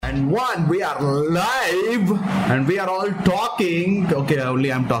And one, we are live and we are all talking. Okay, only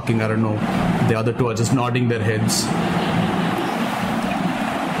I'm talking, I don't know. The other two are just nodding their heads.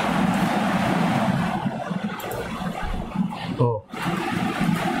 Oh.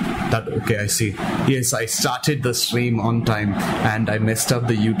 Okay, I see. Yes, I started the stream on time and I messed up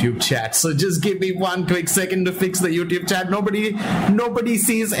the YouTube chat. So just give me one quick second to fix the YouTube chat. Nobody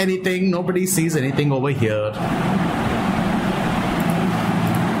sees anything. Nobody sees anything over here.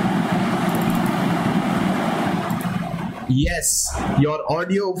 Yes, your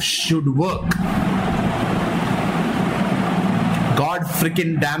audio should work. God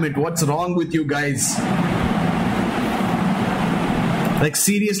freaking damn it, what's wrong with you guys? Like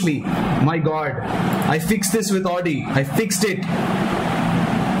seriously, my God, I fixed this with Audi. I fixed it.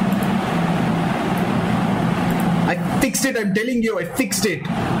 I'm telling you, I fixed it.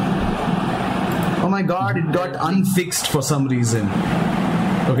 Oh my God, it got unfixed for some reason.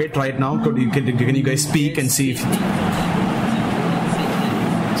 Okay, try it now. Can you guys speak and see if...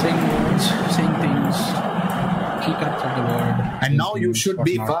 Saying words, saying things. Key captured the word. And now you should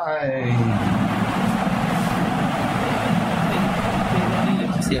be fine.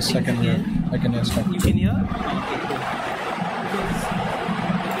 Yes, I can hear. I can hear stuff. You can hear? Okay, cool. Because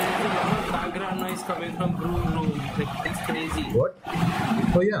there is a lot of background noise coming from Droogs room. Like, it's crazy. What?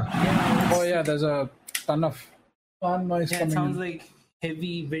 Oh yeah. Oh yeah, there's a ton of noise coming. It sounds like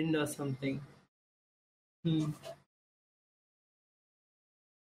heavy wind or something.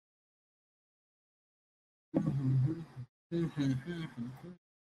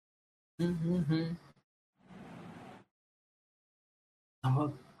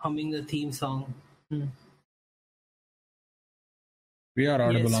 Humming the theme song. We are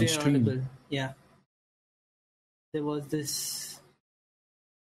audible yes, on we are stream. audible. Yeah. There was this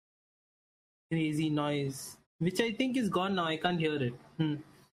crazy noise, which I think is gone now. I can't hear it.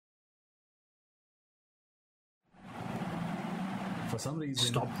 For some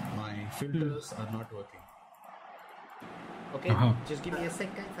reason, my filters are not working. Okay, just give me a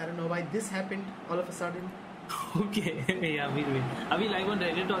sec, guys. I don't know why this happened all of a sudden. Okay, yeah, we'll wait. Are we live on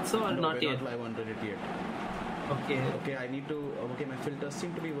Reddit also or not yet? Not live on Reddit yet. Okay, I need to... Okay, my filters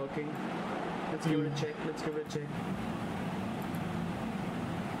seem to be working. Let's give it a check.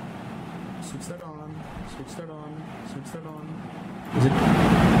 Switch that on. Is it...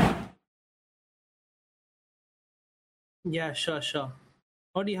 Yeah, sure.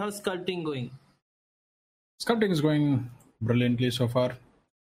 Audi, how's sculpting going? Sculpting is going brilliantly so far.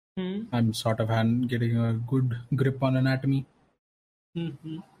 I'm sort of getting a good grip on anatomy.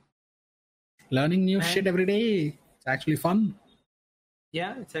 Learning new shit every day. It's actually fun.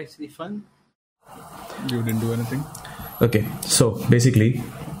 Yeah, it's actually fun. You didn't do anything? Okay, so basically,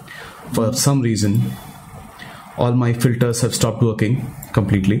 for some reason, all my filters have stopped working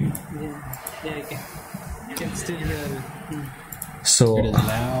completely. Yeah, I can still hear it. So, it is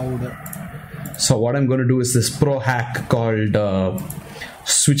loud. So what I'm going to do is this pro hack called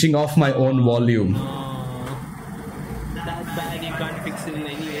switching off my own volume. That's bad, you can't fix it in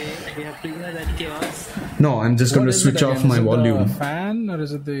any way. We have to hear that chaos. No, I'm just going to switch off my volume. Is it the fan or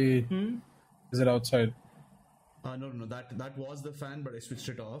is it the... Is it outside? No, that was the fan, but I switched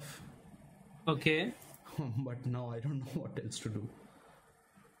it off. Okay. But now I don't know what else to do.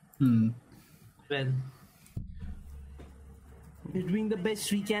 Well, we're doing the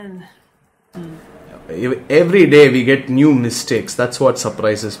best we can. Every day we get new mistakes. That's what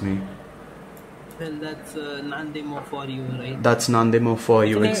surprises me. Well, that's Nandemo for you, right? That's Nandemo for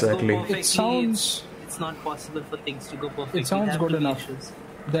you, exactly. It sounds... It's not possible for things to go perfectly. It sounds good enough.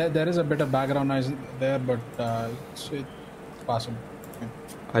 There is a bit of background noise there, but it's passable. Yeah.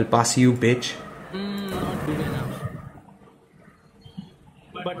 I'll pass you, bitch. Not good enough.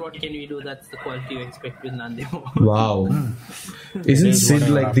 But what can we do? That's the quality you expect with Nandemo. Wow. Isn't Sid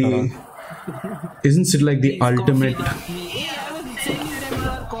like the ultimate... Hey, I was saying you never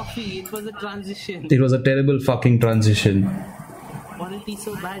had coffee. It was a transition. It was a terrible fucking transition. Quality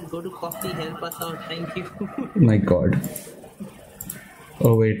so bad. Go to coffee. Help us out. Thank you. My God.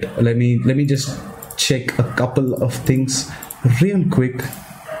 Oh wait, let me just check a couple of things real quick.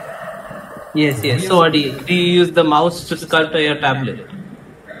 Yes. So do you use the mouse to sculpt your tablet?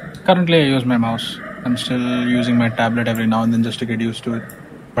 Currently I use my mouse. I'm still using my tablet every now and then just to get used to it.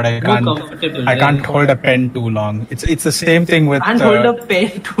 But I can't hold a pen too long. It's the same thing with... Can't hold a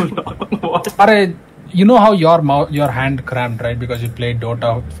pen too long? What? You know how your hand cramped, right? Because you played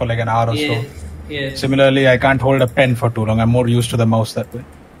Dota for like an hour or so. Yes. Similarly, I can't hold a pen for too long. I'm more used to the mouse that way.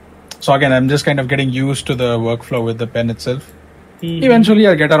 So again, I'm just kind of getting used to the workflow with the pen itself. Eventually,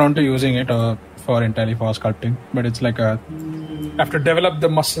 I'll get around to using it. for entirely for sculpting, but it's like a have to develop the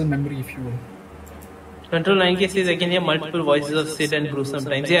muscle memory, if you will. Control 9K says I can hear multiple voices of Sid and Bruce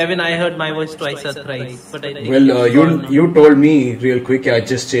sometimes. Yeah, even I heard my voice twice or thrice. But you told me real quick. I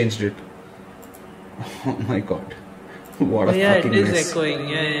just changed it. Oh my god! What a fucking mess. Yeah, it is echoing.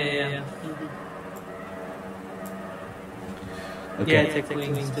 Yeah. Okay. Yeah, it's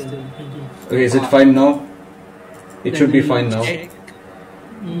echoing still. Okay, is it fine now? It should be fine now.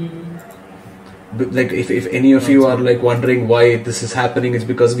 But like, if any of you are like wondering why this is happening, it's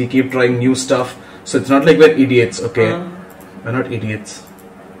because we keep trying new stuff. So it's not like we're idiots, okay? We're not idiots.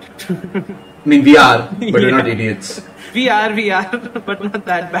 I mean, we are, but we're not idiots. We are, but not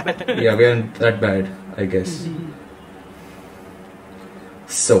that bad. Yeah, we aren't that bad, I guess.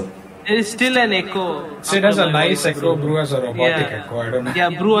 So. There is still an echo. Sid has a nice echo, Brew has a robotic echo, I don't know.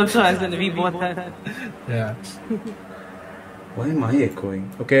 Yeah, Brew also has we both have. Yeah. Why am I echoing?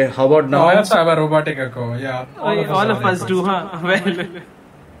 Okay, how about now? No, I also have a robotic echo, yeah. All of us do, huh?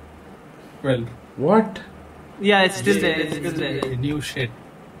 Well. What? Yeah, it's still there. New shit.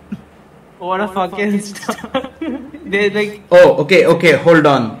 What a fucking stuff. They're like... Oh, okay, hold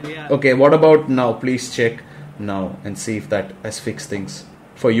on. Yeah. Okay, what about now? Please check now and see if that has fixed things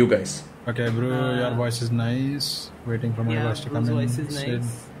for you guys. Okay, bro, your voice is nice. Waiting for my voice to come in. Voice is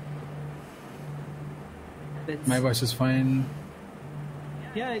nice. My voice is fine.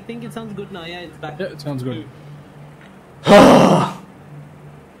 Yeah, I think it sounds good now. Yeah, it's back. Yeah, it sounds good.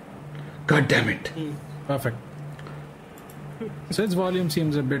 God damn it. Perfect. Sid's volume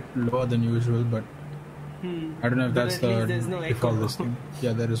seems a bit lower than usual, but I don't know if that's the default this thing.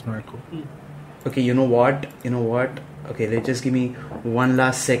 Yeah, there is no echo. Okay, you know what? Okay, let's just give me one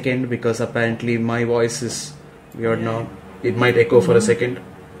last second because apparently my voice is weird now. It might echo for a second.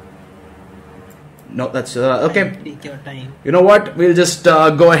 No, that's okay. Take your time. You know what? We'll just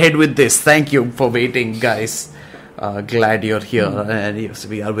go ahead with this. Thank you for waiting, guys. Glad you're here. And yes,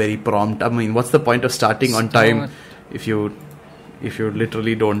 we are very prompt. I mean, what's the point of starting on time if you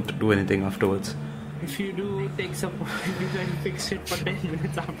literally don't do anything afterwards? If you do take support, you try to fix it for 10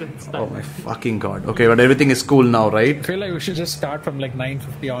 minutes after it's done. Oh my fucking god. Okay, but everything is cool now, right? I feel like we should just start from like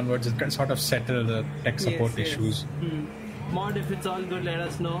 9:50 onwards and sort of settle the tech support issues. Mod, if it's all good, let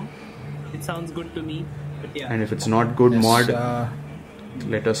us know. It sounds good to me. But yeah. And if it's not good, mod,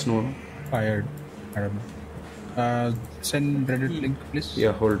 let us know. Fired. I don't know. Send Reddit link, please.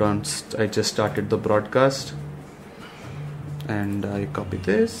 Yeah, hold on. I just started the broadcast. And I copy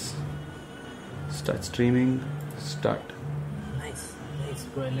this. Start streaming. Start. Nice.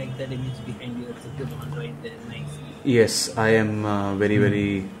 Bro, I like that image behind you. That's a good one right there. Nice. Yes, I am very,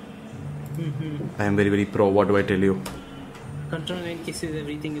 very pro. What do I tell you? Control 9K says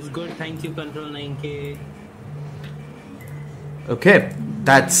everything is good. Thank you, Control 9K. Okay,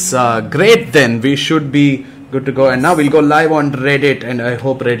 that's great then. We should be good to go. And now we'll go live on Reddit, and I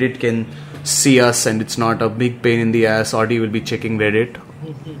hope Reddit can see us and it's not a big pain in the ass. Audi will be checking Reddit.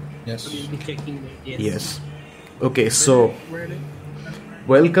 Yes. We'll be checking that. Yes. Okay, so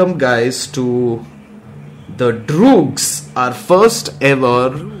welcome guys to the Droogs, our first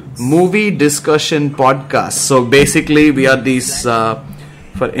ever movie discussion podcast. So basically we are these, for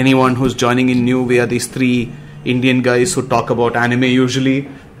anyone who's joining in new, we are these three Indian guys who talk about anime usually.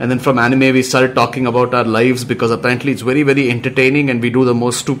 And then from anime we started talking about our lives because apparently it's very, very entertaining and we do the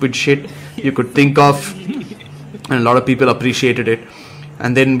most stupid shit you could think of. And a lot of people appreciated it.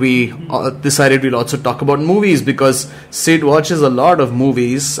 And then we decided we'll also talk about movies because Sid watches a lot of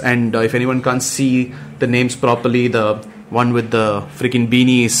movies. And if anyone can't see the names properly, the one with the freaking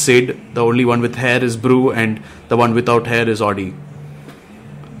beanie is Sid. The only one with hair is Brew. And the one without hair is Audi.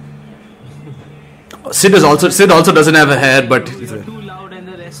 Sid also doesn't have a hair, but You're too loud and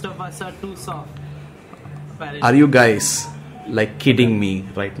the rest of us are too soft. Apparently. Are you guys like kidding me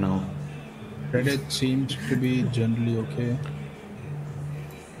right now? Reddit seems to be generally okay.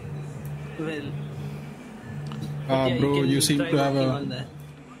 Well, bro, you seem to have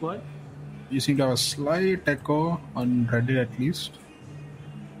What? You seem to have a slight echo on Reddit at least.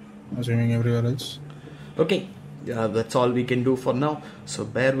 Assuming everywhere else. Okay, that's all we can do for now. So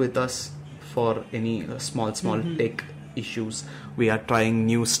bear with us for any small tech issues. We are trying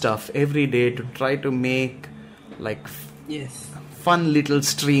new stuff every day to try to make like fun little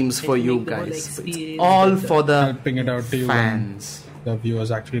streams for you guys. It's all for the helping it out to fans. The viewers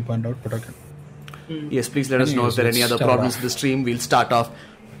actually burned out, but okay. Yes, please let us know if there are any other problems with the stream. We'll start off.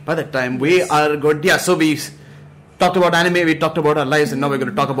 By that time, we are good. Yeah, so we talked about anime, we talked about our lives, and now we're going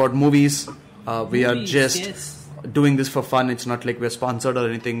to talk about movies. We are just doing this for fun. It's not like we're sponsored or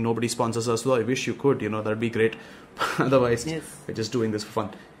anything. Nobody sponsors us, though I wish you could, that'd be great. Otherwise, we're just doing this for fun.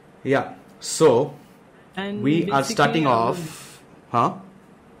 Yeah. So, And we are basically, starting off. Huh?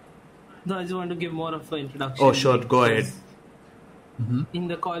 No, I just want to give more of an introduction. Oh, sure. Go ahead. In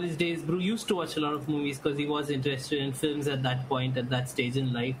the college days, Brew used to watch a lot of movies because he was interested in films at that point, at that stage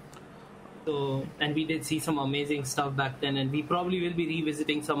in life. So, and we did see some amazing stuff back then, and we probably will be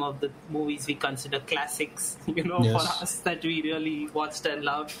revisiting some of the movies we consider classics, for us that we really watched and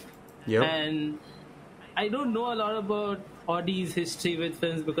loved. Yep. And I don't know a lot about Audie's history with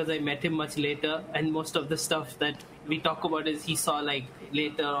films because I met him much later, and most of the stuff that we talk about is he saw like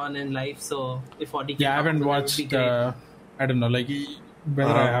later on in life. So if Audie, I haven't watched. I don't know, like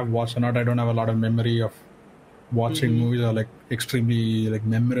whether I have watched or not. I don't have a lot of memory of watching movies or like extremely like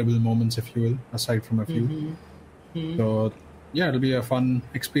memorable moments, if you will, aside from a few. So yeah, it'll be a fun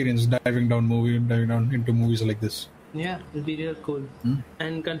experience diving down into movies like this. Yeah, it'll be real cool.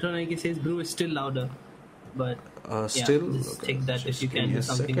 And Control Nike says Brew is still louder, but still just take that if you can do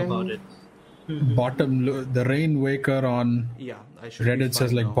something about it. Bottom, the Rain Waker on Reddit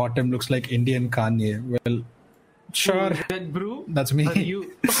says like bottom looks like Indian Kanye. Well, sure, that Brew, that's me. Are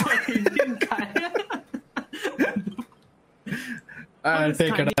you Indian Kanye? I'll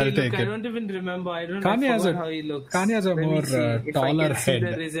take it. I don't even remember. I forgot how he looks. Kanye has a more taller head.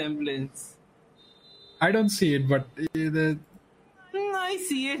 The resemblance. I don't see it, but I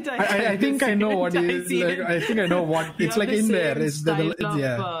see it. I think I know what it is. Like, I think I know what it's like in there. It's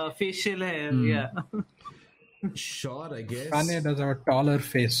the facial hair. Yeah. Sure, I guess. Kanye does have a taller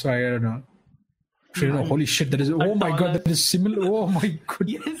face, so I don't know. Holy shit! That is. Oh my god! That is similar. Oh my god.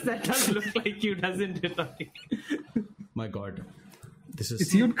 Yes, that does look like you, doesn't it? My god.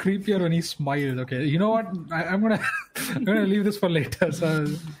 It's even creepier when he smiles. Okay, you know what? I'm gonna leave this for later. So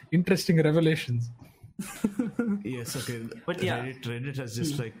interesting revelations. Yes. Okay. But yeah, Reddit has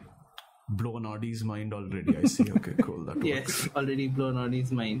just like blown Audie's mind already. I see. Okay. Cool. That yes, already blown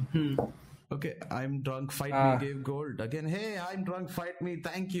Audie's mind. Okay, I'm drunk. Fight me. Gave gold again. Hey, I'm drunk. Fight me.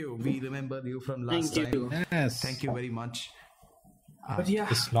 Thank you. We remember you from last time. Thank you. Yes. Thank you very much. But yeah,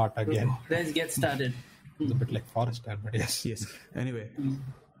 the slot again. Let's get started. It's a bit like Forest Gump, but yes. Yes. Anyway,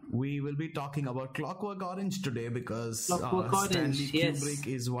 we will be talking about Clockwork Orange today because Stanley Kubrick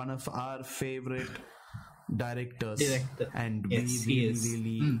is one of our favorite directors. And we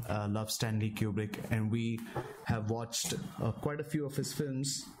really love Stanley Kubrick, and we have watched quite a few of his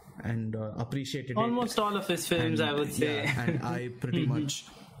films and appreciated almost all of his films, I would say. Yeah, and I pretty much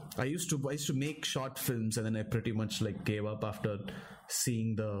I used to make short films, and then I pretty much like gave up after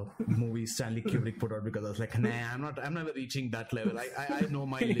seeing the movies Stanley Kubrick put out because I was like, nah, I'm never reaching that level. I know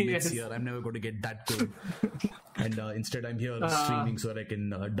my limits here. I'm never going to get that good. And instead I'm here streaming so that I can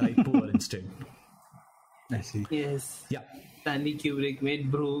die poor instead. I see. Yes. Yeah. Stanley Kubrick made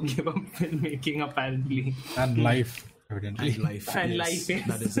Brew give up filmmaking apparently. And life, evidently. And life. And yes. life, yes.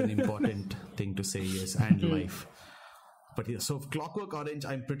 That is an important thing to say, yes. And life. But yeah, so Clockwork Orange,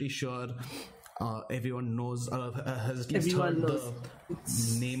 I'm pretty sure everyone knows, has at least heard the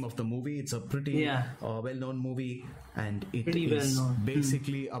name of the movie. It's a pretty well-known movie, and it is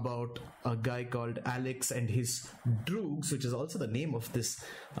basically about a guy called Alex and his Droogs, which is also the name of this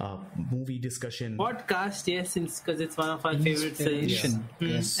movie discussion podcast. Yes, because it's one of our favorite films.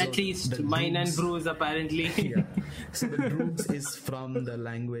 Yes. So at least mine and Brew's apparently. So the Droogs is from the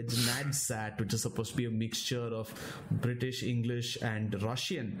language Nadsat, which is supposed to be a mixture of British, English, and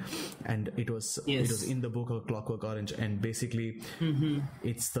Russian, and it was in the book of Clockwork Orange, and basically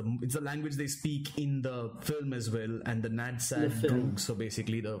it's the language they speak in the film as well, and the Nadsat Droogs, so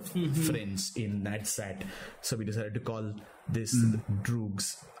basically the friends in Nadsat. So we decided to call this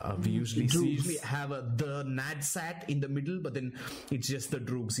Droogs. We usually have the Nadsat in the middle, but then it's just the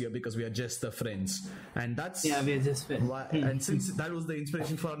Droogs here because we are just the friends, and that's we are just friends. And since that was the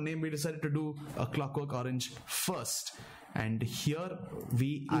inspiration for our name, we decided to do a Clockwork Orange first. And here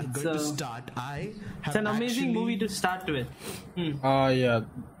we are going to start. It's an amazing movie to start with. Yeah.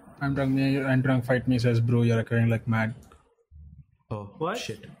 I'm drunk. Fight me, says Bro. You're echoing like mad. Oh, what?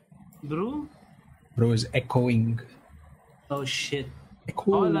 Shit. Bro is echoing. Oh shit.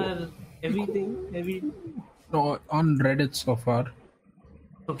 Echo. All are everything. No, on Reddit so far.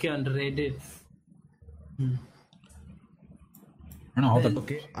 Okay, on Reddit. I don't know how that.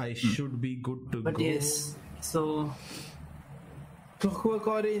 Okay, I should be good to go. But yes, so Clockwork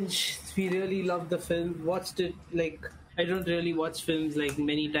Orange, we really loved the film. Watched it like I don't really watch films like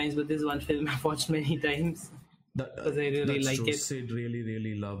many times, but this one film I've watched many times because I really like it. Sid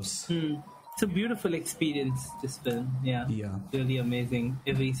really loves. It's a beautiful experience, this film. Yeah. Really amazing.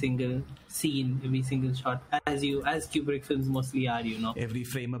 Every single scene, every single shot, as Kubrick films mostly are, Every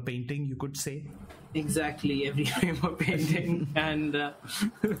frame a painting, you could say. Exactly, every frame a painting. And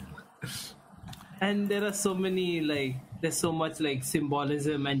And there are so many, like, there's so much, like,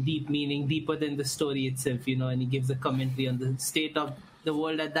 symbolism and deep meaning, deeper than the story itself, you know, and he gives a commentary on the state of the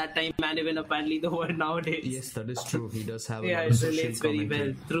world at that time and even apparently the world nowadays. Yes, that is true. He does have a Yeah, lot it of social relates very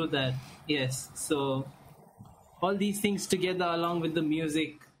commentary. well through that. Yes. So all these things together, along with the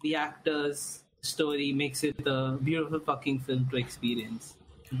music, the actors, story, makes it a beautiful fucking film to experience.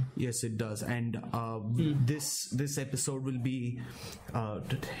 Yes, it does. And this episode will be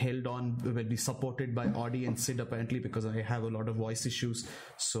held on, will be supported by Audie and Sid apparently, because I have a lot of voice issues.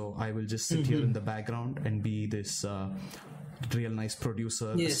 So I will just sit here in the background and be this real nice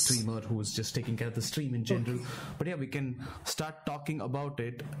producer, Yes. streamer who's just taking care of the stream in general. But yeah, we can start talking about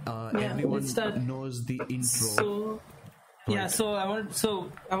it. Everyone let's start. knows the intro. So yeah, so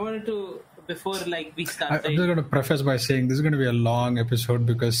I wanted to, before like we start. I'm just going to preface by saying this is going to be a long episode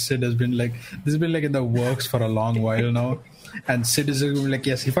because Sid has been like, this has been like in the works for a long while now. And Sid is going to be like,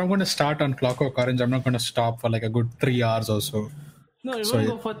 yes, if I'm going to start on Clockwork Orange, I'm not going to stop for like a good 3 hours or so. No, it So, won't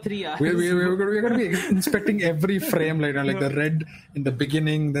yeah. go for 3 hours. We're going to be inspecting every frame, like the red in the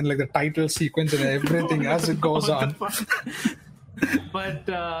beginning, then like the title sequence and everything as it goes on. But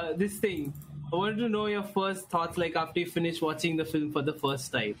this thing, I wanted to know your first thoughts, like after you finished watching the film for the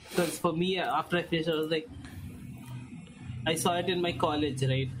first time. Because for me, after I finished, I was like, I saw it in my college,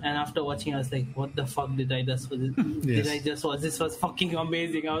 right? And after watching, I was like, what the fuck did I just watch? Did I just watch? This was fucking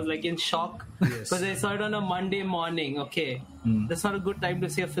amazing. I was like in shock. Because I saw it on a Monday morning, okay? That's not a good time to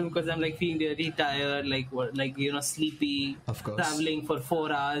see a film because I'm like feeling really tired, like you know, sleepy. Of course. Traveling for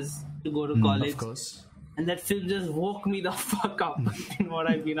 4 hours to go to college. Of course. And that film just woke me the fuck up. You know what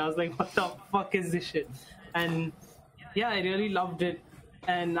I mean? I was like, what the fuck is this shit? And yeah, I really loved it.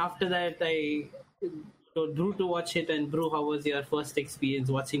 And after that, I told Drew to watch it. And Drew, how was your first experience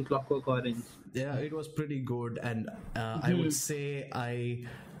watching Clockwork Orange? Yeah, it was pretty good. And I would say I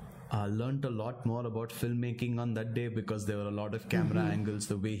learned a lot more about filmmaking on that day because there were a lot of camera angles,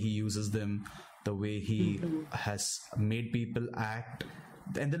 the way he uses them, the way he has made people act.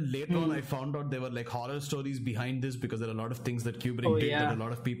 And then later on, I found out there were like horror stories behind this because there are a lot of things that Kubrick did that a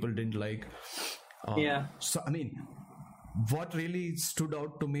lot of people didn't like. So, I mean, what really stood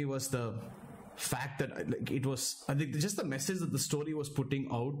out to me was the fact that like it was, I think, just the message that the story was putting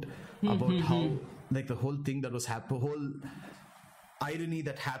out about how, like, the whole thing that was happening, whole irony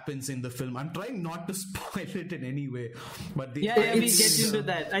that happens in the film. I'm trying not to spoil it in any way, but the we get into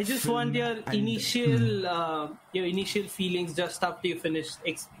that. I just want your initial feelings just after you finish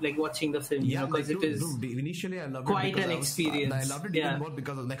like watching the film. Yeah, because like, it is initially I loved quite it an experience. I loved it even more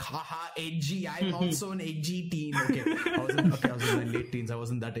because I was like, haha, edgy. I'm also an edgy teen. Okay, I was in my late teens. I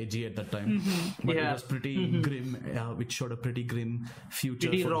wasn't that edgy at that time, but it was pretty grim. Which showed a pretty grim future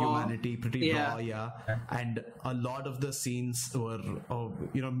Pretty for raw. humanity. Pretty raw, and a lot of the scenes were,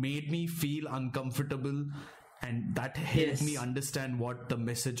 made me feel uncomfortable. And that helped me understand what the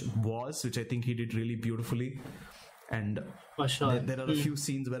message was, which I think he did really beautifully. And for sure, there are a few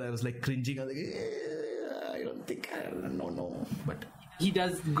scenes where I was like cringing. I was like, I don't know. But he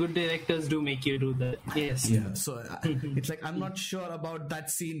does. Good directors do make you do that. Yes. Yeah. So it's like I'm not sure about that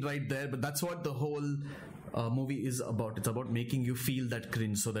scene right there, but that's what the whole movie is about. It's about making you feel that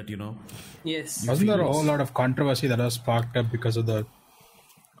cringe, so that Yes. Wasn't there a whole lot of controversy that was sparked up because of the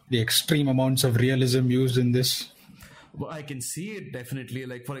extreme amounts of realism used in this? Well, I can see it definitely.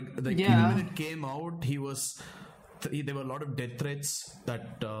 Like when it came out, there were a lot of death threats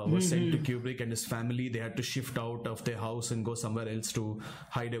that were sent to Kubrick and his family. They had to shift out of their house and go somewhere else to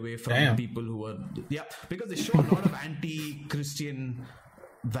hide away from people who were because they show a lot of anti-Christian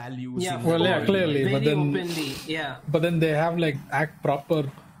values. Clearly, very but then openly, But then they have like proper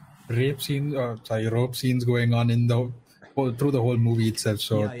rope scenes going on in through the whole movie itself.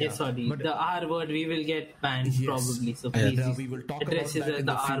 So yes, sorry. But the R word we will get banned probably. So please, we will talk about that in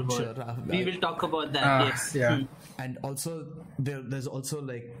the future. We will talk about that. Yes. Yeah. And also there's also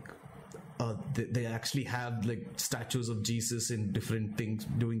like they actually have like statues of Jesus in different things,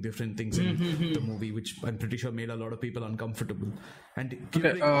 doing different things in the movie, which I'm pretty sure made a lot of people uncomfortable. And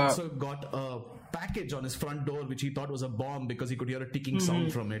Kubrick also got a package on his front door which he thought was a bomb because he could hear a ticking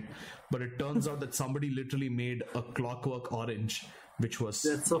sound from it, but it turns out that somebody literally made a Clockwork Orange, which was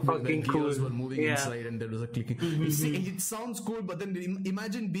that's so fucking cool. Gears were moving inside and there was a clicking. It sounds cool, but then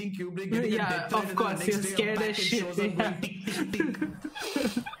imagine being Kubrick getting a death threat, of course, and you're the next day scared a as package shit. shows up going tick tick tick.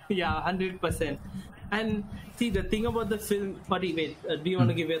 Yeah, 100%. And see, the thing about the film. Buddy, wait. Do you want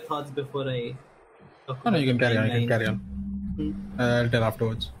to give your thoughts before I? No, you can carry on. I'll tell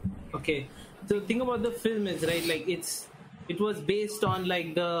afterwards. Okay. So the thing about the film is, right, like it it was based on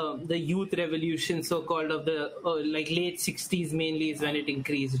like the youth revolution, so called, of the like late 60s mainly is when it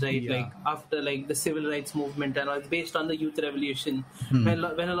increased, right? Yeah. Like after like the civil rights movement and all. It's based on the youth revolution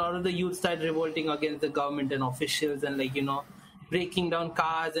when a lot of the youth started revolting against the government and officials and like, you know, breaking down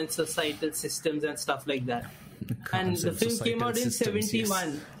cars and societal systems and stuff like that. And the film came out in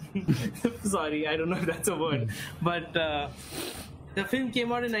 71. Sorry, I don't know if that's a word, but the film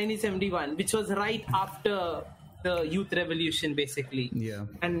came out in 1971, which was right after the youth revolution, basically. Yeah.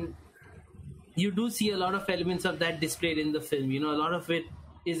 And you do see a lot of elements of that displayed in the film. You know, a lot of it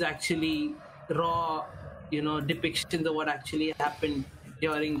is actually raw, you know, depictions of what actually happened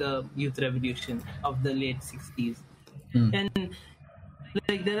during the youth revolution of the late 60s. And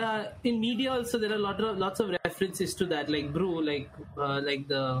like there are in media also, there are lots of references to that, like like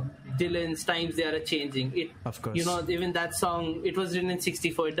the Dylan's Times They Are Changing. It, of course, you know, even that song, it was written in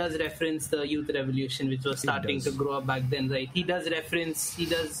 64. It does reference the youth revolution, which was starting to grow up back then, right? He does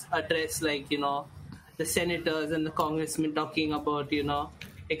address, like, you know, the senators and the congressmen talking about, you know,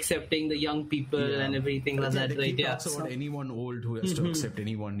 accepting the young people and everything like that, right? He talks about anyone old who has to accept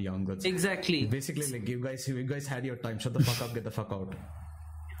anyone young. That's exactly. Basically, like, you guys had your time. Shut the fuck up. Get the fuck out.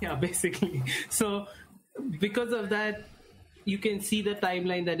 Yeah, basically. So because of that, you can see the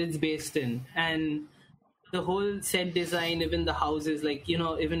timeline that it's based in, and the whole set design, even the houses, like, you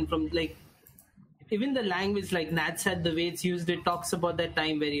know, even from like, even the language, like Nat said, the way it's used, it talks about that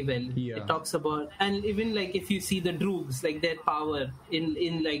time very well. Yeah. It talks about, and even like if you see the Droogs, like their power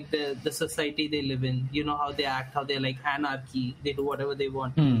in like the society they live in, you know, how they act, how they're like anarchy, they do whatever they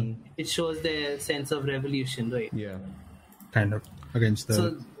want. It shows their sense of revolution, right? Yeah. Kind of against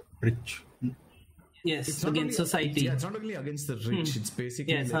the rich. Yes, It's not against only, society. Yeah, it's not only against the rich. It's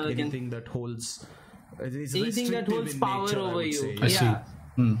basically Yes, like anything that holds. It's anything that holds power nature, over you. I see.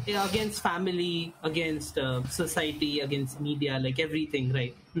 Yeah, against family, against society, against media, like everything,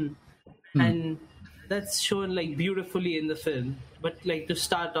 right? And that's shown like beautifully in the film. But like to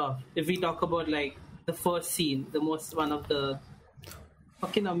start off, if we talk about like the first scene, one of the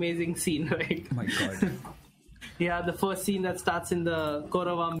fucking amazing scene, right? Oh my god. Yeah, the first scene that starts in the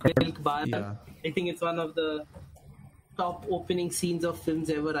Korawa milk bar. Yeah. I think it's one of the top opening scenes of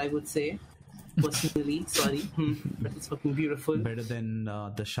films ever, I would say. Personally, sorry, but it's fucking beautiful. Better than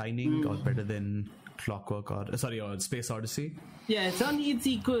The Shining, or better than Clockwork, or Space Odyssey? Yeah, it's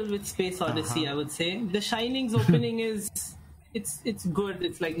equal with Space Odyssey, I would say. The Shining's opening is it's good.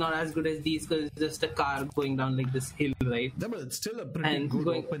 It's like not as good as these because it's just a car going down like this hill, right? Yeah, but it's still a pretty good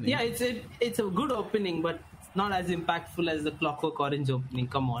opening. Yeah, it's a good opening, but not as impactful as the Clockwork Orange opening.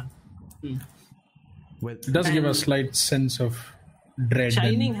 Come on. Well, It does give a slight sense of dread.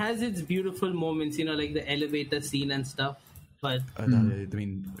 Shining has its beautiful moments, you know, like the elevator scene and stuff. But I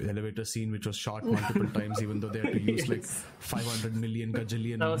mean, the elevator scene, which was shot multiple times, even though they had to use like 500 million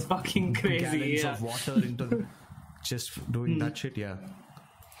gajillion that was fucking crazy. gallons of water into just doing that shit. Yeah.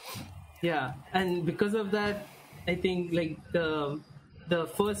 Yeah, and because of that, I think like the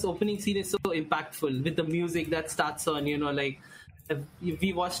first opening scene is so impactful with the music that starts on, you know, like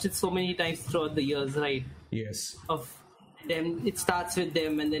we watched it so many times throughout the years, right? Yes. Of them, it starts with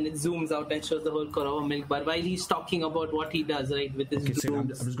them and then it zooms out and shows the whole Korawa milk bar while he's talking about what he does, right, with his So I'm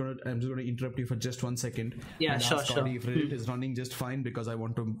Droogs. just gonna interrupt you for just 1 second. Yeah, and sure, ask sure. Audi if Reddit is running just fine, because I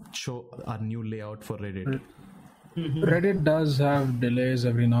want to show our new layout for Reddit. Reddit does have delays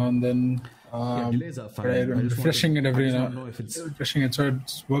every now and then. Delays are fine. But I'm refreshing it every I now. don't know if it's Refreshing it, so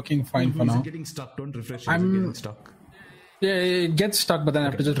it's working fine for is now. it getting stuck. Don't refresh it. Is it getting stuck? Yeah, it gets stuck, but then I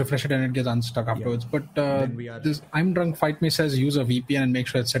have to just refresh it and it gets unstuck afterwards. But this I'm Drunk Fight Me says use a VPN and make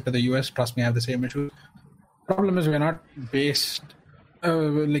sure it's set to the US. Trust me, I have the same issue. Problem is we're not based.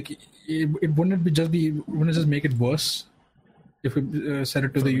 Like it wouldn't it just make it worse if we set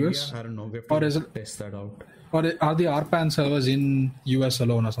it to the US? I don't know. We have Or to is it- test that out. Or are the RPAN servers in US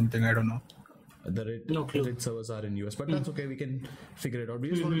alone or something? I don't know. The No clue. Reddit servers are in US, but that's okay. We can figure it out.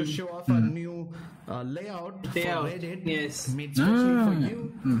 We just wanted to show off our new layout for Reddit, yes. made specially for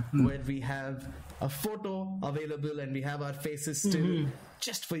you, where we have a photo available and we have our faces still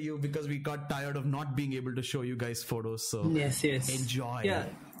just for you, because we got tired of not being able to show you guys photos. So Yes. enjoy.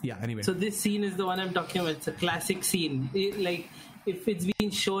 Yeah. Anyway, So this scene is the one I'm talking about. It's a classic scene. Like if it's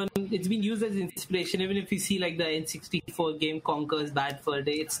been shown, it's been used as inspiration. Even if you see like the N64 game Conker's Bad Fur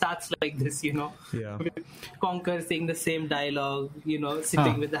Day, it starts like this, you know. yeah. With Conker saying the same dialogue, you know,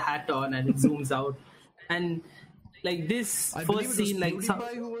 sitting with the hat on, and it zooms out. And like this I believe first it was scene, like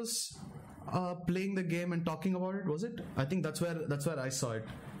PewDiePie who was playing the game and talking about it. Was it? I think that's where I saw it.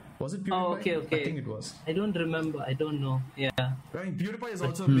 Was it PewDiePie? Oh, okay. I think it was. I don't remember. I don't know. Yeah. I mean, PewDiePie is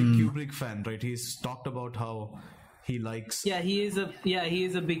also a big Kubrick fan, right? He's talked about how he likes. Yeah, he is a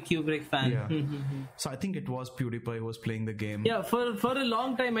big Kubrick fan. Yeah. So I think it was PewDiePie who was playing the game. Yeah, for a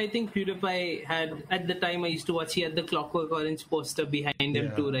long time, I think PewDiePie had, at the time I used to watch, he had the Clockwork Orange poster behind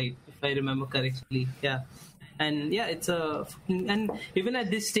him too, right? If I remember correctly. Yeah. And yeah, it's and even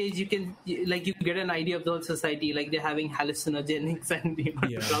at this stage, you can, like, you get an idea of the whole society, like they're having hallucinogenics and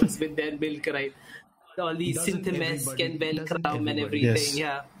drugs with their milk, right? All these synthemesk and Velcrum and everything,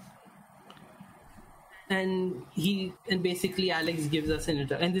 yeah. And basically Alex gives us an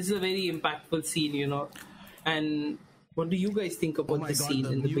intro, and this is a very impactful scene, and what do you guys think about the scene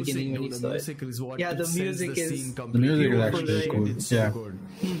in the beginning when you saw it? Is what the music is actually cool. It's so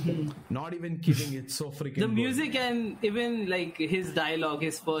good. Not even kidding, it's so freaking the good. music, and even like his dialogue,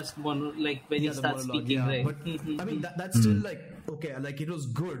 his first one, like when he starts speaking, right? But I mean, that's still like, okay, like it was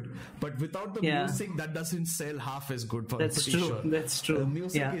good, but without the music, that doesn't sell half as good. That's true. Sure. That's true. The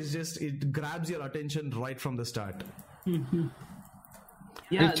music is just, it grabs your attention right from the start. Yeah,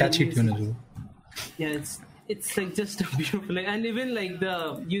 very catchy tune as well. Yeah, it's like just a beautiful, and even like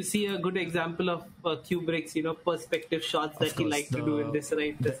you see a good example of Kubrick's perspective shots that he liked to do in this,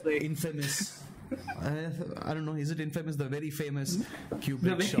 right? That's like infamous. I don't know, is it infamous? The very famous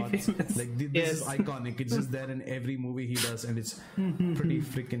Kubrick shots. Famous. Like this is iconic. It's just there in every movie he does, and it's pretty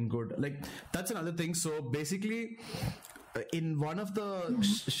freaking good. Like that's another thing. So basically, in one of the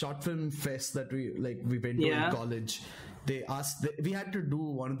short film fests that we went to in college, they asked, we had to do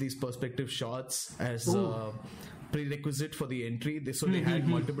one of these perspective shots as a prerequisite for the entry. They had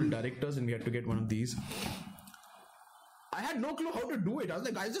multiple directors, and we had to get one of these. I had no clue how to do it. I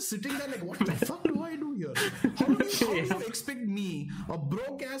was just sitting there like, what the fuck do I do here? How do you expect me, a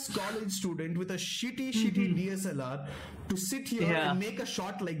broke-ass college student with a shitty DSLR, to sit here and make a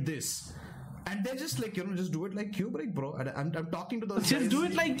shot like this? And they're just like, just do it like Kubrick, bro. And I'm talking to those guys. Just do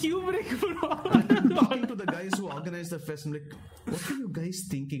it like Kubrick, bro. I'm talking to the guys who organized the fest. I'm like, what are you guys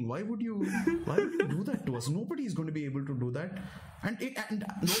thinking? Why would you do that to us? Nobody is going to be able to do that. And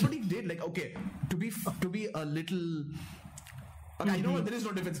nobody did. Like, okay, to be a little... Okay, you know what? There is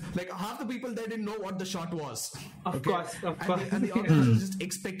no difference. Like, half the people there didn't know what the shot was. Of course. And the organizers just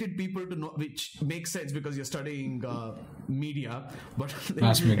expected people to know, which makes sense because you're studying media. But they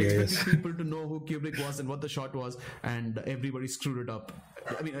expected people to know who Kubrick was and what the shot was, and everybody screwed it up.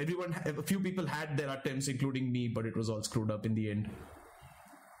 I mean, a few people had their attempts, including me, but it was all screwed up in the end.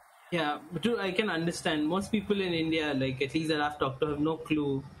 Yeah, but I can understand. Most people in India, like at least that I've talked to, have no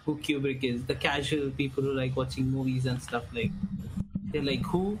clue who Kubrick is. The casual people who like watching movies and stuff, like they're like,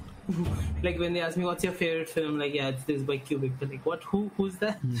 who? Like when they ask me what's your favorite film, like it's this by Kubrick. They're like, what? Who's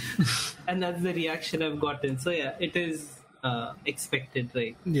that? And that's the reaction I've gotten. So yeah, it is expected,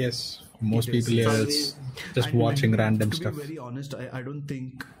 right? Yes, most people it's just watching random stuff. To be very honest, I don't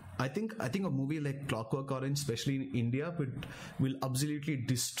think. I think a movie like Clockwork Orange, especially in India, will absolutely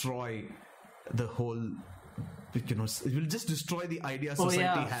destroy the whole. It will just destroy the idea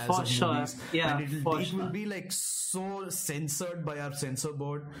society has of movies. Yeah, and it will be like so censored by our censor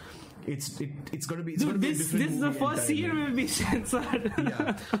board. It's going to be. This the first scene will be censored.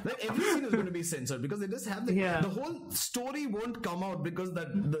 Yeah, like every scene is going to be censored because they just have the whole story won't come out because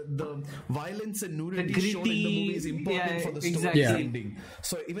the violence and nudity shown in the movie is important for the story ending.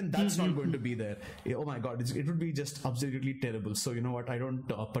 So even that's not going to be there. Oh my god, it would be just absolutely terrible. So you know what? I don't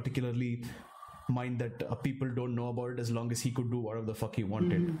particularly mind that people don't know about it as long as he could do whatever the fuck he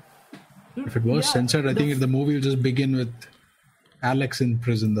wanted. If it was censored, I think the movie will just begin with Alex in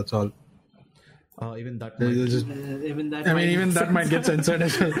prison. That's all. Even that. Even that might get censored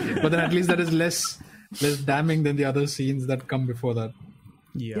as well. But then at least that is less damning than the other scenes that come before that.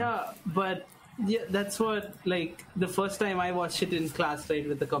 Yeah, but that's what, like, the first time I watched it in class, right,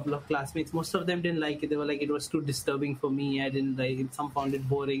 with a couple of classmates, most of them didn't like it. They were like, it was too disturbing for me. I didn't like it. Some found it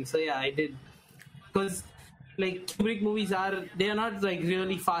boring. So yeah, I did. Because like Kubrick movies they are not like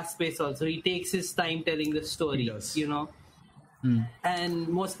really fast paced also. He takes his time telling the story, and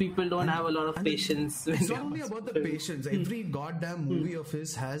most people don't have a lot of patience. It's not only about the patience. Every goddamn movie of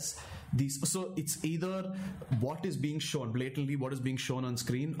his has these. So it's either what is being shown blatantly, what is being shown on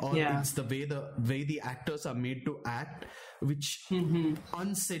screen, or it's the way the actors are made to act, which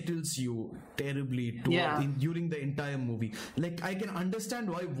unsettles you terribly during the entire movie. Like, I can understand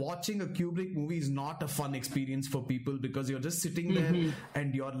why watching a Kubrick movie is not a fun experience for people, because you're just sitting there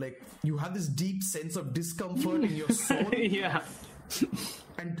and you're like, you have this deep sense of discomfort in your soul.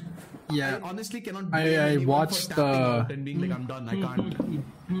 And I honestly cannot I watched the and being like, I'm done, I can't.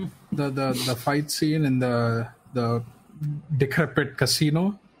 The fight scene in the decrepit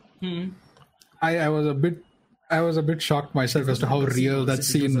casino. I was a bit I was a bit shocked myself as to how real that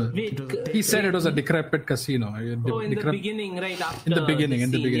scene was. He said it was a decrepit casino. In the beginning, right after. In the beginning,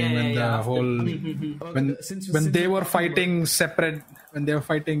 when the whole when they were fighting separate, when they were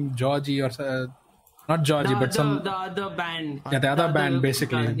fighting Georgie or not Georgie, but the other band. Yeah, the other band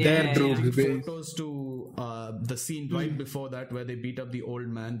basically. Their Droogs. Photos to the scene right before that where they beat up the old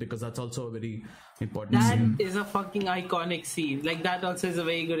man, because that's also a very important scene. That is a fucking iconic scene. Like that also is a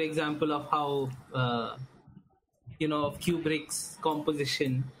very good example of how of Kubrick's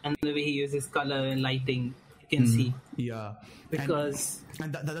composition and the way he uses color and lighting. You can see. Yeah. Because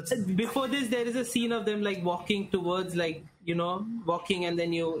that's before this, there is a scene of them like walking towards walking, and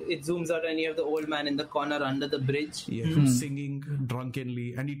then it zooms out and you have the old man in the corner under the bridge. Yeah, singing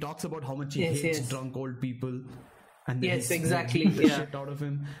drunkenly, and he talks about how much he hates drunk old people. And exactly. The shit out of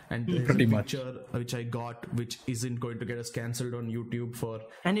him. And there's pretty a much picture which I got, which isn't going to get us cancelled on YouTube for.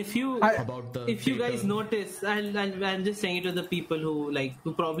 And if you guys notice, I'm just saying it to the people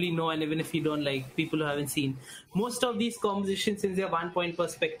who probably know, and even if you don't, people who haven't seen, most of these compositions, since they're 1 point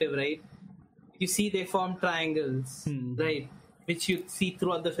perspective, right? You see they form triangles, right? Which you see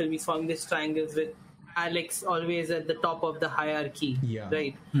throughout the film. He's forming these triangles with Alex always at the top of the hierarchy,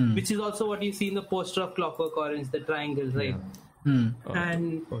 right? Which is also what you see in the poster of Clockwork Orange, the triangles, right?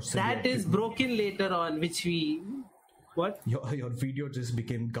 And that is broken later on, which we... What? Your video just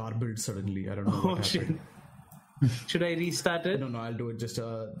became garbled suddenly. I don't know what happened. Should I restart it? No, I'll do it just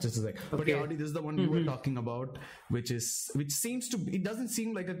a sec. But Okay. yeah, Audi, this is the one you were talking about, which seems to... It doesn't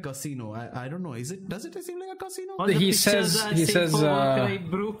seem like a casino. I don't know. Does it seem like a casino? All the He pictures says- are he safe says, for work,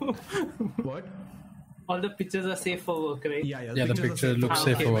 right, bro? What? All the pictures are safe for work, right? Yeah, the pictures are picture looks for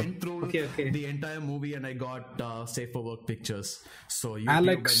safe work. for I work. went through Okay. the entire movie and I got safe for work pictures. So YouTube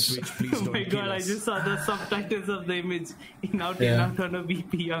Alex- and Twitch, please Oh don't my kill god, I us. just saw the subtitles of the image. Now Yeah. out on a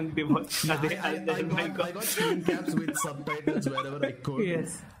VP Young device. I got screen caps with subtitles wherever I could.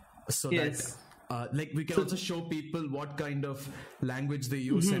 Yes. So Yes. that we can also show people what kind of language they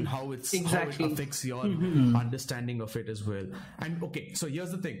use and how it Exactly. affects your understanding of it as well. And okay, so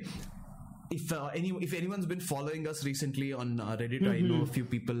here's the thing. If anyone's been following us recently on Reddit, I know a few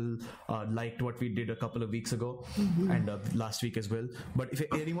people liked what we did a couple of weeks ago and last week as well. But if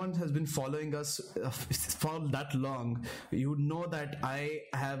anyone has been following us for that long, you know that I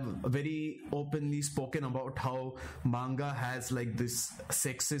have very openly spoken about how manga has like this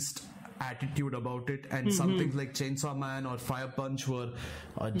sexist attitude about it, and some things like Chainsaw Man or Fire Punch were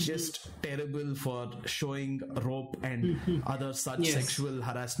just terrible for showing rope and other such sexual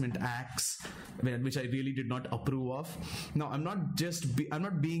harassment acts, which I really did not approve of. Now, I'm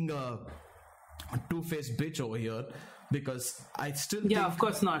not being a two-faced bitch over here, because I still think of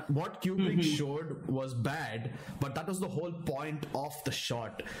course not. what Kubrick showed was bad, but that was the whole point of the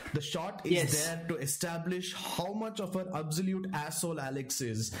shot. The shot is there to establish how much of an absolute asshole Alex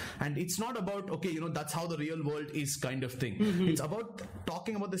is, and it's not about that's how the real world is kind of thing. It's about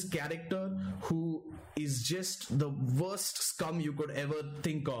talking about this character who is just the worst scum you could ever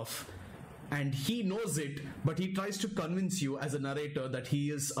think of. And he knows it, but he tries to convince you as a narrator that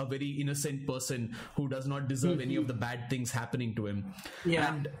he is a very innocent person who does not deserve any of the bad things happening to him.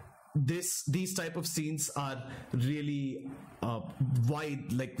 Yeah. And these type of scenes are really why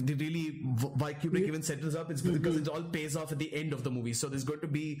Kubrick even set this up. It's because it all pays off at the end of the movie. So there's going to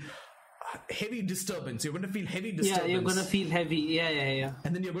be heavy disturbance. You're going to feel heavy disturbance. Yeah, you're going to feel heavy. Yeah.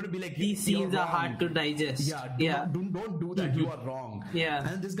 And then you're going to be like, these scenes are hard to digest. Don't do that. You are wrong. Yeah.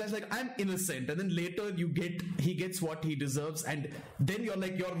 And this guy's like, I'm innocent. And then later he gets what he deserves. And then you're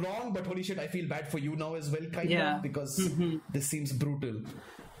like, you're wrong, but holy shit, I feel bad for you now as well, kind of, because this seems brutal.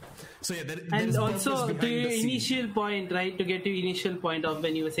 So yeah, there and is also purpose to behind your the scene. initial point, right? To get to your initial point of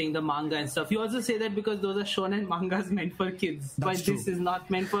when you were saying the manga and stuff, you also say that because those are shonen mangas meant for kids, but this is not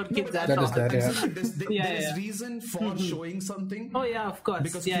meant for kids at all. that, yeah. There is reason for showing something. Oh yeah, of course.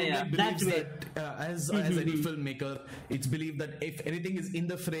 Because Kubrick believes that as any filmmaker, it's believed that if anything is in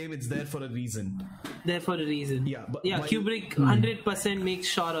the frame, it's there for a reason. There for a reason. Yeah, but Kubrick 100% makes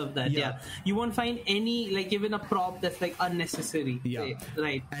sure of that. Yeah. You won't find any, like even a prop that's like unnecessary. Yeah.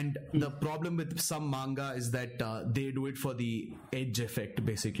 Right. And the problem with some manga is that they do it for the edge effect,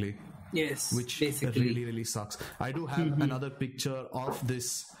 basically. Yes. Which basically really, really sucks. I do have another picture of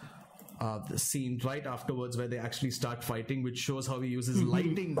this the scene right afterwards where they actually start fighting, which shows how he uses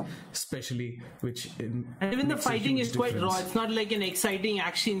lighting especially, which and even the fighting is quite raw. It's not like an exciting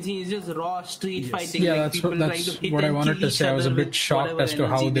action scene. It's just raw street fighting. Yeah, like that's what I wanted to say. I was a bit shocked as to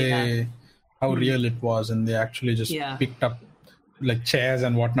how real it was, and they actually just picked up like chairs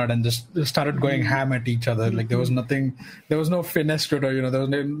and whatnot, and just started going ham at each other. Like there was no finesse to it, there was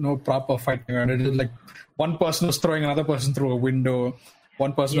no proper fighting around it. It was like one person was throwing another person through a window,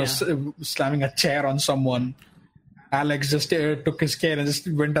 one person was slamming a chair on someone. Alex just took his care and just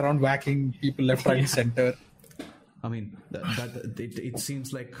went around whacking people left, right, center. I mean, it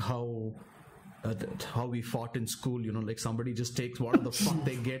seems like how we fought in school, like somebody just takes whatever the fuck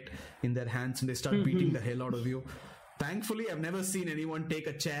they get in their hands and they start beating the hell out of you. Thankfully, I've never seen anyone take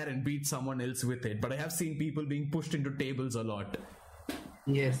a chair and beat someone else with it, but I have seen people being pushed into tables a lot.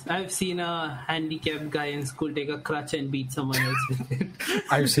 Yes, I've seen a handicapped guy in school take a crutch and beat someone else with it.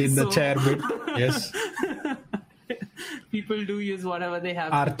 I've seen the chair bit, yes. People do use whatever they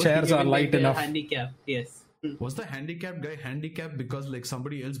have. Our chairs are light enough. Handicap, yes. Was the handicapped guy handicapped because like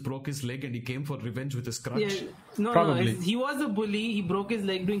somebody else broke his leg and he came for revenge with his crutch? Yeah, no, he was a bully. He broke his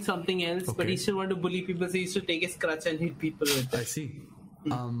leg doing something else, but he still wanted to bully people, so he used to take his crutch and hit people with it. I see.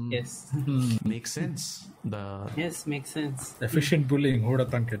 Yes. Makes sense. Yes, makes sense. Efficient bullying, who would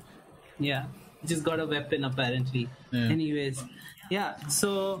have thunk it? Yeah, just got a weapon apparently. Yeah. Anyways, yeah.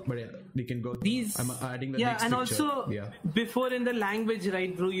 So, but yeah, we can go. These, I'm adding the next and picture. also before in the language,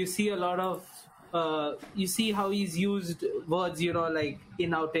 right, bro? You see a lot of. You see how he's used words, like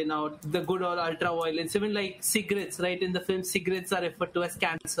in out, the good old ultra violence, even like cigarettes, right? In the film, cigarettes are referred to as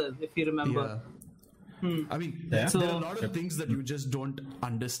cancer, if you remember. I mean, there are a lot of things that you just don't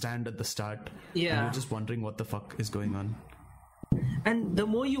understand at the start. Yeah. And you're just wondering what the fuck is going on. And the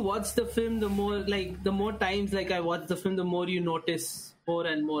more you watch the film, the more times I watch the film, the more you notice more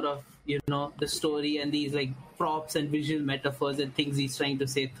and more of, the story and these like props and visual metaphors and things he's trying to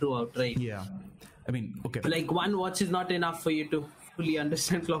say throughout, right? Yeah. I mean, okay. Like one watch is not enough for you to fully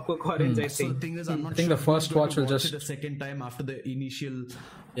understand Clockwork Orange, I think. So the thing is, I'm not I think the first watch will just... it a second time after the initial...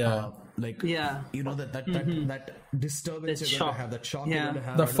 that disturbance you're going to have, that shock you're going to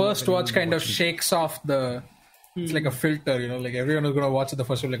have. The first watch kind of shakes off the... It's like a filter, like everyone is going to watch it the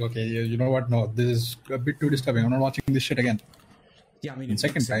first one, like, okay, you know what, no, this is a bit too disturbing. I'm not watching this shit again. Yeah, I mean...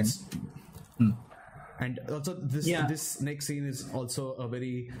 second time. And also, this next scene is also a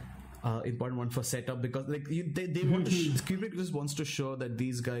very... important one for setup, because like they want to Kubrick just wants to show that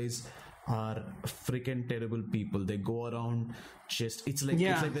these guys are freaking terrible people. They go around it's like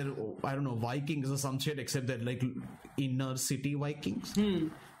they're, I don't know, Vikings or some shit, except they're like inner city Vikings.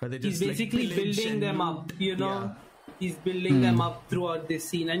 But they just, he's basically building them up, he's building them up throughout this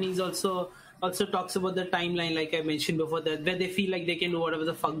scene, and he's also talks about the timeline, like I mentioned before, that where they feel like they can do whatever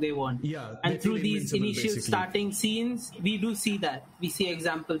the fuck they want. Yeah, and through these initial starting scenes, we do see that. We see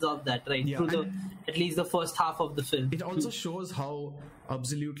examples of that, right? Yeah, through at least the first half of the film. It also shows how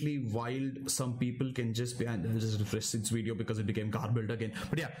absolutely wild some people can just be. And I'll just refresh this video because it became garbled again.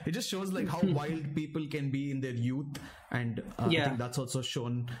 But yeah, it just shows like how wild people can be in their youth, and I think that's also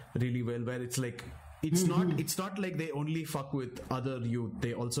shown really well. Where it's like. It's not like they only fuck with other youth.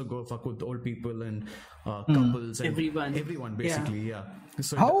 They also go fuck with old people and couples and everyone basically.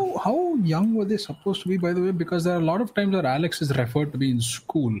 So how young were they supposed to be, by the way? Because there are a lot of times where Alex is referred to be in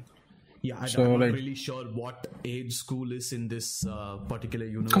school. Yeah, I'm not really sure what age school is in this particular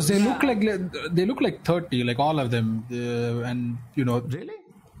universe. Because they look like 30, like all of them, and really.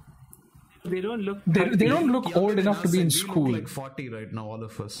 They don't look. They don't look old enough to be in school. We look like 40 right now, all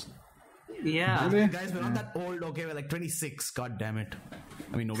of us. Yeah. Really? Guys, we're not that old. Okay, we're like 26. God damn it.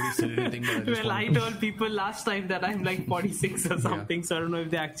 I mean, nobody said anything. But I told people last time that I'm like 46 or something, so I don't know if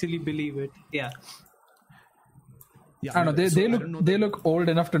they actually believe it. Yeah. I don't know. They look old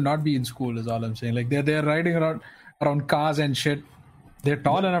enough to not be in school, is all I'm saying. Like they're riding around cars and shit. They're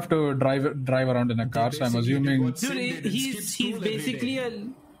tall enough to drive around in a car. So I'm assuming. Dude, he's basically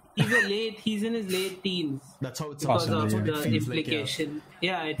he's in his late teens. That's how it's because of the implication.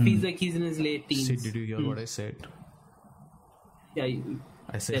 It feels like he's in his late teens. Sid, did you hear what I said? Yeah,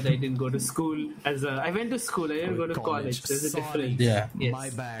 I said I didn't go to school I went to school. I didn't go to college. There's a difference. Yeah, yes. My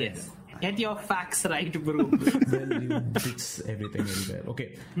bad. Yes. Get your facts right, bro. Well, you fix everything anywhere.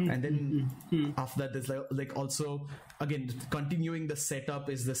 Okay, and then after that, there's like also again continuing the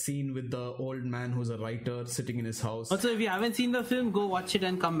setup is the scene with the old man who's a writer sitting in his house. Also, if you haven't seen the film, go watch it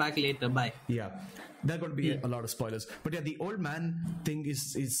and come back later. Bye. Yeah, there are going to be a lot of spoilers. But yeah, the old man thing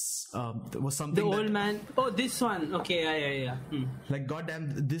was something. The old man. Oh, this one. Okay, yeah. Like goddamn,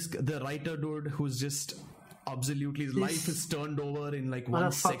 the writer dude who's just. absolutely his life is turned over in like What 1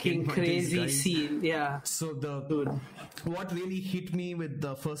 a fucking second by these crazy guys. scene. Yeah. So what really hit me with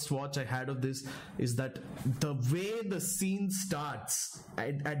the first watch I had of this is that the way the scene starts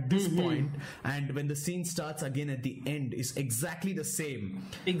at this point, and when the scene starts again at the end, is exactly the same.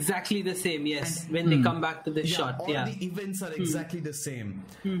 Exactly the same, yes. When they come back to the shot. All the events are exactly the same.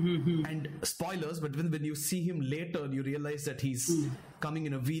 And spoilers, but when you see him later, you realize that he's coming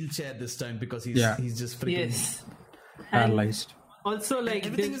in a wheelchair this time because he's just freaking paralyzed. Also, like,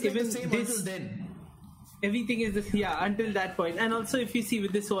 everything is like the same until then. Everything is until that point. And also, if you see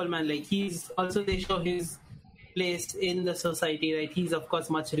with this old man, like, he's also, they show his place in the society, right? He's of course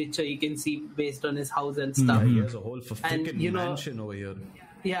much richer, you can see, based on his house and stuff. He has a whole freaking mansion over here.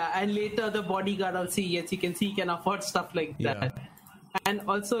 Yeah, and later the bodyguard also, yes, you can see he can afford stuff like that. And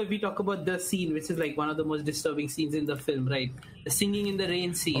also, if we talk about the scene, which is like one of the most disturbing scenes in the film, right? The singing in the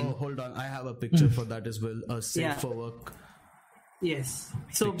rain scene. Oh, hold on, I have a picture for that as well. Safe for work. Yes.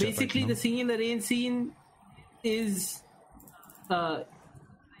 So basically, the singing in the rain scene is,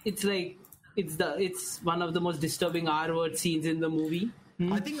 it's one of the most disturbing R-word scenes in the movie.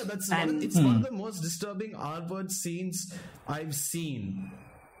 I think that's one of the most disturbing R-word scenes I've seen.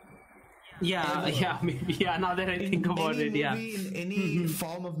 Maybe. Now that I think about it, in any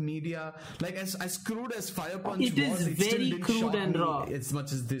form of media, like as crude as Fire Punch it is very crude and raw. As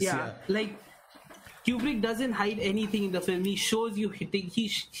much as this, like Kubrick doesn't hide anything in the film. He shows you hitting. He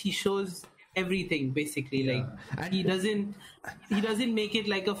shows everything basically. Like, and he doesn't make it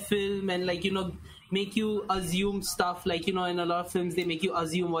like a film and, like, make you assume stuff, like, in a lot of films they make you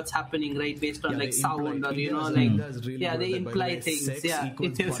assume what's happening, right, based on like sound, or they imply things.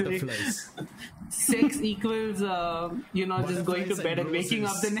 Sex equals just going to bed and waking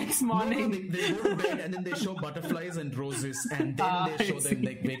up the next morning. They go to bed and then they show butterflies and roses, and then they show them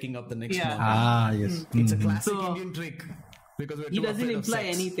like waking up the next morning. Yes. It's a classic Indian trick, because he doesn't imply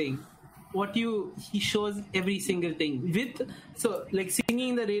anything. He shows every single thing like Singing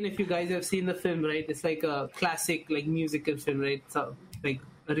in the Rain. If you guys have seen the film, right, it's like a classic like musical film, right? So like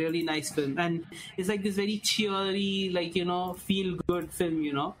a really nice film, and it's like this very cheery, like, feel good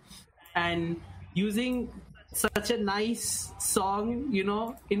film, and using such a nice song,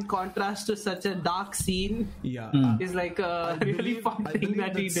 in contrast to such a dark scene, is like a really fun thing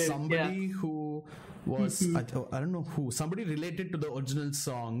that he did. Somebody who was I don't know who, somebody related to the original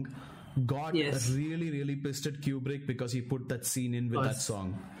song got really, really pissed at Kubrick because he put that scene in with that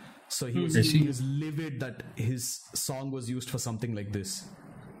song. So he was livid that his song was used for something like this.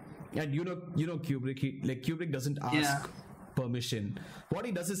 And Kubrick, Kubrick doesn't ask permission. What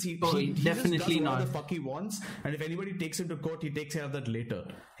he does is he definitely just does whatever the fuck he wants, and if anybody takes him to court, he takes care of that later.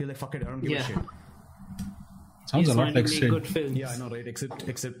 He's like, fuck it, I don't give a shit. Sounds a lot like Sid. Good films. Yeah, I know, right? Except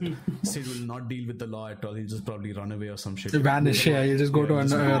Sid will not deal with the law at all. He'll just probably run away or some shit. Vanish, you just go to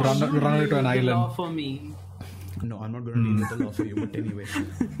run away to an island. Law for me. No, I'm not going to deal with the law for you, but anyway.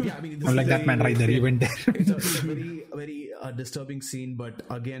 Yeah, I mean, I'm like that man right there. He went there. It's a very, very disturbing scene, but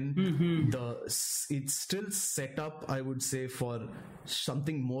again, it's still set up, I would say, for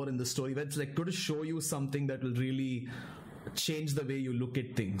something more in the story. Where it's like going to show you something that will really change the way you look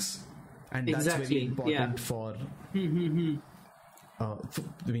at things. And that's very important for. I mean,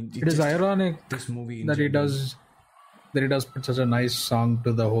 it is ironic this movie that he does put such a nice song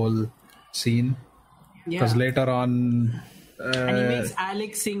to the whole scene. Because later on, and he makes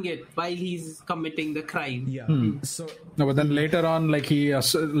Alex sing it while he's committing the crime. Yeah. So no, but then later on, like he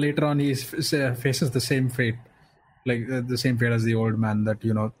faces the same fate, like the same fate as the old man. That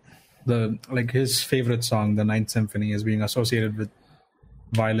his favorite song, the Ninth Symphony, is being associated with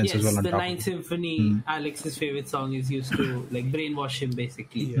violence as well. Yes, the Ninth Symphony, Alex's favorite song, is used to like brainwash him,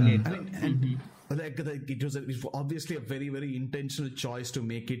 basically. Yeah. It was obviously a very, very intentional choice to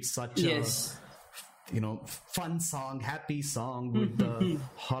make it such a fun song, happy song with the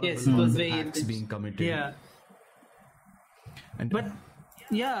horrible acts being committed. Yeah. The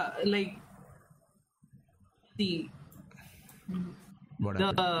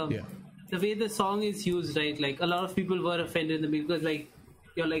way the song is used, right? Like a lot of people were offended because like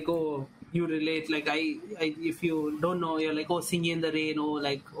you're like, oh, you relate, like if you don't know, you're like, oh, Singing in the Rain,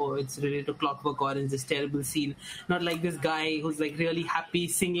 it's related to Clockwork Orange, this terrible scene. Not like this guy who's like really happy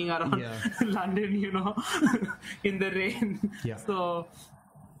singing around London, in the rain. Yeah. So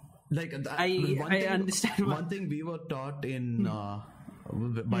like I understand. One thing we were taught in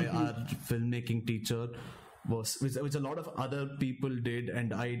by our filmmaking teacher was, which a lot of other people did,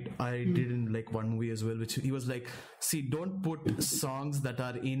 and I did in like one movie as well, which he was like, see, don't put songs that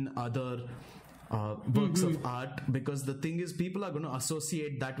are in other works of art, because the thing is, people are going to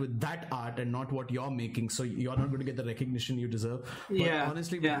associate that with that art and not what you're making, so you're not going to get the recognition you deserve. But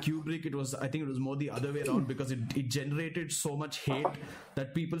honestly, with Kubrick, I think it was more the other way around, because it generated so much hate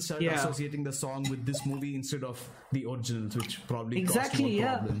that people started associating the song with this movie instead of the originals, which probably caused more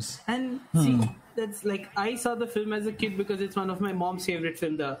problems. And see, that's like, I saw the film as a kid because it's one of my mom's favorite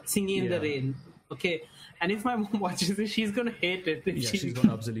films, the Singing in the Rain. Okay, and if my mom watches this, she's gonna hate it. She's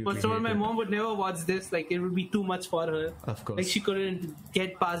gonna absolutely. First of all, my mom would never watch this. Like, it would be too much for her. Of course, like she couldn't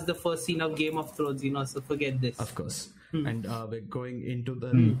get past the first scene of Game of Thrones, so forget this. Of course, and we're going into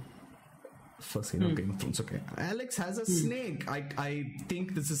the first scene of Game of Thrones. Okay, Alex has a snake. I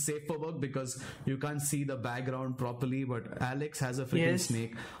think this is safe for work because you can't see the background properly, but Alex has a freaking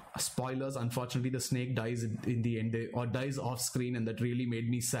snake. Spoilers, unfortunately the snake dies in the end, or dies off screen, and that really made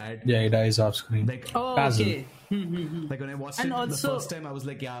me sad. Yeah, he dies off screen. Like, okay. Like when I watched it the first time, I was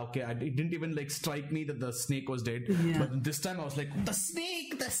like, yeah, okay, it didn't even like strike me that the snake was dead. But this time I was like, the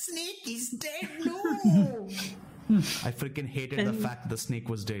snake is dead. No. I freaking hated the fact the snake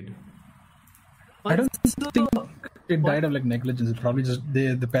was dead. I don't think it died of like negligence. It probably just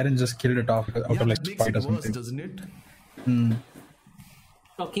the parents just killed it off out of like spite or something, doesn't it?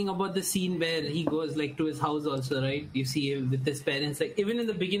 Talking about the scene where he goes like to his house also, right? You see him with his parents. Like, even in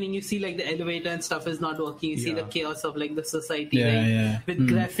the beginning, you see like the elevator and stuff is not working. You see the chaos of like the society, with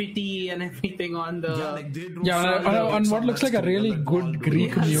graffiti and everything on the on what looks like a really good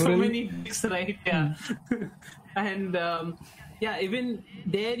Greek mural. So many things, right? And even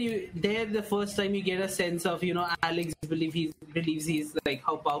there the first time you get a sense of, Alex believes he's like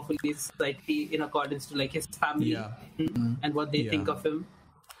how powerful is society in accordance to like his family and what they think of him,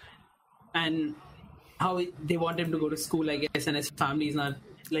 and how they want him to go to school, I guess, and his family is not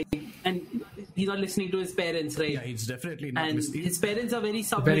like, and he's not listening to his parents, right? Yeah, he's definitely not. And his parents are very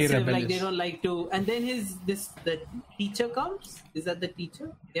submissive, like they don't like to. And then the teacher comes. Is that the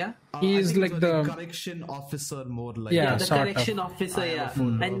teacher? Yeah, he's like the correction officer, more like the correction officer.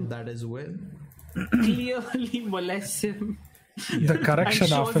 And that as well. Clearly molests him. The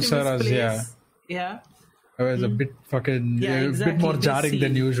correction officer was it was a bit fucking a bit more jarring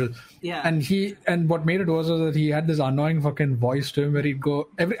than usual. And what made it worse was that he had this annoying fucking voice to him where he'd go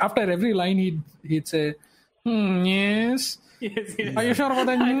after every line he'd say yes. Are you sure about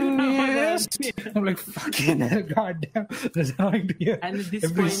that? Yes. I'm like, fucking goddamn, that's annoying to hear. And at this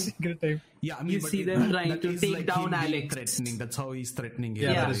every point, single time. You see them trying to take like down Alex. Threatening. That's how he's threatening him.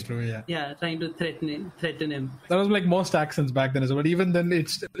 Yeah, that is true. Yeah, trying to threaten him. That was like most accents back then as well. But even then,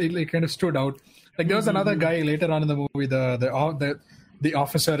 it kind of stood out. Like there was another guy later on in the movie, the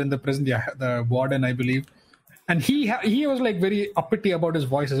officer in the prison, the warden, I believe. And he was like very uppity about his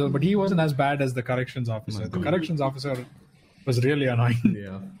voice as well, but he wasn't as bad as the corrections officer. The corrections officer was really annoying.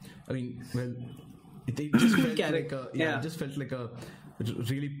 Yeah, I mean, well, it just felt like it just felt like a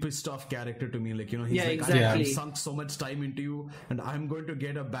really pissed off character to me. Like, he's like, I've sunk so much time into you, and I'm going to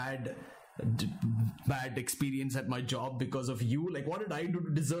get a bad experience at my job because of you. Like, what did I do to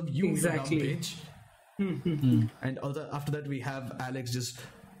deserve you, exactly, you dumb bitch? And after that, we have Alex just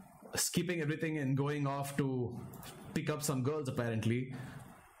skipping everything and going off to pick up some girls, apparently.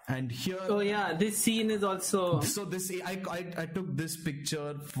 And here, this scene is also. So this, I took this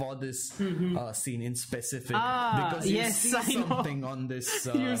picture for this scene in specific because you see something on this.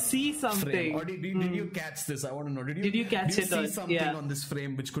 You see something. Frame. Or did you catch this? I want to know. Did you catch it? See something on this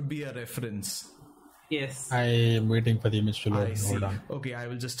frame which could be a reference? Yes. I am waiting for the image to load. Hold on. Okay, I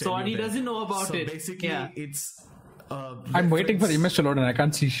will just tell you. So he doesn't know about it. So basically, it's. I'm waiting for the image to load and I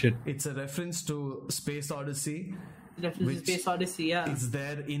can't see shit. It's a reference to Space Odyssey. Space Odyssey, it's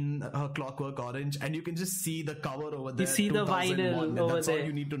there in Clockwork Orange, and you can just see the cover over there. You see the vinyl over that's there. All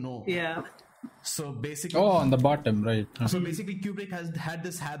you need to know. Yeah. So basically, on the bottom, right? So basically, Kubrick has had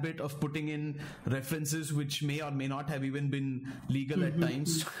this habit of putting in references which may or may not have even been legal at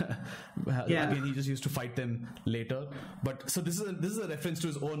times. Again, he just used to fight them later. But so this is a reference to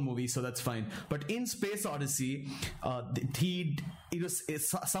his own movie, so that's fine. But in Space Odyssey,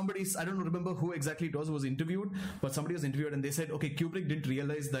 somebody, I don't remember who exactly it was interviewed, but somebody was interviewed and they said, okay, Kubrick didn't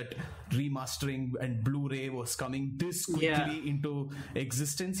realize that remastering and Blu-ray was coming this quickly into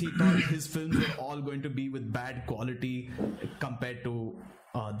existence. He thought his films were all going to be with bad quality compared to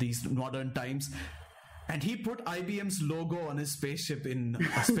these modern times. And he put IBM's logo on his spaceship in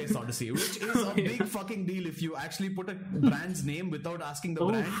Space Odyssey, which is a big fucking deal. If you actually put a brand's name without asking the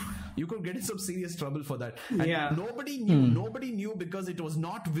brand, you could get in some serious trouble for that. And nobody knew because it was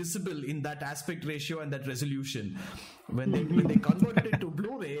not visible in that aspect ratio and that resolution. When they converted it to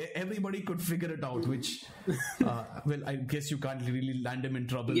Blu-ray, everybody nobody could figure it out. Which, well, I guess you can't really land him in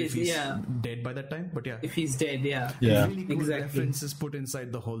trouble if he's dead by that time. But yeah, if he's dead, really cool references put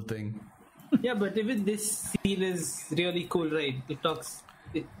inside the whole thing. Yeah, but even this scene is really cool, right? It talks,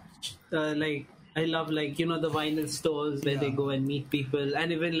 like, I love, like, you know, the vinyl stores where they go and meet people,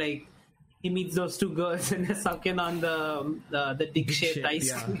 and even like he meets those two girls and they're sucking on the dick-shaped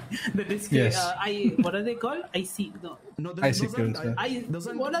ice cream. The disc, what are they called? Icicles.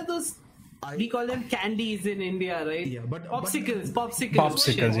 What are those? We call them candies in India, right? Yeah, but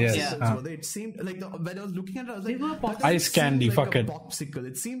popsicles. Yes. It seemed like when I was looking at it, I was like, ice candy. Like fuck it. Popsicle.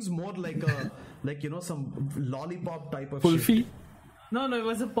 It seems more like a some lollipop type of Kulfi? shit. No, it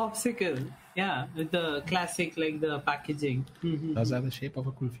was a popsicle. Yeah, with the classic, like the packaging. Does that have the shape of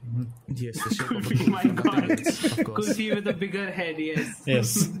a kulfi? Yes, the shape of a Kulfi. My God, of course. Kulfi with a bigger head. Yes.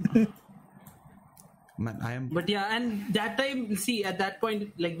 Yes. Man, I am. But yeah, and that time, see, at that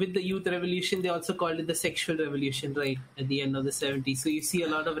point, like with the youth revolution, they also called it the sexual revolution, right? At the end of the 70s. So you see a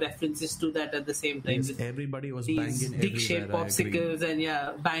lot of references to that at the same time. Yes, everybody was these banging dick-shaped popsicles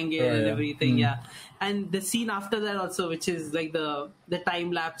and banging and everything, And the scene after that also, which is like the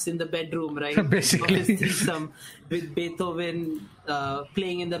time lapse in the bedroom, right? Basically. Of his threesome with Beethoven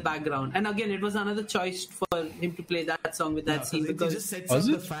playing in the background. And again, it was another choice for him to play that song with that scene because it just sets up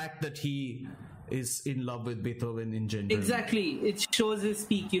the fact that he is in love with Beethoven in general. Exactly. It shows his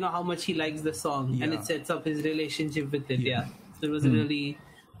peak, you know, how much he likes the song, and it sets up his relationship with it. So it was really,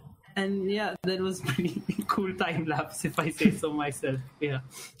 and that was pretty cool time lapse, if I say so myself. I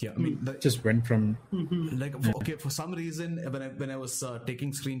mean, just went from for some reason when I was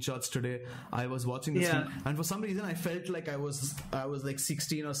taking screenshots today, I was watching this thing, and for some reason I felt like I was like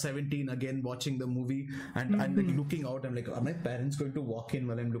 16 or 17 again watching the movie, and I'm like looking out. I'm like, are my parents going to walk in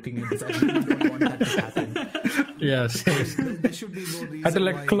while I'm looking at this? I really don't want that to happen. Yes. There should be no reason. I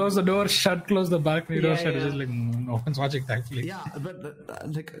had to close the door, close the balcony door, shut. It's just like no one's watching that. Yeah, but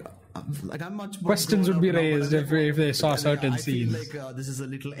like I'm much more questions would be raised if they saw certain scenes. I feel like this is a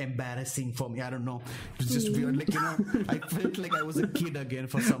little embarrassing for me. I don't know. It's just weird. Like, you know, I felt like I was a kid again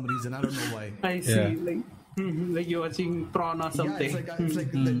for some reason. I don't know why. I see. Like you're watching Prawn or something. Yeah, it's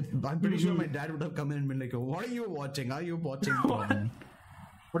like I'm pretty sure my dad would have come in and been like, "What are you watching? Are you watching Prawn?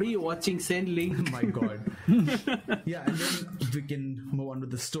 What are you watching, Send Link?" My God. Yeah, and then we can move on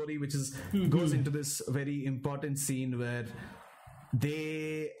with the story, which is goes into this very important scene where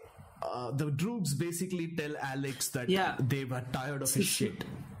they the Droogs basically tell Alex that they were tired of his shit.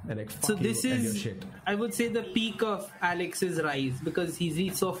 They're like, fuck this you and is, your shit. I would say, the peak of Alex's rise, because he's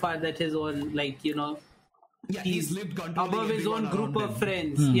reached so far that his own, like, you know, he's lived above his own group of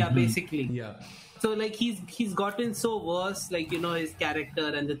friends. Basically. Yeah. So like he's gotten so worse, like, you know, his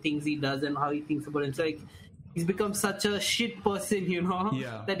character and the things he does and how he thinks about himself. Like, he's become such a shit person, you know,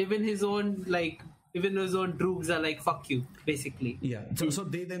 that even his own Droogs are like, fuck you, basically. Yeah. So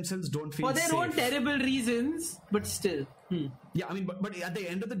they themselves don't feel for their safe. own terrible reasons, but still. Yeah, I mean, but at the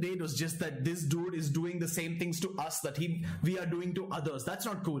end of the day, it was just that this dude is doing the same things to us that we are doing to others. That's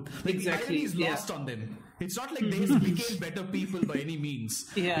not cool. Like, exactly. He's lost on them. It's not like they became better people by any means.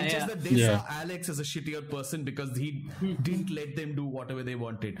 It's just that they saw Alex as a shittier person because he didn't let them do whatever they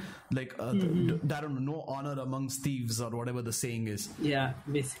wanted. Like, I don't know, no honor amongst thieves or whatever the saying is. Yeah,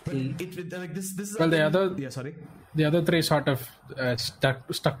 basically. Like this is well, the other three sort of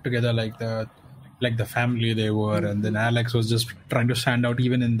stuck together, like the family they were, and then Alex was just trying to stand out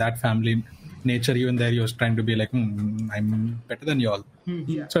even in that family nature. Even there he was trying to be like, I'm better than y'all.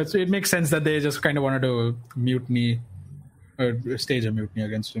 So it makes sense that they just kind of wanted to stage a mutiny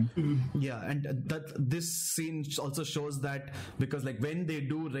against him. Yeah, and that this scene also shows that, because like when they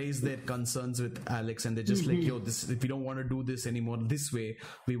do raise their concerns with Alex and they're just like, yo, this, if we don't want to do this anymore this way,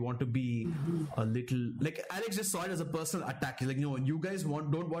 we want to be a little, like, Alex just saw it as a personal attack. He's like, no, you guys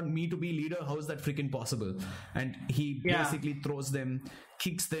don't want me to be leader, how is that freaking possible? And he basically throws them,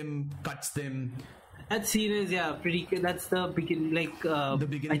 kicks them, cuts them. That scene is pretty good. That's the beginning, like the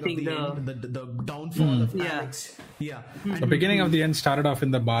beginning I think of the downfall of Alex. The beginning of the end started off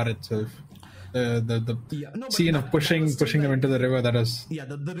in the bar itself. The scene of pushing them into the river, that was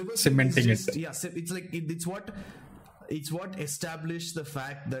the river cementing just, it. It's like it's what established the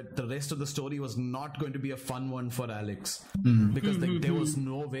fact that the rest of the story was not going to be a fun one for Alex, because like there was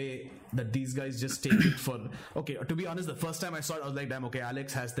no way that these guys just take it for to be honest, the first time I saw it I was like, damn, okay,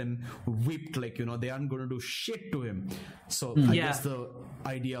 Alex has them whipped, like, you know, they aren't going to do shit to him. So I guess the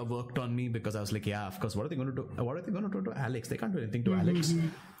idea worked on me, because I was like, of course, what are they going to do to Alex? They can't do anything to Alex.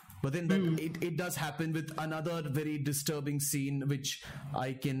 But then it does happen with another very disturbing scene, which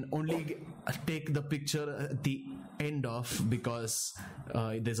I can only take the picture at the end off because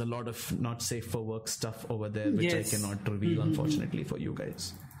there's a lot of not safe for work stuff over there, which I cannot reveal, unfortunately, for you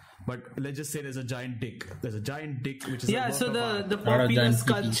guys. But let's just say there's a giant dick. There's a giant dick, which is so the popular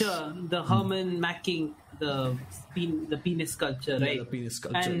sculpture, the Herman Macking, the penis sculpture, right? Yeah, the penis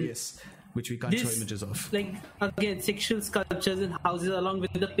sculpture, yes. Which we can't show images of. Like, again, sexual sculptures in houses along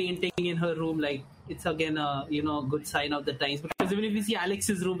with the painting in her room, like, it's again a, good sign of the times. Because even if you see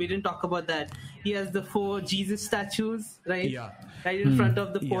Alex's room, we didn't talk about that. He has the 4 Jesus statues, right? Yeah. Right in front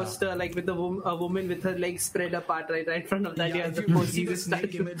of the poster, like with a woman with her legs spread apart, right in front of that, he has the 4 Jesus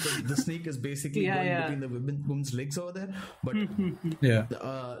statues. The snake is basically going between the woman's legs over there. But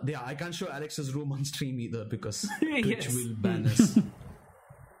I can't show Alex's room on stream either because Twitch will ban us.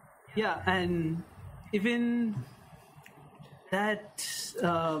 Yeah, and even that,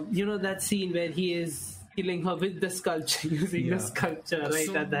 that scene where he is killing her with the sculpture, using the sculpture,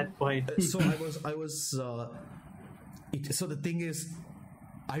 right, at that point. So the thing is,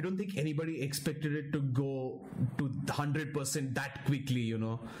 I don't think anybody expected it to go to 100% that quickly,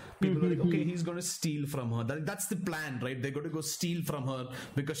 People were like, okay, he's going to steal from her. That's the plan, right? They're going to go steal from her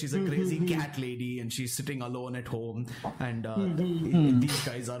because she's a crazy cat lady and she's sitting alone at home. And these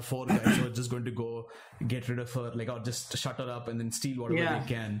guys are 4 guys who are just going to go get rid of her, or just shut her up and then steal whatever they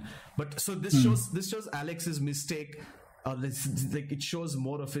can. But so this shows Alex's mistake. It shows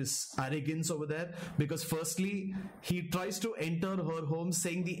more of his arrogance over there because firstly he tries to enter her home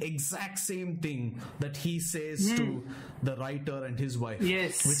saying the exact same thing that he says to the writer and his wife,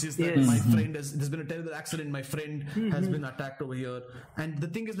 which is that my friend there's been a terrible accident, my friend has been attacked over here. And the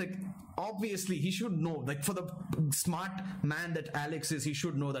thing is, obviously he should know, for the smart man that Alex is, he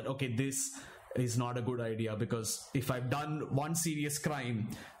should know that okay, this is not a good idea because if I've done one serious crime,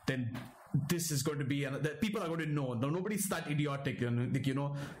 then this is going to be that people are going to know. Nobody's that idiotic,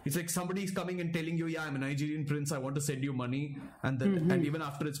 it's like somebody's coming and telling you, I'm a Nigerian prince, I want to send you money, and and even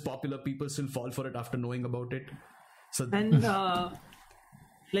after it's popular, people still fall for it after knowing about it. So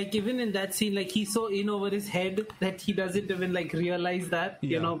even in that scene, he's so in over his head that he doesn't even realize that,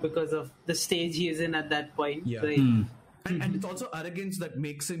 because of the stage he is in at that point. Right? And it's also arrogance that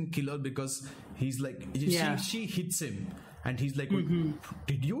makes him killer because he's she hits him. And he's like,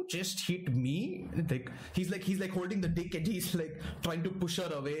 did you just hit me? He's holding the dick and he's trying to push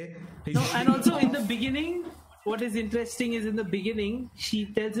her away. And also in the beginning, what is interesting is in the beginning, she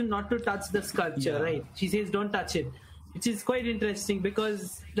tells him not to touch the sculpture, right? She says, don't touch it, which is quite interesting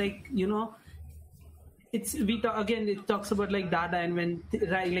because, it talks about Dada and when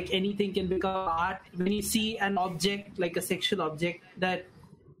anything can become art. When you see an object, like a sexual object that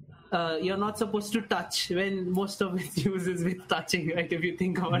you're not supposed to touch, when most of its use is with touching, right? If you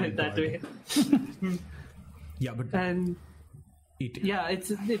think about it that way.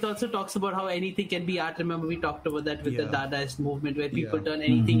 It also talks about how anything can be art. Remember we talked about that with the Dadaist movement where people turn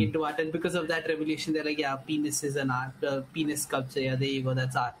anything into art, and because of that revolution they're like, penis is an art, penis sculpture, there you go,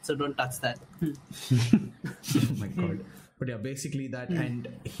 that's art, so don't touch that. Oh my god. But basically that, and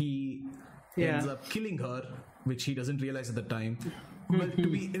he ends up killing her, which he doesn't realize at the time.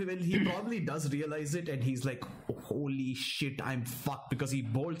 He probably does realize it, and he's like, holy shit, I'm fucked, because he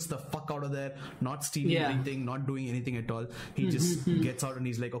bolts the fuck out of there, not stealing anything, not doing anything at all. He just gets out and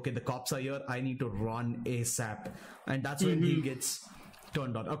he's like, okay, the cops are here, I need to run ASAP. And that's when he gets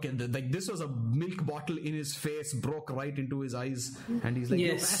turned on. Okay, this was a milk bottle in his face, broke right into his eyes, and he's like,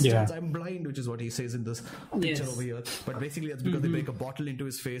 bastards, I'm blind, which is what he says in this picture over here. But basically that's because they break a bottle into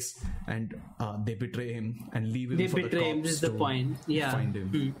his face and they betray him and leave him for the cops this is the point. Find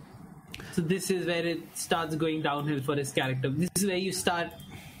him. So this is where it starts going downhill for his character. This is where you start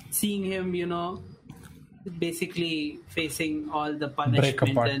seeing him, basically facing all the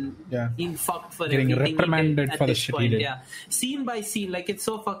punishment and being fucked for getting everything reprimanded he did for at the this shit point. he did. Scene by scene, it's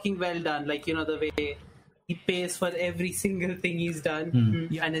so fucking well done. The way he pays for every single thing he's done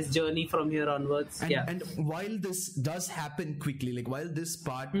and his journey from here onwards. And while this does happen quickly, while this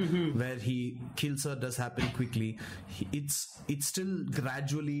part where he kills her does happen quickly, it's still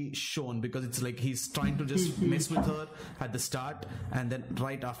gradually shown, because it's he's trying to just mess with her at the start, and then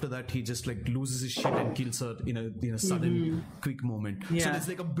right after that he just loses his shit and kills her in a sudden quick moment. So there's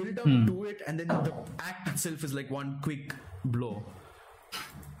a build up to it, and then the act itself is one quick blow.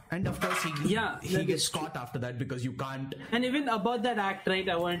 And of course he gets caught after that, because you can't. And even about that act, right,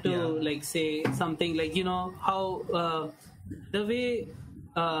 I want to say something how the way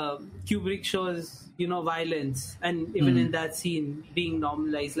Kubrick shows violence, and even in that scene being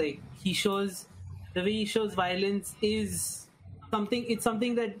normalized, the way he shows violence is something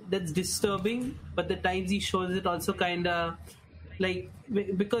that's disturbing, but the times he shows it also kind of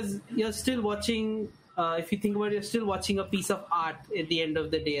because you're still watching if you think about it, you're still watching a piece of art at the end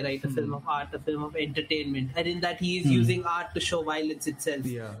of the day, right? A film of art, a film of entertainment. And in that, he is using art to show violence itself.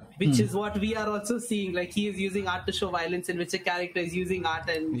 Yeah. Which is what we are also seeing. Like, he is using art to show violence, in which a character is using art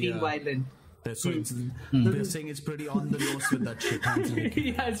and being violent. So they're saying it's pretty on the nose with that shit.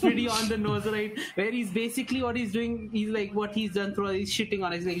 Yeah, it's pretty on the nose, right? Where he's basically what he's doing, he's like, what he's done through, he's shitting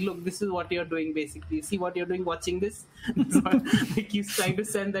on it. He's like, look, this is what you're doing, basically. See what you're doing watching this? Like, he's trying to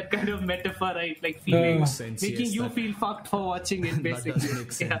send that kind of metaphor, right? Like, feeling, making you feel fucked for watching it, basically. That does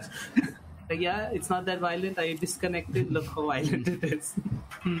make sense. Yeah, it's not that violent. I disconnected. Look how violent it is.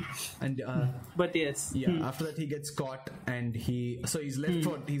 And but yes, after that he gets caught, and he's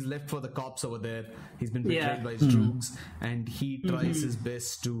left for the cops over there. He's been betrayed by his Droogs, and he tries his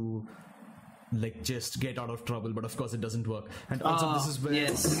best to like just get out of trouble, but of course it doesn't work. And also this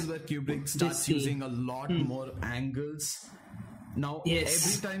is where Kubrick starts using a lot more angles. Now,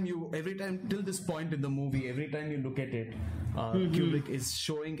 every time till this point in the movie, every time you look at it, Kubrick is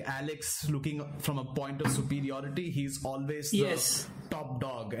showing Alex looking from a point of superiority. He's always the top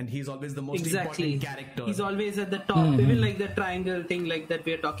dog, and he's always the most important character. He's always at the top, even like the triangle thing like that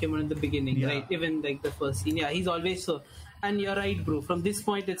we were talking about in the beginning, right? Even like the first scene, he's always so. And you're right, bro. From this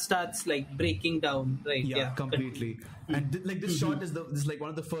point, it starts like breaking down, right? Yeah, completely. And like this shot is like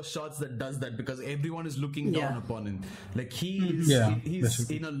one of the first shots that does that, because everyone is looking down upon him. Like he's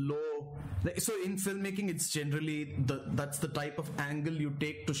in a low. Like, so in filmmaking, it's generally that's the type of angle you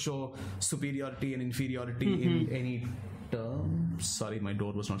take to show superiority and inferiority in any term. Sorry, my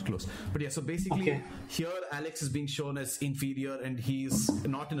door was not closed. But yeah, so basically here Alex is being shown as inferior, and he's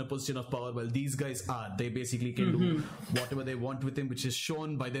not in a position of power, while these guys are. They basically can do whatever they want with him, which is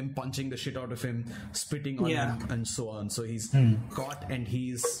shown by them punching the shit out of him, spitting on him, and so on. So he's caught, and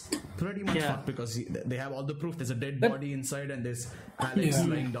he's pretty much fucked, because they have all the proof. There's a dead body inside, and there's Alex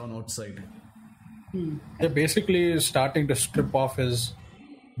lying down outside. They're basically starting to strip off his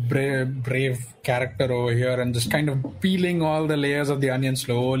brave character over here, and just kind of peeling all the layers of the onion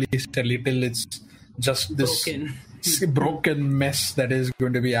slowly, steadily, till it's just this broken mess that is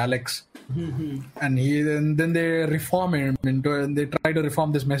going to be Alex. And then they reform him and they try to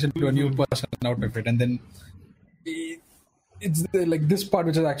reform this mess into a new person out of it. And then it's like this part,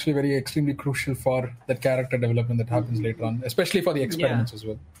 which is actually very extremely crucial for that character development that happens later on, especially for the experiments as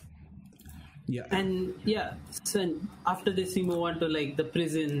well. Yeah. And so after this we move on to like the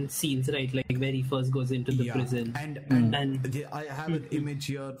prison scenes, right? Like where he first goes into the prison. And I have an image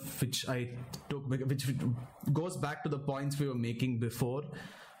here which I took, which goes back to the points we were making before,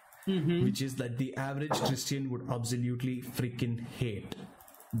 which is that the average Christian would absolutely freaking hate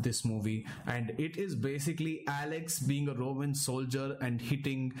this movie. And it is basically Alex being a Roman soldier and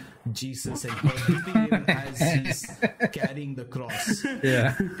hitting Jesus and hitting him as he's carrying the cross.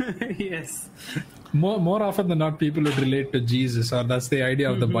 Yes. More often than not, people would relate to Jesus, or that's the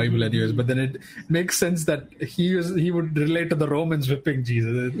idea of the Bible anyways. But then it makes sense that he would relate to the Romans whipping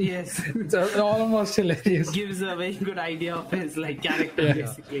Jesus. Yes. It's almost hilarious. Gives a very good idea of his like character,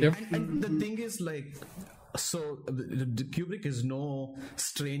 basically. And the thing is, like, so Kubrick is no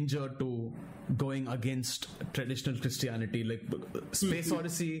stranger to going against traditional Christianity. Like Space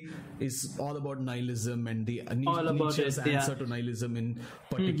Odyssey is all about nihilism, and the Nietzsche's answer to nihilism in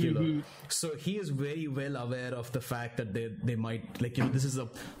particular. So he is very well aware of the fact that they might, like, this is a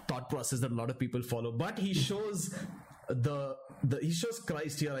thought process that a lot of people follow. But he shows he shows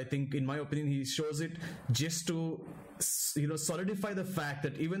Christ here. I think, in my opinion, he shows it just to solidify the fact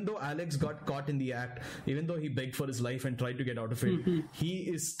that even though Alex got caught in the act, even though he begged for his life and tried to get out of it, he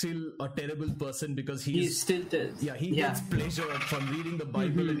is still a terrible person, because he gets pleasure from reading the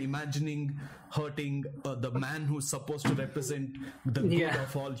Bible and imagining hurting the man who's supposed to represent the good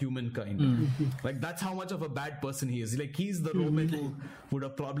of all humankind. Like, that's how much of a bad person he is. Like, he's the Roman who would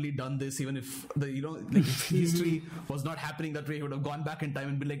have probably done this, even if if history was not happening that way. He would have gone back in time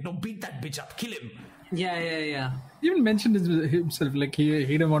and been like, no, beat that bitch up, kill him. Yeah. He even mentioned himself, like he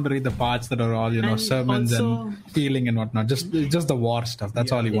didn't want to read the parts that are all sermons also, and healing and whatnot. Just the war stuff.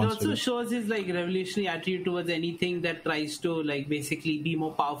 That's all he wants to do. It also shows his like revolutionary attitude towards anything that tries to like basically be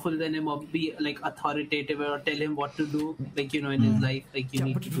more powerful than him, or be like authoritative, or tell him what to do. Like in his life, like you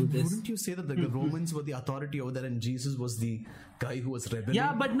need to do this. Wouldn't you say that the Romans were the authority over there, and Jesus was the guy who was rebelling.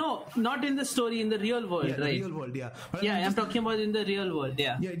 Yeah, but no, not in the story, in the real world, Yeah, right? the real world, yeah. But Yeah, I'm talking about in the real world,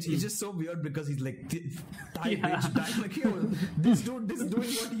 yeah. Yeah, it's just so weird because he's like, die, bitch, die. Like, yo, this dude is doing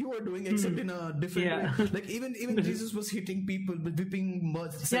what you are doing, except in a different way. Like, even Jesus was hitting people, whipping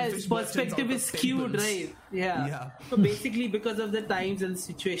his perspective is skewed, right? Yeah. So basically, because of the times and the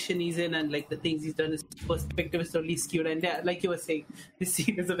situation he's in and like the things he's done, his perspective is totally skewed. And yeah, like you were saying, this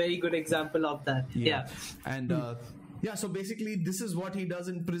scene is a very good example of that. Yeah. And so basically this is what he does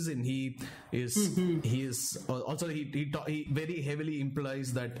in prison. He is also he very heavily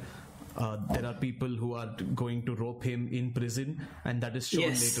implies that there are people who are going to rope him in prison, and that is shown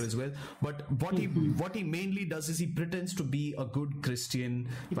later as well. But what he mainly does is he pretends to be a good Christian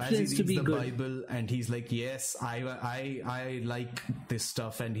as he reads the Bible, and he's like, yes, I like this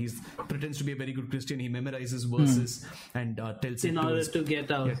stuff, and he pretends to be a very good Christian. He memorizes verses and tells in it order to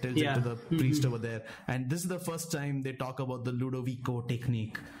get out. Tells it to the priest over there. And this is the first time they talk about the Ludovico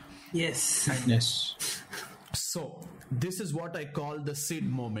technique. Yes. So, this is what I call the Sid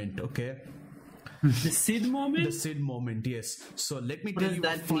moment, okay? The Sid moment? The Sid moment, yes. So, let me tell you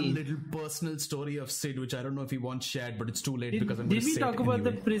a fun little personal story of Sid, which I don't know if he wants shared, but it's too late because I'm going to say it Did we talk about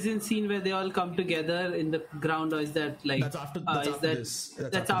the prison scene where they all come together in the ground, or is that like... That's after this.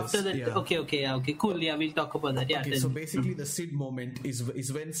 That's after that. Yeah. Okay, cool. Yeah, we'll talk about that. Yeah. Okay, so basically the Sid moment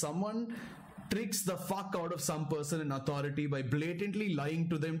is when someone tricks the fuck out of some person in authority by blatantly lying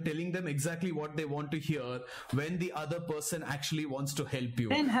to them, telling them exactly what they want to hear when the other person actually wants to help you.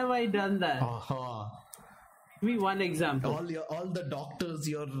 When have I done that? Give me one example. All the doctors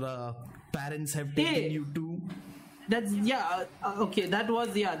your parents have taken you to. That's okay. That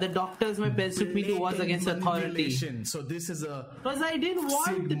was the doctors my parents took me to was against authority. So this is a because I didn't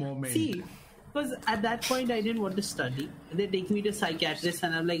want Sid moment. See. Because at that point I didn't want to study. They take me to psychiatrist,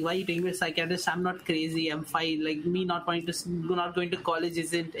 and I'm like, "Why are you taking me to psychiatrist? I'm not crazy. I'm fine. Like me not going to college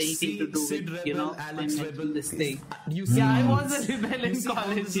isn't anything to do Sid with Rebel, Alex Rebel. This thing." I was a rebel in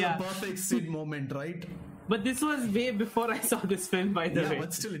college. This is a perfect Sid moment, right? But this was way before I saw this film, by the way. Yeah,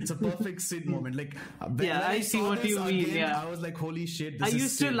 but still, it's a perfect Sid moment. Like, I see what you mean. Again, I was like, "Holy shit!" I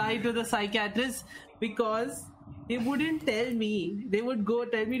used to lie to the psychiatrist because they wouldn't tell me. They would go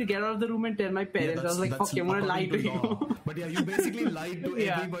tell me to get out of the room and tell my parents. I was like, fuck, I'm going to lie to you. But yeah, you basically lied to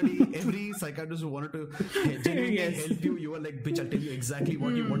everybody. Every psychiatrist who wanted to genuinely help you, you were like, bitch, I'll tell you exactly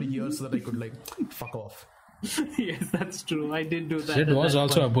what you want to hear so that I could like, fuck off. Yes, that's true. I did do that. Sid was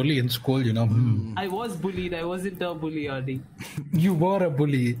also a bully in school, you know. I was bullied. I wasn't a bully, Adi. You were a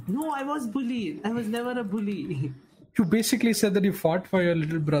bully. No, I was bullied. I was never a bully. You basically said that you fought for your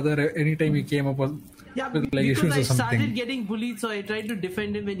little brother anytime he came up with like issues or something. I started getting bullied, so I tried to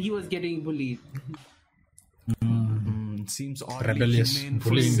defend him when he was getting bullied. Seems oddly rebellious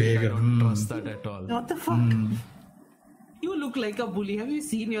bullying behavior. I don't trust that at all. What the fuck? You look like a bully. Have you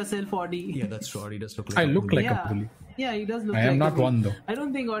seen yourself, Audi? Yeah, that's true. Audi does look like I look like a bully. Yeah, he does look I like am not one though. I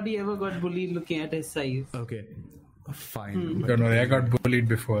don't think Audi ever got bullied looking at his size. Okay. Fine. Don't worry, I got bullied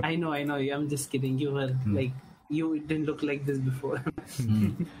before. I know. I'm just kidding. You were like, you didn't look like this before.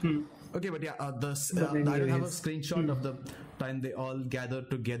 Okay, but yeah, I don't have a screenshot of the time they all gathered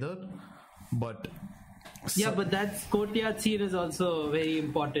together, but... but that courtyard scene is also very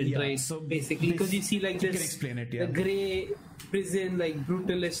important, right? So basically, because you see like this, can explain it, the grey prison, like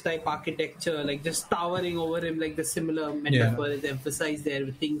brutalist type architecture, like just towering over him, like the similar metaphor is emphasized there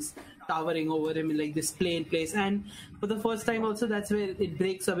with things towering over him in like this plain place. And for the first time also, that's where it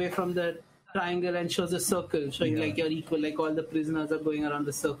breaks away from the triangle and shows a circle, showing like you're equal, like all the prisoners are going around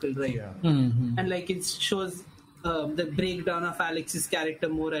the circle, right? And like it shows the breakdown of Alex's character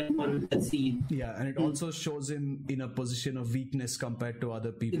more and more with that scene. Yeah, and it also shows him in a position of weakness compared to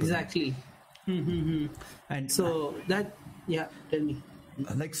other people. Exactly. And so that, tell me.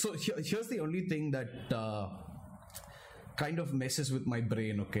 Like, so here's the only thing that kind of messes with my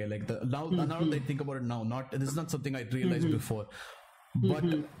brain, okay? Like, now that I think about it now, this is not something I realized before. But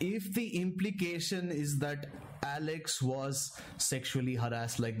if the implication is that Alex was sexually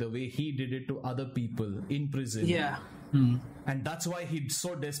harassed like the way he did it to other people in prison, and that's why he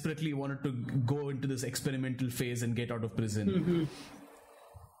so desperately wanted to go into this experimental phase and get out of prison,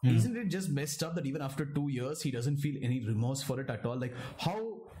 isn't it just messed up that even after 2 years he doesn't feel any remorse for it at all? Like,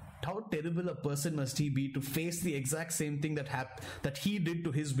 how terrible a person must he be to face the exact same thing that he did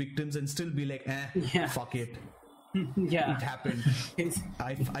to his victims and still be like, fuck it. It happened.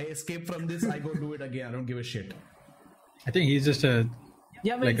 I escaped from this. I go do it again. I don't give a shit. I think he's just a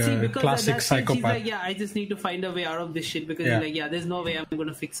classic psychopath. He's like, I just need to find a way out of this shit because he's like, there's no way I'm going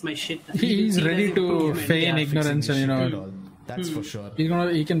to fix my shit. He's ready to feign ignorance and That's for sure.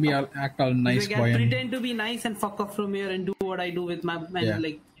 He can be act all nice like, boy. I'll pretend to be nice and fuck off from here and do what I do with my and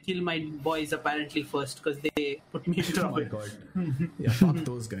like kill my boys apparently first because they put me in trouble. Oh my god. Yeah, fuck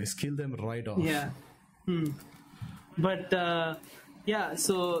those guys. Kill them right off. Yeah. But yeah,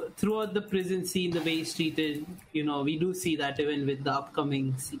 so throughout the prison scene, the way he's treated, we do see that even with the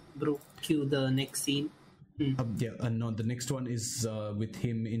upcoming scene. Bro, cue the next scene. No, the next one is with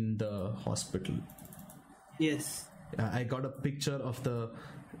him in the hospital. Yes. I got a picture of the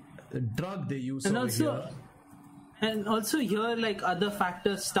drug they use And over also, here. and also here, like other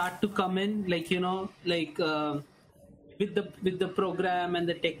factors start to come in, like with the program and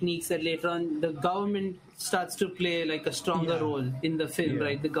the techniques that later on the government starts to play like a stronger role in the film,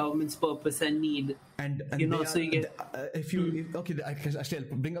 right? The government's purpose and need, and so you get actually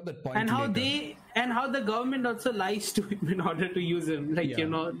I'll bring up that point. And how later. how the government also lies to him in order to use him, like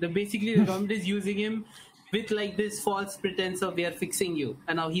basically the government is using him with like this false pretense of we are fixing you,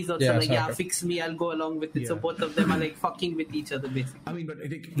 and now he's also fix me, I'll go along with it. So both of them are like fucking with each other basically. I mean, but I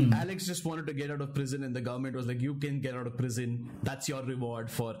think Alex just wanted to get out of prison, and the government was like, you can get out of prison, that's your reward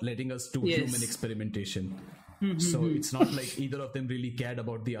for letting us do human experimentation. So it's not like either of them really cared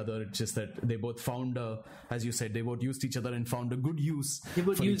about the other. It's just that they both found as you said, they both used each other and found a good use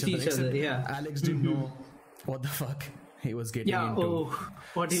for each other. Alex didn't know what the fuck he was getting into.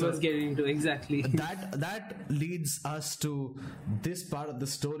 He was getting into, exactly. That leads us to this part of the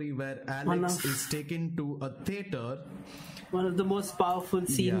story where Alex is taken to a theater. One of the most powerful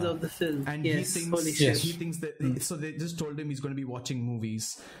scenes of the film. And he thinks that so they just told him he's going to be watching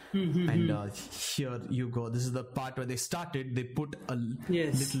movies. And here you go. This is the part where they put a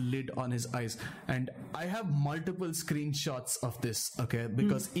little lid on his eyes. And I have multiple screenshots of this, okay?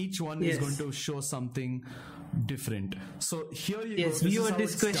 Because each one is going to show something different. So here you go. Viewer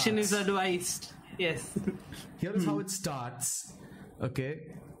discretion is advised. Yes. Here is how it starts,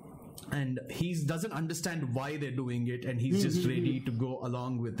 okay? And he doesn't understand why they're doing it, and he's just ready to go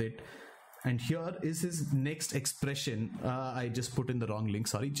along with it. And here is his next expression. I just put in the wrong link.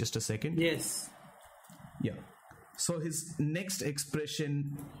 Sorry, just a second. Yes. Yeah. So his next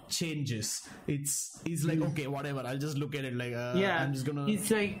expression changes. He's like, okay, whatever. I'll just look at it like I'm just gonna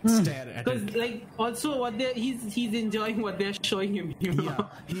stare at it. Because like also what he's enjoying what they're showing him.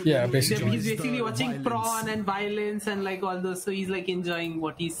 Basically he's basically watching prawn and violence and like all those. So he's like enjoying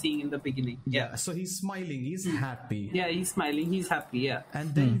what he's seeing in the beginning. Yeah. So he's smiling. He's happy. Yeah, he's smiling. He's happy. Yeah.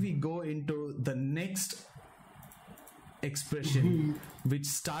 And then we go into the next expression, which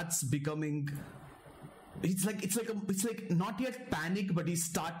starts becoming. It's like not yet panic, but he's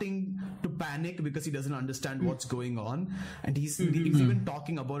starting to panic because he doesn't understand what's going on, and he's even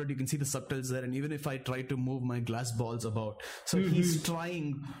talking about it. You can see the subtitles there, and even if I try to move my glass balls about, so he's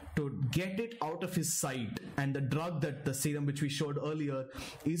trying to get it out of his sight. And the drug, that the serum which we showed earlier,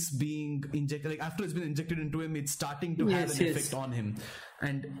 is being injected. Like after it's been injected into him, it's starting to have an effect on him.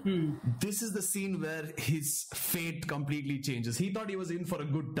 And this is the scene where his fate completely changes. He thought he was in for a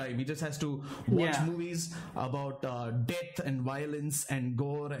good time. He just has to watch movies about death and violence and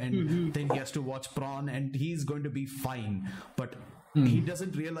gore, and then he has to watch prawn, and he's going to be fine. But he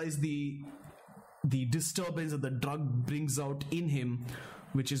doesn't realize the disturbance that the drug brings out in him,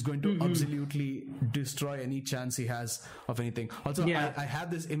 which is going to absolutely destroy any chance he has of anything. Also, I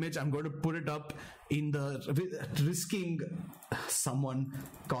have this image. I'm going to put it up in the risking someone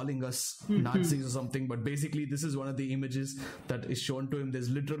calling us Nazis or something, but basically this is one of the images that is shown to him. There's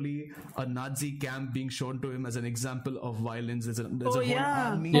literally a Nazi camp being shown to him as an example of violence. There's a whole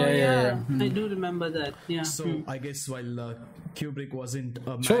army. I do remember that. Yeah. So I guess while Kubrick wasn't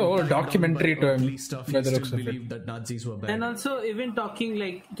a man whole documentary to him stuff, he still believed that Nazis were bad. And also even talking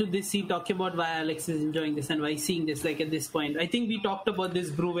like to this scene, talking about why Alex is enjoying this and why he's seeing this like at this point. I think we talked about this,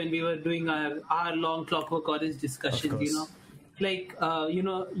 Brew, when we were doing our long Clockwork Orange discussions, like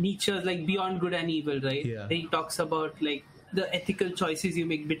Nietzsche's like Beyond Good and Evil, right? He talks about like the ethical choices you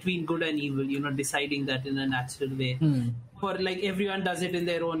make between good and evil, deciding that in a natural way. Or like everyone does it in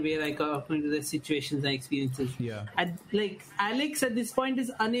their own way, like according to their situations and experiences. And like Alex at this point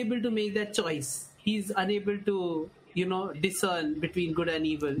is unable to make that choice. He's unable to discern between good and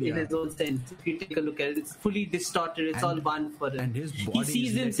evil in his own sense. If you take a look at it, it's fully distorted. It's all one for him. And his body he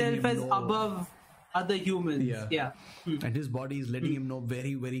sees himself as above other humans. And his body is letting him know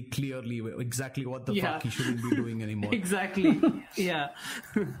very, very clearly exactly what the fuck he shouldn't be doing anymore. Exactly.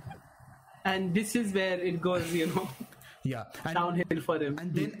 And this is where it goes, Yeah, downhill for him.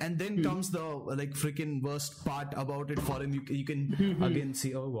 And then comes the like freaking worst part about it for him. You can again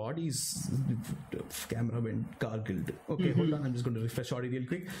see, oh god, he's camera went gargled. Okay, hold on, I'm just going to refresh audio real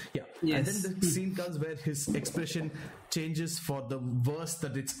quick. Yeah, Yes. and then the scene comes where his expression changes for the worst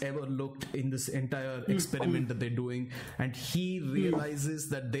that it's ever looked in this entire experiment that they're doing, and he realizes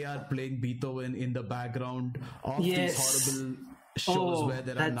that they are playing Beethoven in the background of Yes. these horrible shows where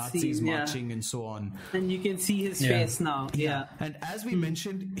there are that Nazis scene, yeah. marching and so on. And you can see his face now. Yeah. And as we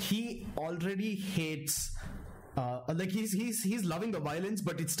mentioned, he already hates. Like he's loving the violence,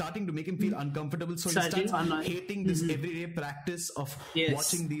 but it's starting to make him feel uncomfortable. So he starts hating this everyday practice of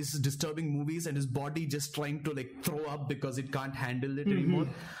watching these disturbing movies, and his body just trying to like throw up because it can't handle it anymore.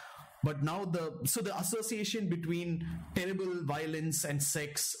 But now the association between terrible violence and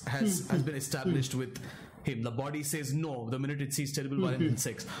sex has been established with him. The body says no the minute it sees terrible violence and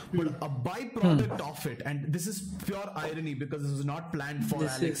sex. But a byproduct of it, and this is pure irony because this was not planned for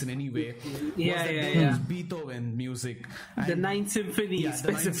Alex in any way, was that they used Beethoven music. And The Ninth Symphony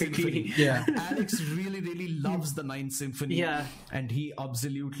specifically. Ninth Symphony. Alex really loves the Ninth Symphony. Yeah. And he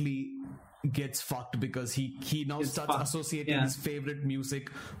absolutely gets fucked because he now starts associating his favorite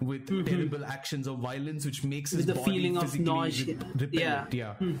music with terrible actions of violence, which makes his the body feeling of physically nausea.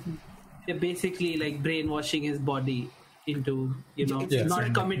 repellent. They're basically like brainwashing his body into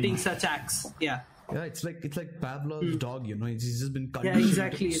not committing such acts. Yeah. Yeah, it's like Pavlov's dog, he's just been conditioned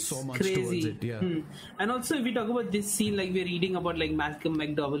exactly. so much Crazy. towards it. Yeah. And also, if we talk about this scene, like we're reading about like Malcolm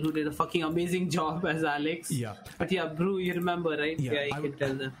McDowell, who did a fucking amazing job as Alex. Yeah. But yeah, Brew, you remember, right? Yeah, you can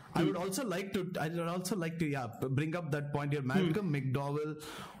tell them. I would also like to bring up that point here. Malcolm McDowell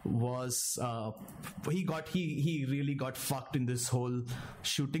was he really got fucked in this whole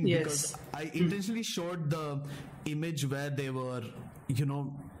shooting because I intentionally showed the image where they were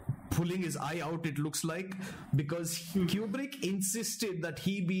pulling his eye out, it looks like, because Kubrick insisted that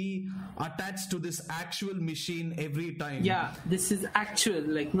he be attached to this actual machine every time. Yeah, this is actual,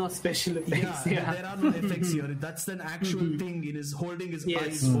 like no special effects. Yeah, there are no effects here. That's an actual thing. In his holding his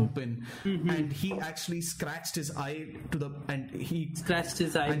eyes open, and he actually scratched his eye scratched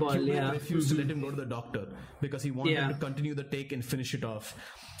his eyeball. And Kubrick refused to let him go to the doctor because he wanted to continue the take and finish it off.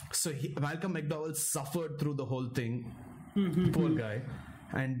 So Malcolm McDowell suffered through the whole thing. Poor guy.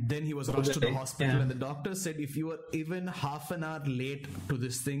 And then he was rushed to the hospital, and the doctor said if you were even half an hour late to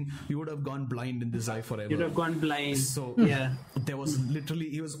this thing, you would have gone blind in this eye forever. You'd have gone blind. So there was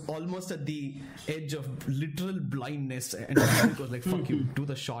he was almost at the edge of literal blindness, and he was like, fuck you, do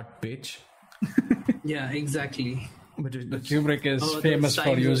the shot, bitch. Yeah, exactly. But Kubrick is famous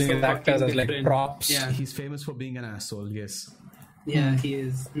for using his actors as like props. Yeah. He's famous for being an asshole, yes. Yeah, he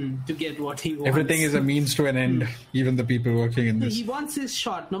is. To get what he wants. Everything is a means to an end, even the people working in this. He wants his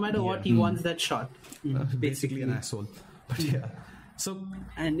shot. No matter what, he wants that shot. Basically an asshole. But so,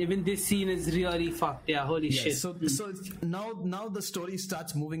 and even this scene is really fucked. Yeah, holy shit. So now the story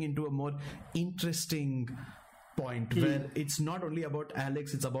starts moving into a more interesting point where it's not only about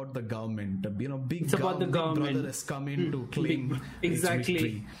Alex, it's about the government. Big brother has come in to claim its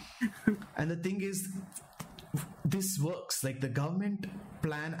victory. And the thing is, this works. Like, the government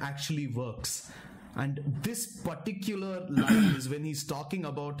plan actually works. And this particular line is when he's talking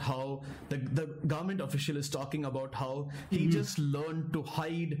about how the government official is talking about how he just learned to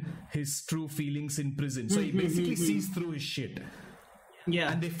hide his true feelings in prison. So he basically sees through his shit.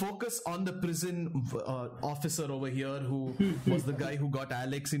 Yeah. And they focus on the prison officer over here who was the guy who got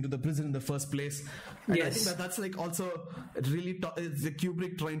Alex into the prison in the first place. And I think that's like also really the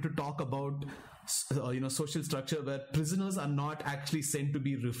Kubrick trying to talk about social structure where prisoners are not actually sent to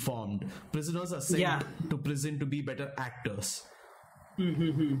be reformed. Prisoners are sent to prison to be better actors.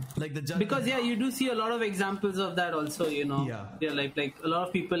 Like the judge, because you do see a lot of examples of that also. They're like a lot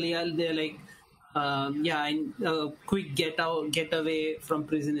of people. They're like. Quick getaway from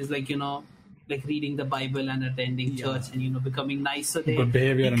prison is like reading the Bible and attending church and becoming nice. So they good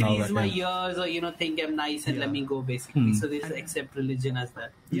behavior and all increase that, my years or think I'm nice and let me go basically. So they accept religion as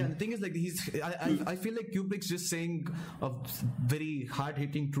that. Yeah, the thing is like I feel like Kubrick's just saying a very hard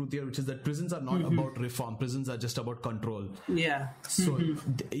hitting truth here, which is that prisons are not about reform. Prisons are just about control. Yeah. So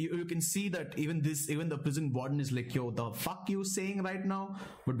you can see that even the prison warden is like, yo, the fuck you saying right now?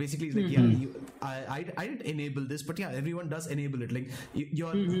 But basically it's like, I didn't enable this, but everyone does enable it. Like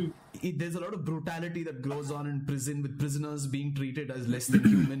there's a lot of brutality that goes on in prison, with prisoners being treated as less than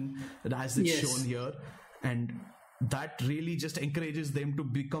human, as it's shown here, and that really just encourages them to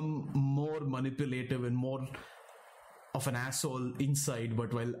become more manipulative and more of an asshole inside,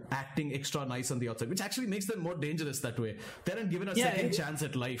 but while acting extra nice on the outside, which actually makes them more dangerous that way. They aren't given a second chance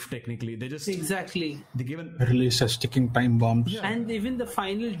at life, technically. They just... Exactly. They given... Release a sticking time bombs. Yeah. And even the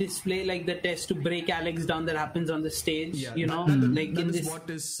final display, like the test to break Alex down that happens on the stage, Yeah, you know? that in is this... what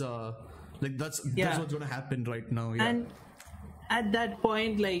is... that's what's going to happen right now. Yeah. And at that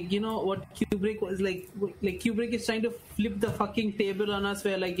point, like, you know, what Kubrick was like Kubrick is trying to flip the fucking table on us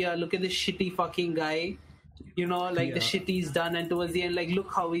where, like, yeah, look at this shitty fucking guy. You know, like the shit he's done, and towards the end, like,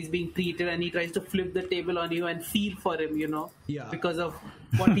 look how he's being treated, and he tries to flip the table on you and feel for him, you know, because of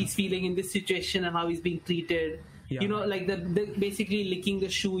what he's feeling in this situation and how he's being treated. You know, like the basically licking the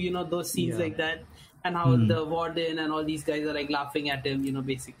shoe, you know, those scenes like that, and how the warden and all these guys are like laughing at him, you know,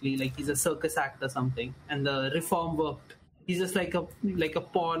 basically like he's a circus act or something, and the reform worked. He's just like a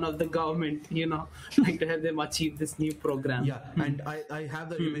pawn of the government, you know, trying to help them achieve this new program. Yeah, and I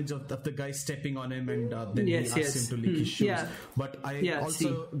have the image of the guy stepping on him, and then he asks him to lick his shoes. Yeah. But I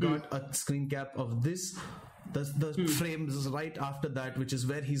also got a screen cap of this. The frames right after that, which is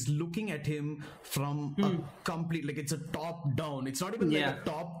where he's looking at him from a complete, like, it's a top down. It's not even like a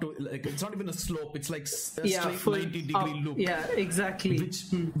top to, like, it's not even a slope. It's like a straight 90-degree look. Yeah, exactly.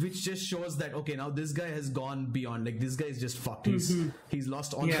 Which just shows that, okay, now this guy has gone beyond. Like, this guy is just fucked. He's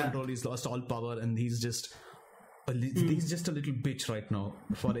lost all control. He's lost all power, and he's just a little bitch right now.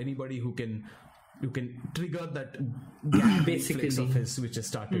 For anybody who can trigger that gag reflex of his, which has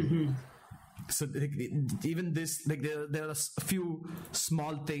started. So even this, like, there are a few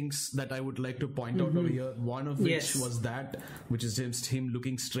small things that I would like to point out over here. One of which was that, which is just him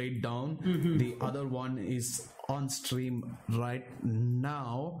looking straight down. The other one is on stream right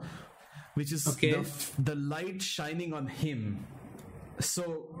now, which is the light shining on him.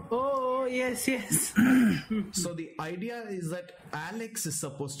 So yes. So the idea is that Alex is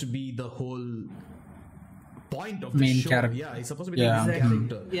supposed to be the whole point of the main show. character. Yeah, he's supposed to be the main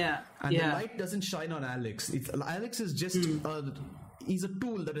character. Yeah. And the light doesn't shine on Alex. Alex is just he's a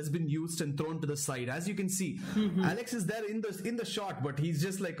tool that has been used and thrown to the side. As you can see, Alex is there in the shot, but he's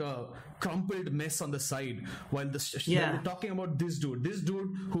just like a crumpled mess on the side. While we're talking about this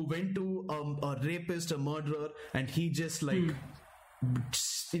dude who went to a rapist, a murderer, and he just like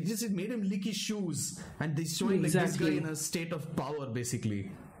it made him lick his shoes, and they're showing like this guy in a state of power, basically.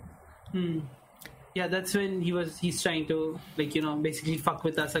 Yeah, that's when he's trying to, like, you know, basically fuck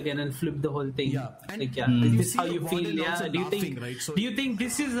with us again and flip the whole thing. Yeah. And like, this is how you feel. Yeah. Do you think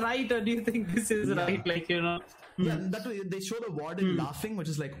this is right, or do you think this is right? Like, you know. Yeah, that way they show the warden laughing, which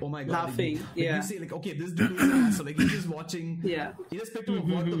is like, oh my god. Laughing, You see, like, okay, this dude is an asshole. Like, he's just watching, irrespective of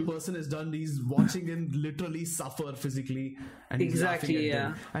what the person has done, he's watching him literally suffer physically, and he's laughing at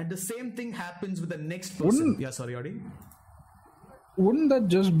them. And the same thing happens with the next person. Sorry, Adi? Wouldn't that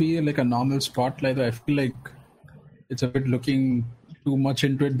just be like a normal spotlight? I feel like it's a bit looking too much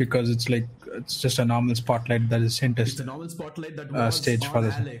into it, because it's just a normal spotlight that is sent as it's a normal spotlight that was stage on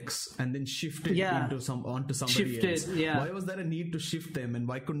Alex and then shifted onto somebody else. Why was there a need to shift them, and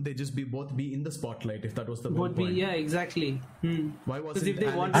why couldn't they just both be in the spotlight if that was the whole point? Exactly. Why wasn't if they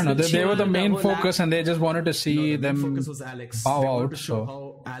Alex? I know they were the main focus, and they just wanted to see them. The focus was Alex. Bow they wanted out, to show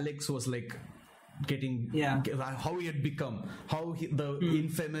how Alex was like getting how he had become, how the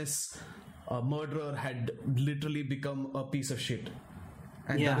infamous murderer had literally become a piece of shit.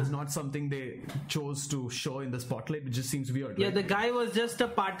 And that is not something they chose to show in the spotlight, which just seems weird. Yeah, the guy was just a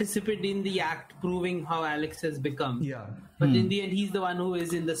participant in the act, proving how Alex has become. Yeah. But in the end, he's the one who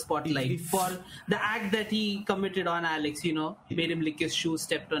is in the spotlight for the act that he committed on Alex, you know, made him lick his shoes,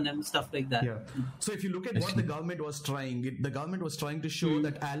 stepped on him, stuff like that. Yeah. So if you look at what the government was trying, the government was trying to show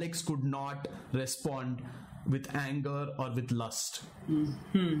that Alex could not respond with anger or with lust.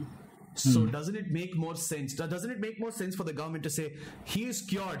 So doesn't it make more sense? Doesn't it make more sense for the government to say he is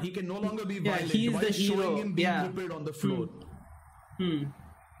cured, he can no longer be violent? He's Why the is hero. showing him being crippled on the floor?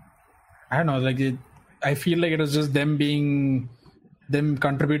 I don't know, like I feel like it was just them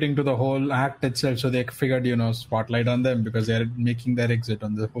contributing to the whole act itself, so they figured, you know, spotlight on them because they're making their exit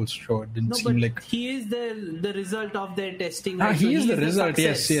on the whole show. It didn't seem like he is the result of their testing. Right? He is the result,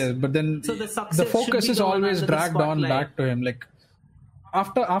 yes, but then so the focus is always dragged on back to him. Like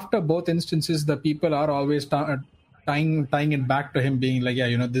after both instances, the people are always tying it back to him, being like, yeah,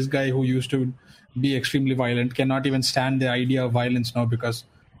 you know, this guy who used to be extremely violent cannot even stand the idea of violence now because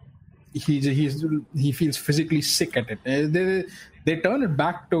he feels physically sick at it. They turn it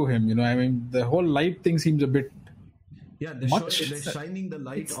back to him, you know. I mean, the whole light thing seems a bit they're shining the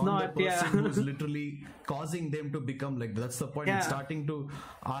light on the person who's literally causing them to become like that. That's the point. It's starting to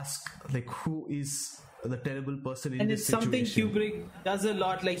ask, like, who is the terrible person in And this it's something situation. Kubrick does a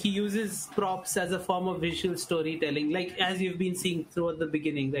lot. Like, he uses props as a form of visual storytelling, like as you've been seeing throughout the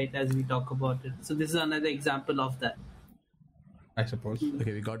beginning, right? As we talk about it. So this is another example of that. I suppose.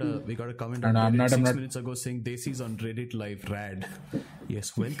 Okay, we got a comment And on I'm Reddit not- 6 minutes ago saying Desi's on Reddit live. Rad.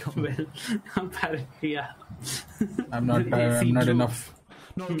 Yes, welcome. Well, apparently, yeah. I'm not True. enough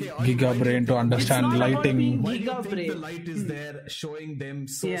No, okay. giga brain to understand It's not about lighting. being- Why do you Giga think the brain. light is there showing them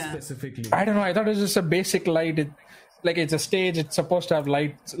so Yeah. specifically? I don't know. I thought it was just a basic light. Like it's a stage. It's supposed to have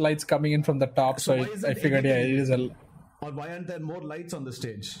lights coming in from the top. So why is I it figured, yeah, it is a. Or why aren't there more lights on the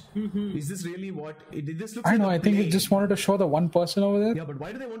stage? Is this really what? Did this look I like know. a I think play? it just wanted to show the one person over there Yeah, but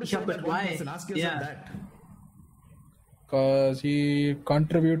why do they want to Yeah, show but that one why? person? Ask yourself Yeah. that. because he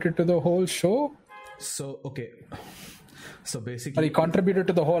contributed to the whole show. So, okay. So Or basically... he contributed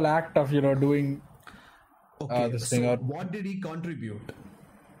to the whole act of doing Okay, this so thing or what did he contribute?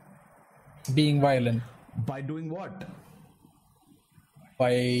 being violent By doing what?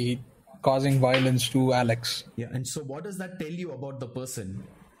 by causing violence to Alex. Yeah, and so what does that tell you about the person?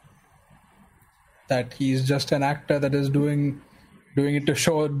 That he's just an actor that is doing it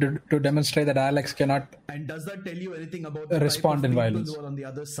to demonstrate that Alex cannot. And does that tell you anything about the Respond type of in people violence. who are on the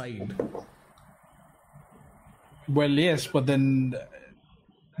other side? Well, yes, but then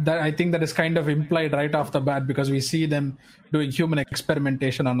that I think that is kind of implied right off the bat because we see them doing human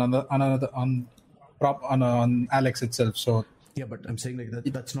experimentation on Alex itself. So Yeah, but I'm saying like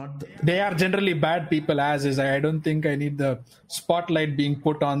that. That's not. they are generally bad people. As is, I don't think I need the spotlight being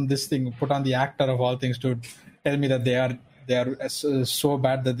put on this thing, put on the actor of all things to tell me that they are so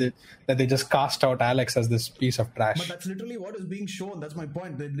bad that they just cast out Alex as this piece of trash. But that's literally what is being shown. That's my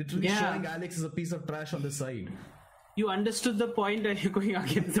point. They're literally Yeah. showing Alex as a piece of trash on the side. You understood the point, and you're going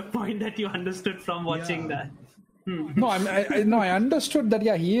against the point that you understood from watching Yeah. that. No, I understood that.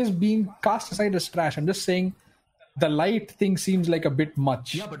 Yeah, he is being cast aside as trash. I'm just saying the light thing seems like a bit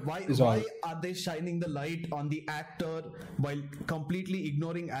much. Yeah, but why is all. are they shining the light on the actor while completely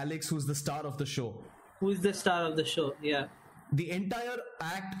ignoring Alex, who's the star of the show? Who is the star of the show? Yeah. The entire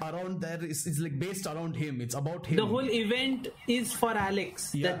act around there is like based around him. It's about him. The whole event is for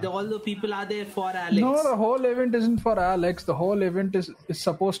Alex. Yeah. That all the people are there for Alex. No, the whole event isn't for Alex. The whole event is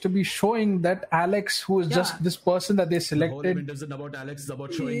supposed to be showing that Alex, who is just this person that they the whole event selected. isn't about Alex. It's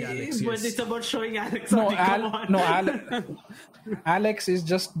about showing Alex. But Yes. it's about showing Alex. No, only, come on. Alex is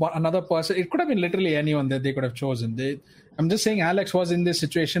just another person. It could have been literally anyone that they could have chosen. I'm just saying Alex was in this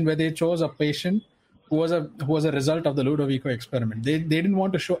situation where they chose a patient who was a result of the Ludovico experiment. They didn't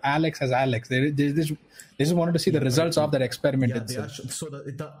want to show Alex as Alex. They just wanted to see the results of that experiment Yeah, they are. itself. So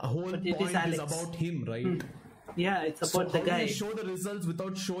the whole But it is point is Alex. about him, right? Yeah, it's So about the how do guy. they show the results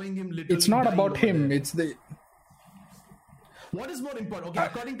without showing him literally? It's not dying about over him. there? It's the What is more important? Okay,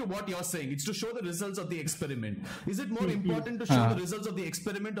 according to what you're saying, it's to show the results of the experiment. Is it more important to show the results of the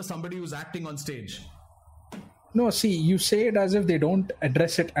experiment or somebody who's acting on stage? No, see, you say it as if they don't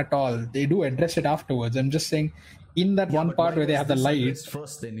address it at all. They do address it afterwards. I'm just saying, in that one But part why where they was have the this light, addressed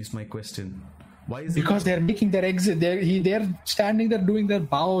first, then is my question. Why is because it? they're making their exit. They're standing there doing their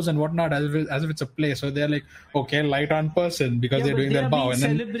bows and whatnot as if it's a play. So they're like, okay, light on person because Yeah, they're but doing they their are bow. being And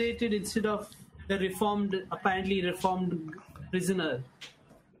then celebrated instead of the apparently reformed prisoner.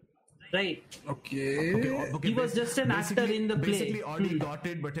 Right. okay, He was just an actor in the play. Basically, Audi got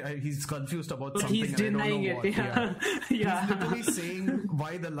it, but he's confused about But something. he's and I don't denying know it. what. Yeah. He's Yeah. literally saying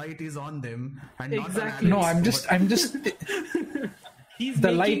why the light is on them and Exactly. not on no, Alex. I'm just He's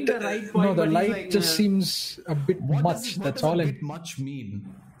the making light. the right point. No, the but he's light like, just seems a bit What much. does, what That's does all. a bit much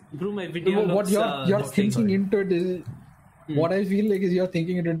mean? Bro, my video What looks, you're looks thinking sorry. into it is what I feel like is you're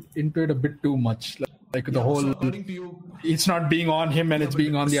thinking into it a bit too much. Like the whole, So according to you, it's not being on him and it's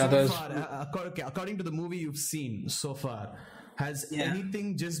being on the so others. Far, according to the movie you've seen so far, has Yeah.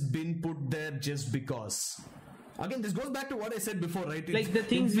 anything just been put there just because? Again, this goes back to what I said before, right? Like the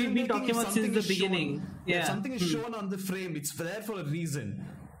things we've been talking about since the beginning. Yeah. Yeah. Something is shown on the frame. It's there for a reason.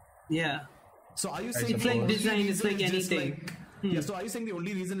 Yeah. So are you saying It's the like only design, it's reason like is just anything. Yeah. So are you saying the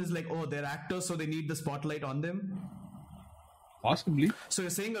only reason is like, oh, they're actors, so they need the spotlight on them? Possibly. So you're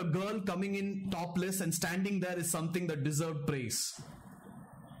saying a girl coming in topless and standing there is something that deserved praise.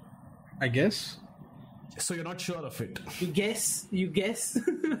 I guess. So you're not sure of it. You guess.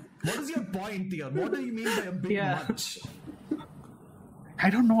 What is your point here? What do you mean by a bit Yeah. much? I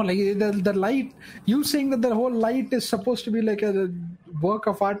don't know. Like the light. You saying that the whole light is supposed to be like a work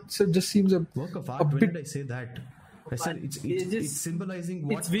of art. So it just seems a Work of a art? When bit. did I say that? I said it's symbolizing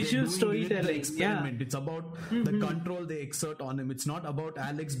what it's visual they're doing with the storytelling. experiment. Yeah. It's about the control they exert on him. It's not about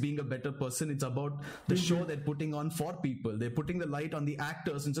Alex being a better person. It's about the show they're putting on for people. They're putting the light on the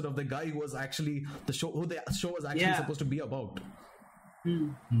actors instead of the guy who was actually the show was actually supposed to be about.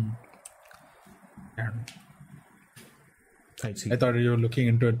 I see. I thought you were looking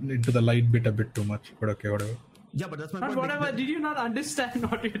into the light bit a bit too much, but okay, whatever. Yeah, but that's my But point. whatever, did you not understand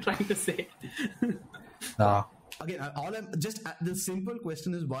what you're trying to say? Again, the simple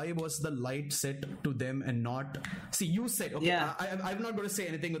question is, why was the light set to them and not? See, you said, okay, I'm not going to say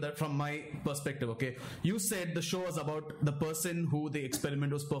anything with that from my perspective, okay? You said the show was about the person who the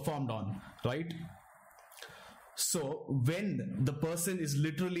experiment was performed on, right? So when the person is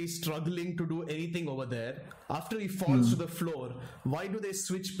literally struggling to do anything over there, after he falls to the floor, why do they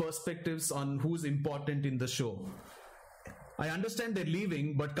switch perspectives on who's important in the show? I understand they're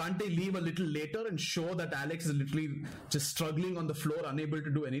leaving, but can't they leave a little later and show that Alex is literally just struggling on the floor, unable to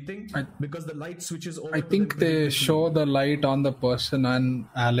do anything? Because the light switches over. I think they show the light on the person and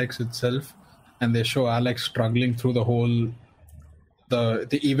Alex itself, and they show Alex struggling through the whole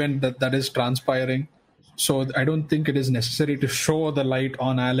the event that is transpiring. So I don't think it is necessary to show the light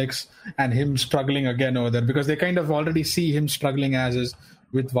on Alex and him struggling again over there, because they kind of already see him struggling as is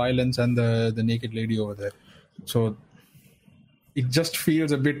with violence and the naked lady over there. So it just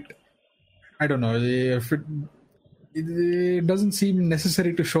feels a bit, I don't know, if it doesn't seem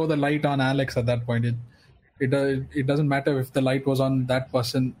necessary to show the light on Alex at that point. It doesn't matter if the light was on that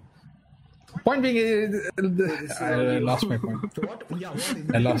person. Point being, I lost my point.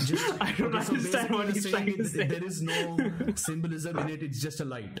 I lost. I don't understand what he's trying to say. There is no symbolism in it. It's just a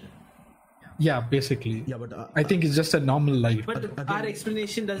light. Yeah, basically. Yeah, but I think it's just a normal light. But our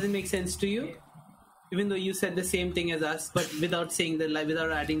explanation doesn't make sense to you, even though you said the same thing as us, but without saying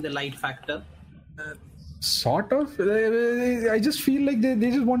without adding the light factor. Sort of. I just feel like they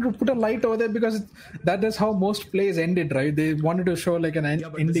just wanted to put a light over there because that is how most plays ended, right? They wanted to show like an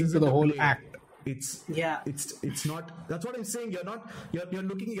ending to the whole act. It's not. That's what I'm saying.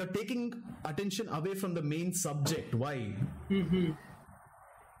 You're taking attention away from the main subject. Why?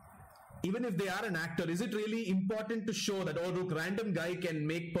 Even if they are an actor, is it really important to show that, oh look, random guy can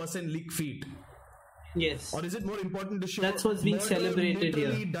make person lick feet? Yes. Or is it more important to show that's what's being celebrated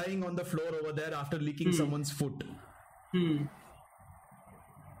literally here, dying on the floor over there after licking someone's foot?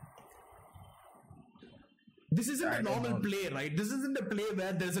 This isn't a normal play, right? This isn't a play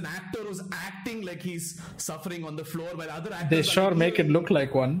where there's an actor who's acting like he's suffering on the floor, while other actors they sure make it look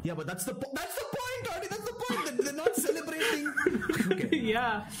like one. Yeah, but that's the point, Audi. That's the point. They're not celebrating. Okay.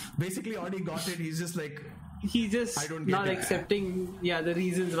 Yeah. Basically, Audi got it. He's just like, he's just not accepting the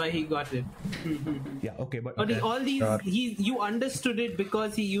reasons why he got it. Yeah, okay, but all these you understood it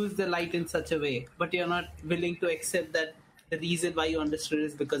because he used the light in such a way, but you're not willing to accept that the reason why you understood it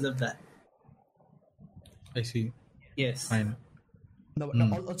is because of that. I see. Yes. Fine. No,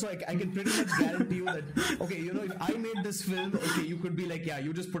 also I can pretty much guarantee you that, okay, if I made this film, okay, you could be like, yeah,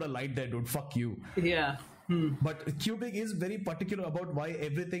 you just put a light there, dude, fuck you. Yeah. But Kubrick is very particular about why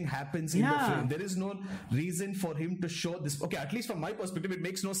everything happens in the film. There is no reason for him to show this. Okay, at least from my perspective, it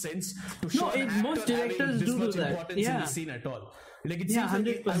makes no sense to show an actor most directors having this much that. importance in the scene at all. Like it seems like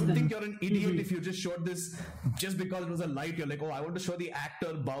 100%. I would think you're an idiot if you just showed this just because it was a light. You're like, oh, I want to show the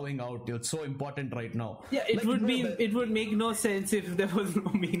actor bowing out. It's so important right now. Yeah, it would make no sense if there was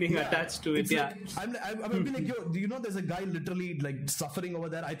no meaning attached to it. Like, I would be like, yo, do you know there's a guy literally like suffering over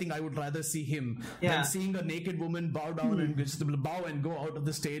there? I think I would rather see him than seeing a naked woman bow down and just bow and go out of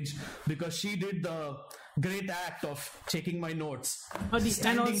the stage because she did the great act of checking my notes,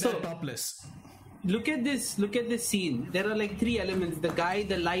 standing there topless. Look at this scene. There are like three elements: the guy,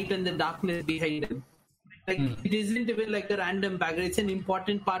 the light, and the darkness behind him. Like it isn't even like a random background. It's an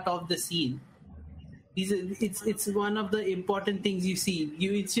important part of the scene. It's one of the important things you see.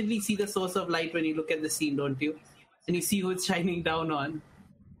 You instantly see the source of light when you look at the scene, don't you? And you see who it's shining down on.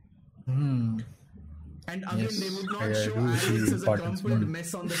 And again, they would not show Alex as a crumpled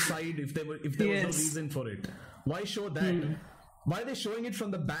mess on the side if there was no reason for it. Why show that? Why are they showing it from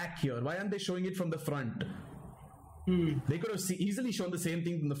the back here? Why aren't they showing it from the front? They could have easily shown the same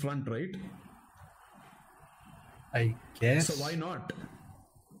thing from the front, right? I guess. So why not?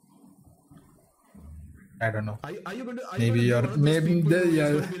 I don't know. Are you going to? Maybe you're going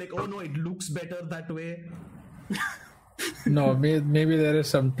to be like, oh no, it looks better that way. No, maybe there is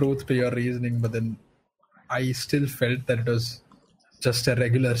some truth to your reasoning, but then I still felt that it was just a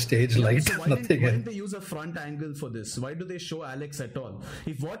regular stage light. So why nothing didn't they use a front angle for this? Why do they show Alex at all?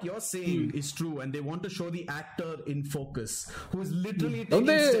 If what you're saying is true and they want to show the actor in focus, who is literally don't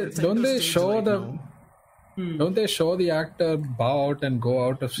they show the Don't they show the actor bow out and go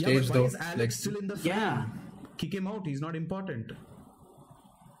out of Yeah, stage but why though? is Alex still in the frame? Yeah. Kick him out. He's not important.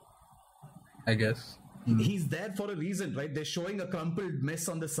 I guess. He's there for a reason, right? They're showing a crumpled mess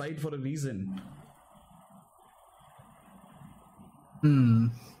on the side for a reason.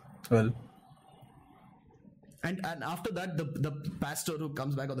 Well, And after that, the pastor who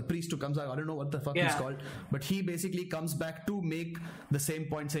comes back, or the priest who comes back, I don't know what the fuck he's called, but he basically comes back to make the same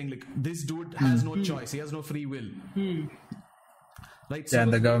point, saying like, this dude has no choice, he has no free will. Right? So, yeah,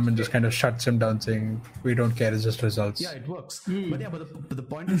 and the government just kind of shuts him down, saying we don't care, it's just results. yeah, it works. But the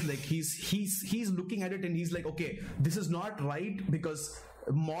point is like he's looking at it and he's like, okay, this is not right because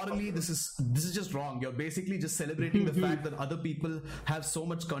morally this is just wrong. You're basically just celebrating the fact that other people have so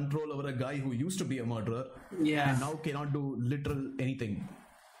much control over a guy who used to be a murderer and now cannot do literal anything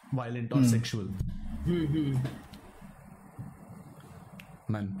violent or sexual.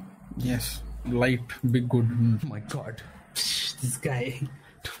 Man, Yes, light, big good. oh my god. This guy.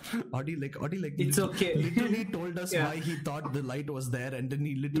 Audi It's okay. literally told us why he thought the light was there, and then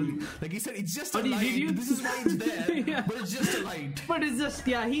he literally, like he said, it's just a Audi, did you- light. This is why it's there, but it's just a light. But it's just,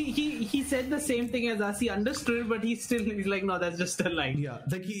 he said the same thing as us. He understood, but he's like, no, that's just a line. Yeah,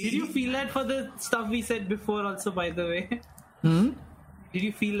 like Did you feel that for the stuff we said before also, by the way? Did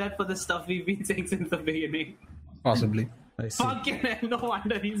you feel that for the stuff we've been saying since the beginning? Possibly. I see. Fucking hell, no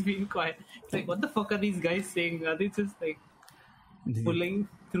wonder he's been quiet. It's like, what the fuck are these guys saying? Are they just like pulling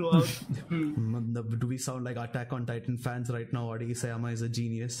throughout? Do we sound like Attack on Titan fans right now? Audi Sayama is a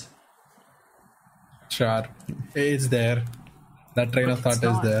genius. Sure. It's there. That train of thought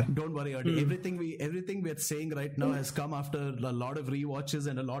is there. Don't worry, Audi. Everything we're saying right now has come after a lot of rewatches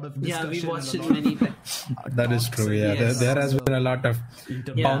and a lot of Yeah, discussion. we watched and it a lot of many times. That is true, yeah. Yes. There has been a lot of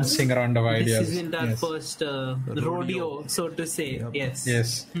bouncing around of ideas. This isn't our Yes. first rodeo, so to say. Yep. Yes.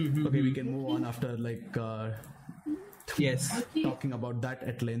 Yes. Okay, we can move on after Yes. talking about that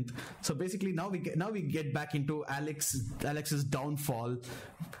at length. So basically, now we get back into Alex's downfall,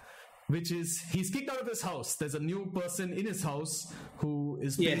 which is he's kicked out of his house. There's a new person in his house who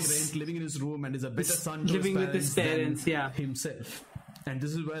is paying rent, living in his room, and is a better son to living with his parents, than himself. And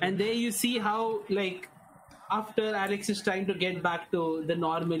this is where And there you see how, like, after Alex is trying to get back to the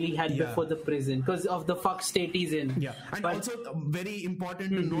normal he had before the prison because of the fuck state he's in. Yeah, and also very important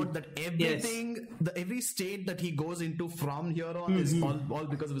to note that everything, every state that he goes into from here on is all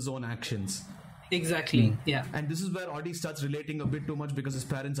because of his own actions. Exactly. Yeah. And this is where Audi starts relating a bit too much because his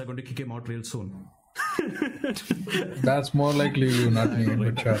parents are going to kick him out real soon. That's more likely you, not me,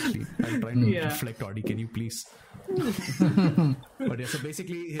 but sure. I'm trying to reflect, Audi. Can you please? But yeah, so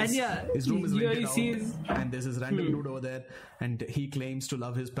basically his room is rented out, and there's this random dude over there, and he claims to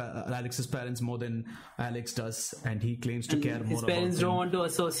love Alex's parents more than Alex does, and he claims to care more about them. His parents don't want to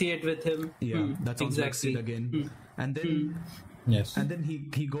associate with him. Yeah, that sounds like Sid again. And then Yes. And then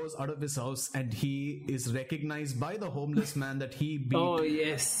he goes out of his house and he is recognized by the homeless man that he beat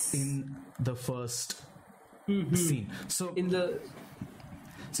in the first scene. So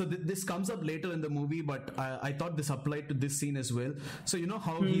this comes up later in the movie, but I thought this applied to this scene as well. So you know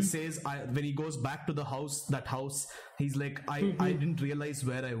how he says when he goes back to the house, he's like, I didn't realize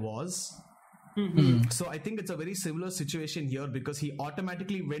where I was. So I think it's a very similar situation here because he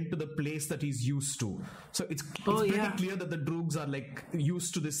automatically went to the place that he's used to. So it's pretty clear that the Droogs are like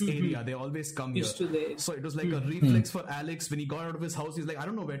used to this area. They always come here. So it was like a reflex for Alex when he got out of his house. He's like, I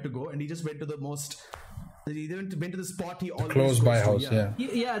don't know where to go, and he just went to the most. He went to the spot he always close by house.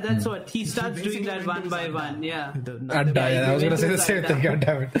 Yeah, that's what he starts doing that one by one. Yeah, I was gonna say the same thing. God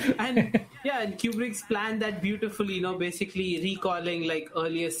damn it. And Kubrick's planned that beautifully. Basically recalling like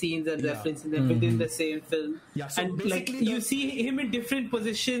earlier scenes and referencing them within the same film. Yeah, so and like you see him in different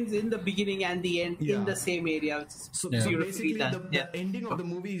positions in the beginning and the end in the same area. So basically, the ending of the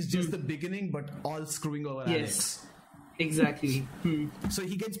movie is just the beginning, but all screwing over Alex. Exactly. So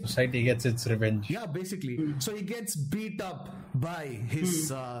he gets society gets its revenge. Yeah, basically. So he gets beat up by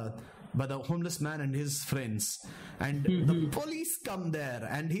his by the homeless man and his friends, and the police come there,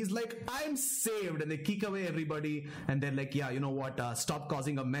 and he's like, "I'm saved," and they kick away everybody, and they're like, "Yeah, you know what? Stop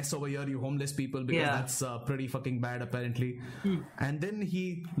causing a mess over here, you homeless people, because that's pretty fucking bad, apparently." And then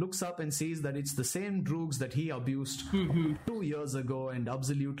he looks up and sees that it's the same Droogs that he abused 2 years ago and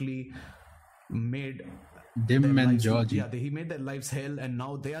absolutely made. Dim and Georgie. Yeah, he made their lives hell, and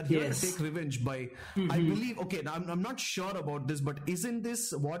now they are here to take revenge by. I believe. Okay, now I'm not sure about this, but isn't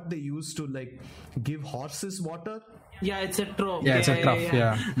this what they used to like give horses water? Yeah, it's a trough. Yeah, it's a trough.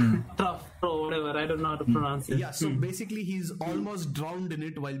 Yeah. Trough, whatever. I don't know how to pronounce it. Yeah, so basically he's almost drowned in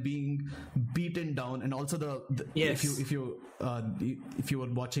it while being beaten down, and also Yes. if you were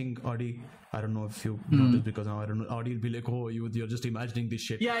watching Audi, I don't know if you noticed, because now I don't know, Audi will be like, oh, you're just imagining this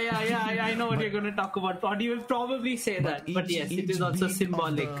shit. Yeah. I know what you're going to talk about. Audi will probably say that, but yes, it is also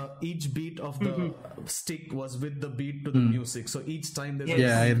symbolic. Each beat of the stick was with the beat to the music, so each time there's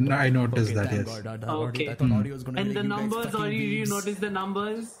I noticed that. thank Yes. God, Okay. I thought Audi was going to And the numbers, or you notice the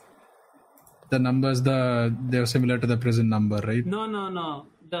numbers? The numbers, they're similar to the prison number, right? No.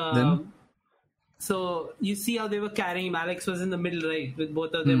 Then? So you see how they were carrying him. Alex was in the middle, right, with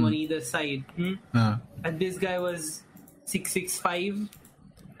both of them on either side. And this guy was 665,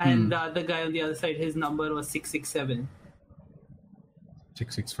 and the other guy on the other side, his number was 667.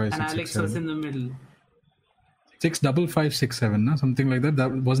 665, and Alex was in the middle. 65567, no? Something like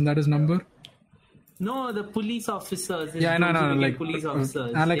that. Wasn't that his number? No, the police officers. Yeah, no. Like police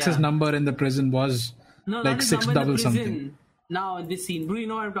officers. Alex's number in the prison was like 6 double something. Now in this scene, bro, you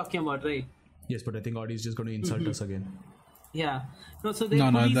know what I'm talking about, right? Yes, but I think Audi is just going to insult us again. Yeah. No, so the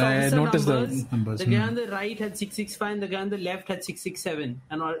police officer noticed the numbers. The guy on the right had 665 and the guy on the left had 667.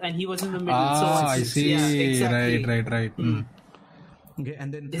 And he was in the middle. I see. Yeah, exactly. Right. Okay,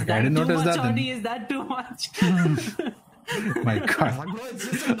 and then... Is that too much, Audi? Is that too much? My God.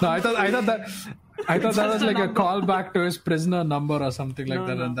 No, I thought that was like a callback to his prisoner number or something like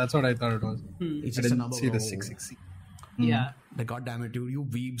that, and that's what I thought it was. It's I just a didn't number, see the bro. 666. Yeah. Like, God damn it, you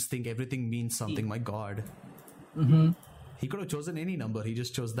weebs think everything means something. My God. He could have chosen any number. He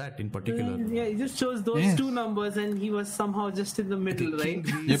just chose that in particular. Yeah, he just chose those two numbers, and he was somehow just in the middle, right?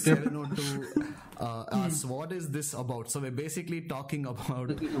 King 702 asks, what is this about? So we're basically talking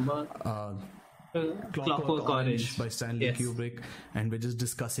about Clockwork Orange by Stanley Kubrick, and we're just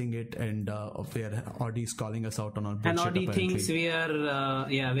discussing it, and where Audie's calling us out on our bullshit. And Audie apparently thinks we are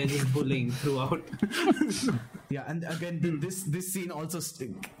we're just bullying throughout. Yeah, and again, this scene also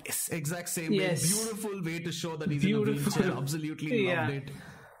exact same way. Beautiful way to show that he's in a wheelchair. Absolutely loved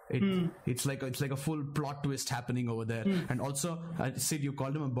it. It's like a full plot twist happening over there. And also, Sid, you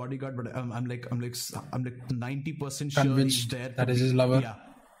called him a bodyguard, but I'm like 90% sure he's there. That is his lover. Yeah.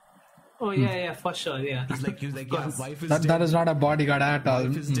 Oh yeah, for sure, yeah. He's like, yeah, wife is dead. That is not a bodyguard at all.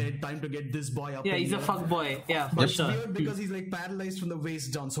 Wife is dead. Time to get this boy up. Yeah, he's a fuck boy. Yeah, for sure. It's weird because he's like paralyzed from the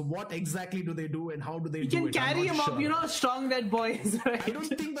waist down. So what exactly do they do, and how do they do it? You can carry him up. You know how strong that boy is, right? I don't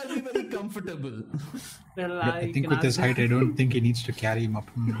think that'll be very comfortable. Well, I think with his height, I don't think he needs to carry him up.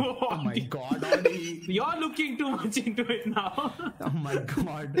 Oh my God, Audie. You're looking too much into it now. Oh my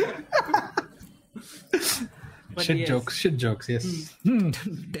God. Shit jokes, yes.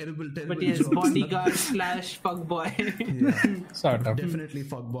 Terrible But yes, jokes. bodyguard / fuckboy. Yeah. Sort of. Definitely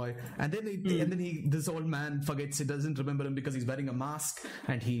fuckboy. And then this old man forgets, he doesn't remember him because he's wearing a mask,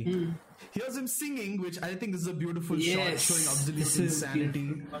 and he hears him singing, which I think is a beautiful shot showing absolute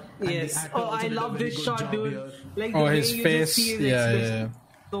insanity. Yes. Oh, I love this shot, dude. Here. Like the way his you face. just see his expression.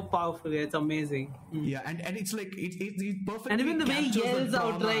 So powerful, it's amazing. Yeah, and it's like it's perfectly. And even the way he yells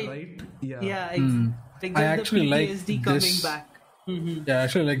out, right? Yeah, like I actually like PTSD this. coming back. Yeah, I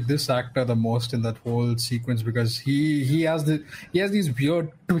actually like this actor the most in that whole sequence because he has these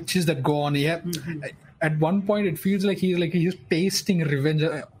weird twitches that go on. At one point it feels like he's tasting revenge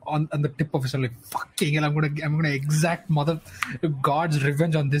on the tip of his tongue, like fucking hell, I'm gonna exact God's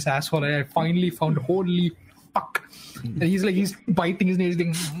revenge on this asshole. I finally found holy fuck. And he's biting his nails,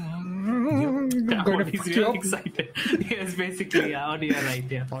 He's really excited. Yes, basically, Audi, you're right.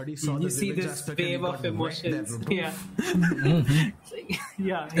 Yeah. Audi saw you see this wave of emotions. Yeah.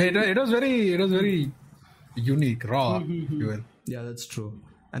 Yeah. It was very unique, raw. If you will. Yeah, that's true.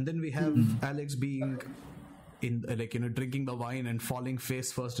 And then we have Alex being in drinking the wine and falling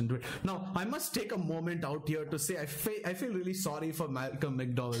face first into it. Now I must take a moment out here to say I feel really sorry for Malcolm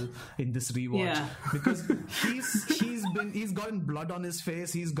McDowell in this rewatch because he's gotten blood on his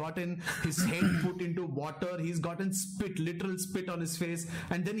face, he's gotten his head put into water, he's gotten literal spit on his face,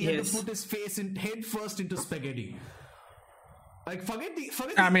 and then he had to put his face head first into spaghetti. Like forget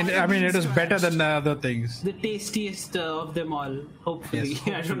I mean it is better than the other things. The tastiest of them all, hopefully.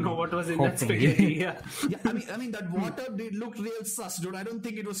 Yes, I don't know what was in that spaghetti. Yeah. I mean that water did look real sus, dude. I don't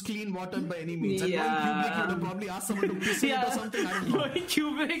think it was clean water by any means. And Kubrick would have probably asked someone to piss it or something. I don't know.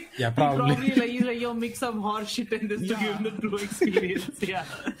 Kubrick. Yeah, probably. He's like, yo, mix some horse shit in this to give him the true experience. Yeah.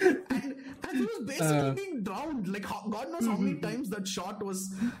 And he was basically being drowned. Like God knows how many times that shot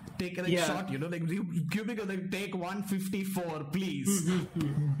was taken. Shot, like Kubrick was like, take 154. Please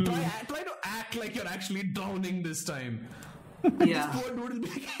try to act like you're actually drowning this time. And this poor dude will be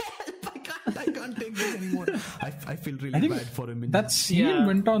like, help, I can't I can't take this anymore. I feel really bad for him. That scene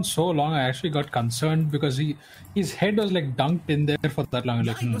went on so long. I actually got concerned because his head was like dunked in there for that long.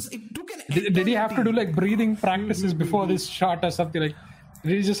 Like, it took an did he have to do like breathing practices before this shot or something? Like,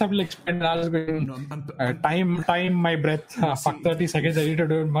 did he just have to like spend hours going, time my breath? Fuck 30 seconds. I need to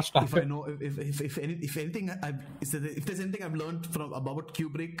do it much faster. If I know, if anything, if there's anything I've learned about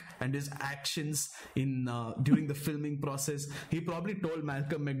Kubrick and his actions in during the filming process, he probably told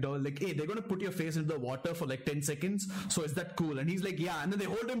Malcolm McDowell like, "Hey, they're gonna put your face into the water for like 10 seconds. So is that cool?" And he's like, "Yeah." And then they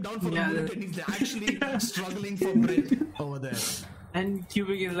hold him down for a minute, and he's actually struggling for breath over there. And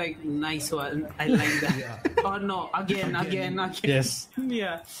Kubrick is like, nice one. I like that. Oh no, again. Yes.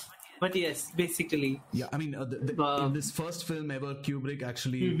 Yeah. But yes, basically. Yeah, I mean, in this first film ever, Kubrick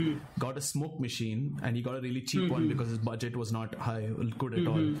actually got a smoke machine, and he got a really cheap one because his budget was not good at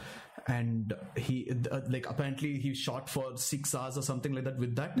all. And he, apparently he shot for 6 hours or something like that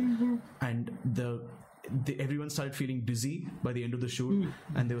with that. And everyone started feeling dizzy by the end of the shoot,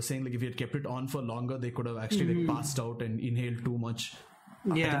 and they were saying like if he had kept it on for longer, they could have actually like passed out and inhaled too much.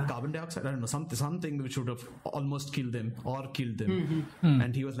 I think carbon dioxide. I don't know, something which would have almost killed them.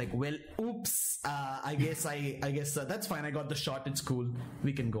 And he was like, "Well, oops. I guess that's fine. I got the shot. It's cool.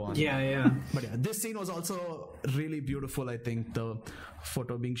 We can go on." Yeah. But yeah, this scene was also really beautiful. I think the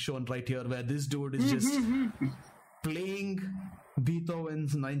photo being shown right here, where this dude is just playing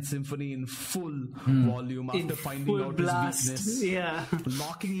Beethoven's Ninth Symphony in full volume after finding out his weakness,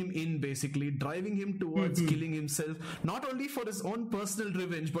 locking him in, basically driving him towards killing himself, not only for his own personal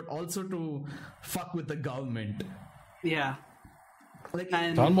revenge but also to fuck with the government. Like,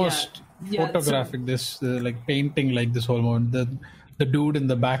 it's almost photographic, this like painting, like this whole moment, the dude in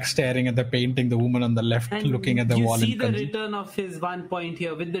the back staring at the painting, the woman on the left looking at the wall. You see the return of his one point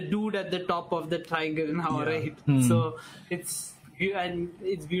here with the dude at the top of the triangle now, right? So it's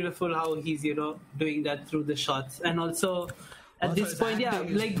beautiful how he's doing that through the shots. And also at this point,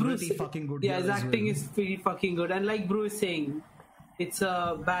 like Bruce, his acting is pretty fucking good. And like Bruce is saying, it's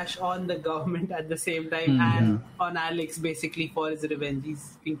a bash on the government at the same time and on Alex, basically, for his revenge.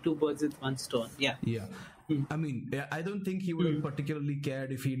 He's doing two birds with one stone. I mean, I don't think he would have particularly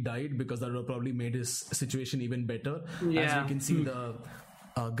cared if he died, because that would have probably made his situation even better. As we can see, the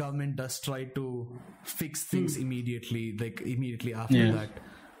government does try to fix things immediately after that.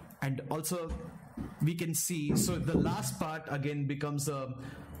 And also, we can see, so the last part again becomes a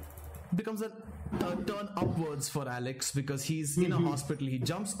turn upwards for Alex, because he's in a hospital. He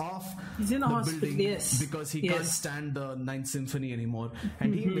jumps off the building because he can't stand the Ninth Symphony anymore,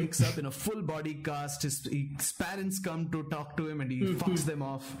 and he wakes up in a full body cast. His parents come to talk to him, and he fucks them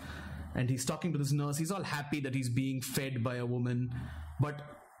off, and he's talking to this nurse. He's all happy that he's being fed by a woman, but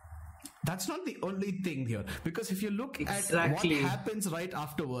that's not the only thing here, because if you look at what happens right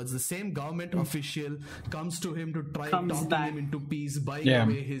afterwards, the same government official comes to him to try talking him into peace, buying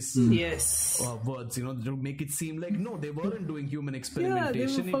away his words, to make it seem like no, they weren't doing human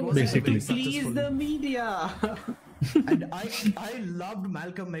experimentation. It was basically please the media. And I loved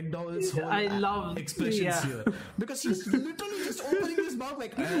Malcolm McDowell's whole expressions here, because he's literally just opening his mouth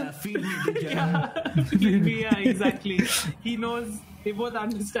like, feed me, exactly. He knows. They both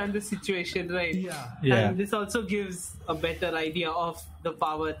understand the situation, right? And this also gives a better idea of the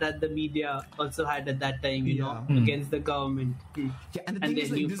power that the media also had at that time, against the government. And the thing is,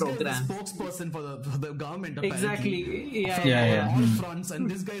 like, this guy is the spokesperson for the government, apparently. Exactly. On all fronts. And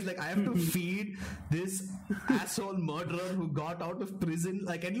this guy is like, I have to feed this asshole murderer who got out of prison.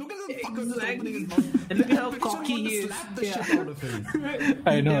 Like, and look at the fucker just opening his mouth. And look at how cocky he is. Slap the shit out of him.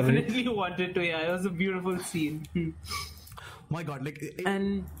 I know, definitely wanted to. It was a beautiful scene. My God, like,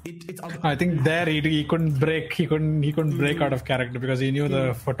 I think there he couldn't break. He couldn't break out of character, because he knew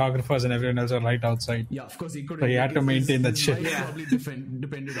the photographers and everyone else were right outside. Yeah, of course he couldn't. So he had to maintain that shit. Probably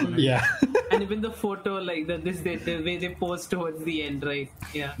depended on it. Yeah. And even the photo, like the way they pose towards the end, right?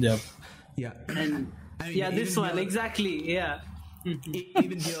 Yeah. And this one here, exactly. Yeah.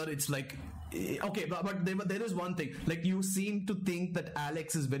 Even here, it's like. Okay, but there is one thing. Like, you seem to think that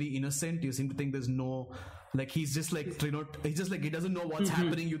Alex is very innocent. You seem to think there's no, like, he's just like he's just like, he doesn't know what's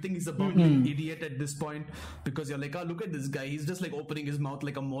happening. You think he's a bumbling idiot at this point, because you're like, oh, look at this guy. He's just like opening his mouth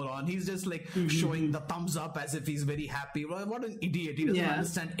like a moron. He's just like showing the thumbs up as if he's very happy. Well, what an idiot! He doesn't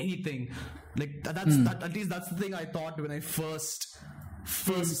understand anything. Like that. At least that's the thing I thought when I first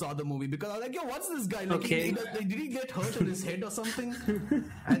saw the movie, because I was like, yo, what's this guy? Like, did he get hurt on his head or something?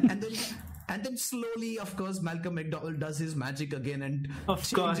 And then slowly, of course, Malcolm McDowell does his magic again and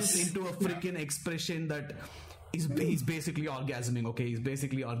changes into a freaking expression that he's basically orgasming. Okay, he's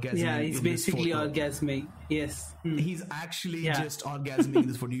basically orgasming. Yeah, he's in this basically photo. orgasming. Yes. He's actually just orgasming in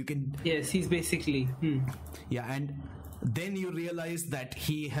this photo. You can. Yes, he's basically. Yeah, and then you realize that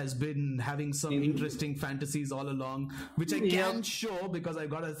he has been having some interesting fantasies all along, which I can't show because I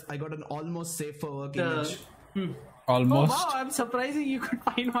got an almost safe for work image. Almost. Oh wow! I'm surprising you could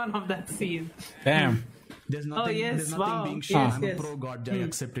find one of that scene. Damn. There's nothing. yes, there's nothing wow. being shown. Yes, I'm yes. a pro god. I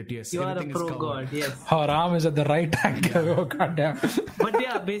accept it. Yes, You are a everything pro is covered. god. Yes. Her arm is at the right angle. Oh goddamn. But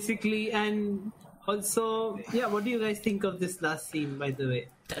yeah, basically, and also, yeah. What do you guys think of this last scene? By the way.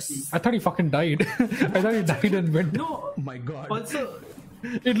 I thought he fucking died. I thought he died and went. No. Oh my god. Also,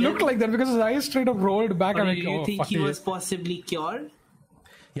 It looked like that because his eyes straight up rolled back. or I'm do like, you oh, think fuck he you. was possibly cured?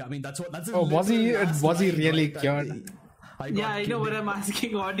 Yeah, I mean that's what. That's a Oh, was he- literal last was he line, really right? cured? I Yeah, got I know killed. what I'm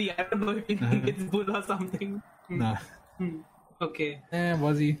asking, Audie. I don't know if you think it's bull or something. Nah. Okay.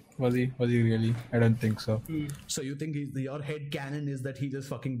 Was he really? I don't think so. So you think your head canon is that he just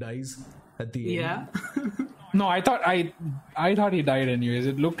fucking dies at the end? Yeah. No, I thought he died anyways.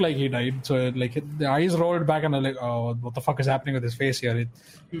 It looked like he died. So like the eyes rolled back and I'm like, oh, what the fuck is happening with his face here? Is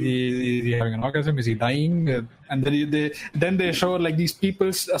he having an orgasm? Is he dying? And then they show like these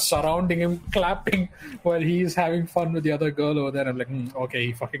people surrounding him, clapping while he's having fun with the other girl over there. I'm like, okay,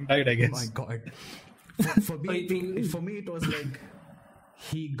 he fucking died, I Oh guess. my god. For me, it was like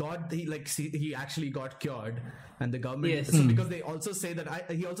he actually got cured, and the government. Yes. So because they also say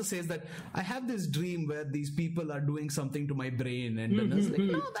that he also says that I have this dream where these people are doing something to my brain, and then it's like,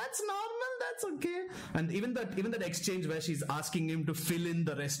 no, that's normal, that's okay. And even that exchange where she's asking him to fill in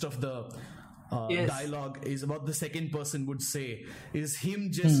the rest of the dialogue is what the second person would say is him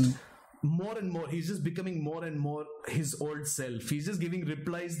just. More and more, he's just becoming more and more his old self. He's just giving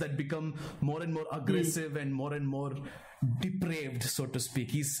replies that become more and more aggressive and more depraved, so to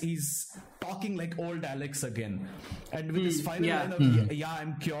speak. He's talking like old Alex again. And with his final line of,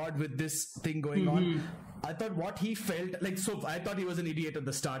 I'm cured with this thing going on. I thought what he felt like, so I thought he was an idiot at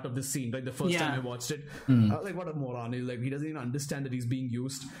the start of the scene, like the first time I watched it. I was like, what a moron. He's like, he doesn't even understand that he's being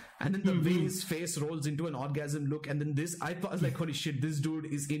used. And then the way his face rolls into an orgasm look, and then this, I was like, holy shit, this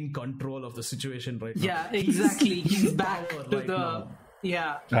dude is in control of the situation right now. Yeah, exactly. He's back power to right the. now.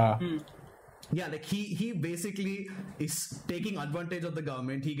 Yeah. Yeah, like he basically is taking advantage of the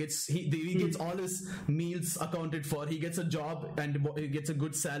government. He gets all his meals accounted for. He gets a job and he gets a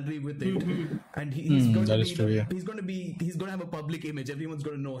good salary with it. And he's going to have a public image. Everyone's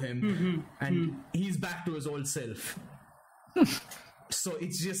going to know him, and he's back to his old self. So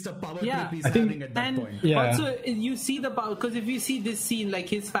it's just a power trip he's having at that point. Yeah. Also, you see the power, because if you see this scene, like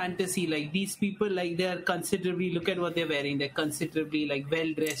his fantasy, like these people, like they're considerably, look at what they're wearing, they're considerably like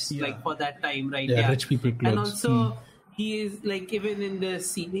well dressed, like for that time, right? Yeah, rich people clothes. And also, he is like, even in the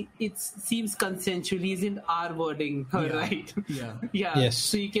scene, it seems consensual. He isn't R-wording her, right? Yeah. Yeah. Yes.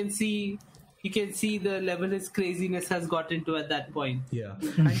 So you can see the level his craziness has gotten to at that point. Yeah.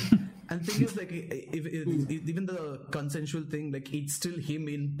 And thing is, like, if even the consensual thing, like, it's still him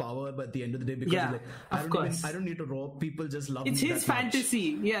in power by the end of the day, because like, I don't need to rope. People just love It's me his that much.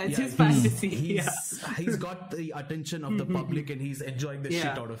 fantasy. Yeah, it's his fantasy. He's got the attention of the public, and he's enjoying the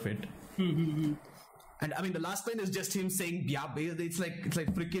shit out of it. And I mean, the last line is just him saying, "Yeah, it's like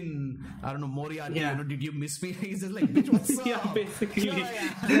freaking, I don't know, Moriarty. Yeah. You know, did you miss me?" He's just like, "Bitch, what's up?" Yeah, basically. Here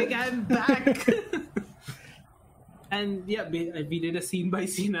I am. Like, I'm back. And yeah, we did a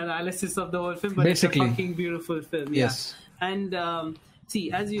scene-by-scene analysis of the whole film, but Basically. it's a fucking beautiful film. Yes. Yeah. And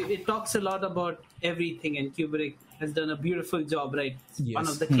see, it talks a lot about everything, and Kubrick has done a beautiful job, right? Yes. One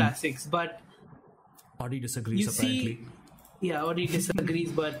of the classics, but Audie disagrees, apparently. Yeah, Audie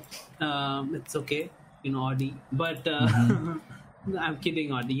disagrees, but it's okay, Audie. But I'm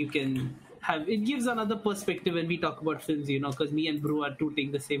kidding, Audie. You can have it, gives another perspective when we talk about films, because me and Brew are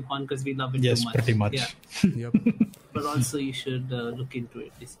tooting the same horn because we love it Yes, too much. pretty much. Yeah. Yep. But also you should look into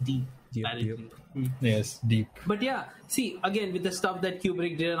it. It's deep, apparently. Yes, deep. But yeah, see, again, with the stuff that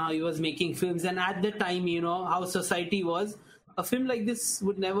Kubrick did and how he was making films, and at the time, how society was, a film like this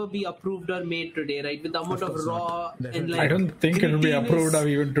would never be approved or made today, right? With the amount of raw and like, I don't think it would be grittiness approved of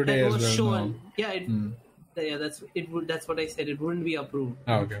even today that as was well. shown. No. Yeah, that's what I said. It wouldn't be approved.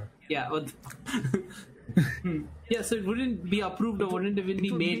 Oh, okay. Yeah. Yeah, so it wouldn't be approved or wouldn't even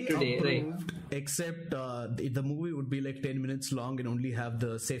be made today, right? Except the movie would be like 10 minutes long and only have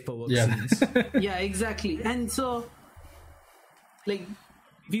the safer work Yeah. scenes. Yeah, exactly. And so, like,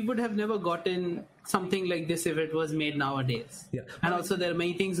 we would have never gotten something like this if it was made nowadays. Yeah. And also, there are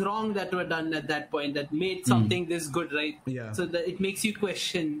many things wrong that were done at that point that made something this good, right? Yeah. So that it makes you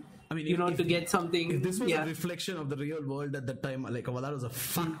question, I mean, to get something. If this was a reflection of the real world at that time, like, well, that was a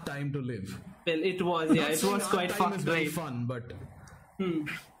fuck time to live. Well, it was, yeah, it was quite fucked, very right? fun, but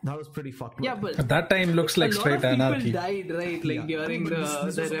that was pretty fucked. Yeah, but at that time looks like straight anarchy. People died, right? Like during the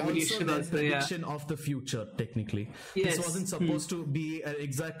revolution. Also the prediction of the future, technically. Yes. This wasn't supposed to be an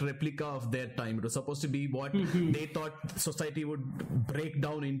exact replica of their time. It was supposed to be what they thought society would break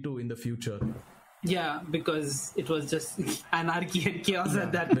down into in the future. Yeah, because it was just anarchy and chaos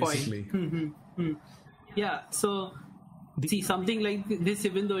at that point. Yeah, so see, something like this,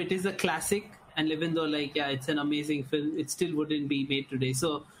 even though it is a classic, and even though it's an amazing film, it still wouldn't be made today.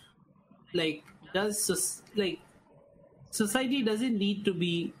 So society doesn't need to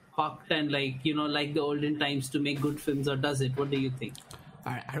be fucked and like the olden times to make good films, or does it? What do you think?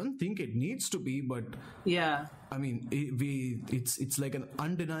 I don't think it needs to be, but yeah, I mean, it's like an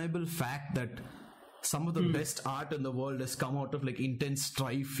undeniable fact that some of the best art in the world has come out of like intense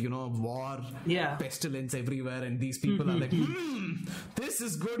strife, war, pestilence everywhere, and these people are like, this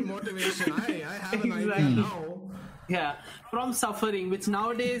is good motivation. I have an idea now. Yeah, from suffering, which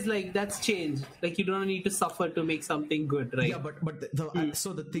nowadays that's changed. Like you don't need to suffer to make something good, right? Yeah, but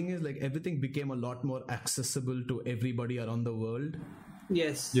so the thing is, like, everything became a lot more accessible to everybody around the world.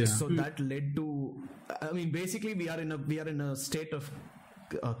 Yes. Yeah. So that led to, I mean, basically we are in a state of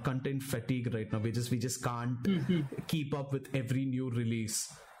content fatigue right now. We just can't keep up with every new release.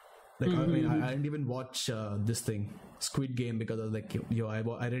 Like I mean, I didn't even watch this thing, Squid Game, because I was like,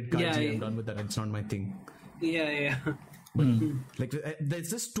 I read Kaiji, I'm done with that. It's not my thing. Yeah. But like,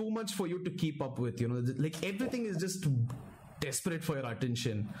 there's just too much for you to keep up with. Like everything is just desperate for your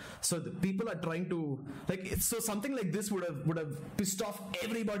attention. So the people are trying to so something like this would have pissed off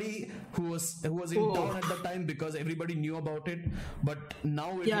everybody who was in town at the time, because everybody knew about it. But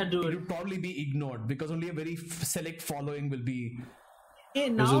now it would probably be ignored because only a very select following will be. Hey,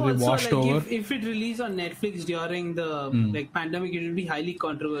 now also, if it released on Netflix during the pandemic, it will be highly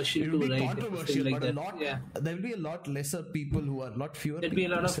controversial. It will be right? controversial, but there will be a lot lesser people who are a lot fewer. There'll be a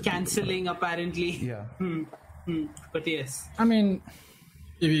lot of cancelling, apparently. Yeah. But yes, I mean,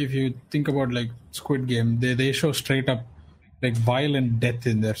 if you think about like Squid Game, they show straight up like violent death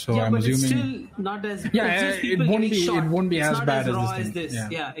in there. So I'm assuming it's still not as it won't be as bad as this.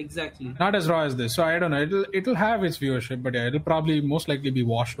 Yeah, exactly. Not as raw as this. So I don't know. It'll have its viewership, but it'll probably most likely be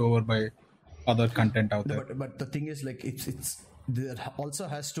washed over by other content out there. But the thing is, like, it's there also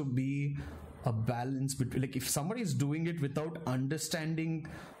has to be a balance between, like, if somebody is doing it without understanding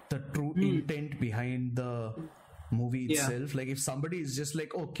the true intent behind the movie itself. Like if somebody is just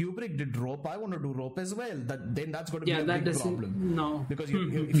like, oh, Kubrick did Rope, I want to do Rope as well, then that's going to be a big problem. No, because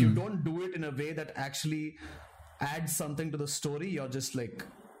if you don't do it in a way that actually adds something to the story, you're just like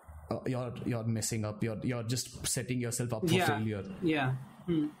you're messing up. You're just setting yourself up for failure. Yeah.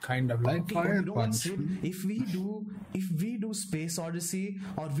 Kind of like Fire Punch. If we do Space Odyssey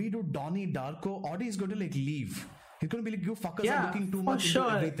or we do Donnie Darko, Audi is going to like leave. He's going to be like, you fuckers are looking too much into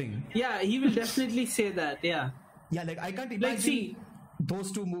everything. Yeah, he will definitely say that. Yeah. Yeah, like I can't imagine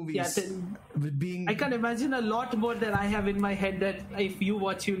those two movies being. I can imagine a lot more that I have in my head that if you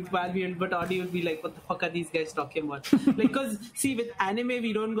watch, you'll value, but Audi will be like, what the fuck are these guys talking about? Because see, with anime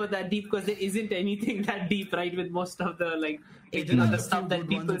we don't go that deep because there isn't anything that deep, right? With most of the the stuff that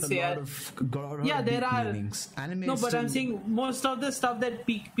people say. There are anime. No, but I'm saying most of the stuff that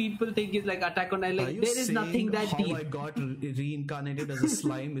people think is like Attack on Titan. Like there is nothing that deep. How I got reincarnated as a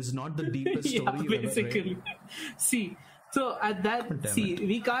slime is not the deepest story you've ever read. See. So at that,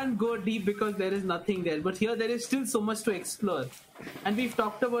 we can't go deep because there is nothing there. But here there is still so much to explore, and we've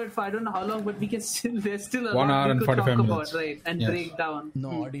talked about it for I don't know how long, but we can still there's still a 1 lot hour we and could 45 talk minutes. about, right? And break down.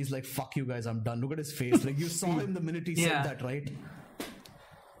 No, Audie's like, fuck you guys, I'm done. Look at his face. Like you saw him the minute he said that, right?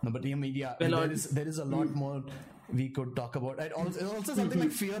 No, but there is a lot more we could talk about. And also something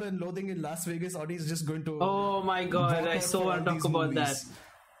like Fear and Loathing in Las Vegas. Audi is just going to. Oh my god, I so want to talk about that.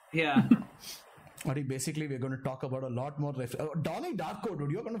 Yeah. Audi, basically, we're going to talk about a lot more. Donnie Darko, dude,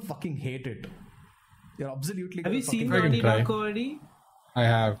 you're going to fucking hate it. You're absolutely. Have you seen Donnie Darko, Audi? I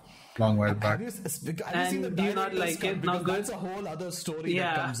have. Long while back. Have you seen the do you not like it? Not good. That's a whole other story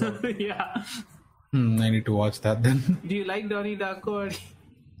that comes out. Yeah. I need to watch that then. Do you like Donnie Darko?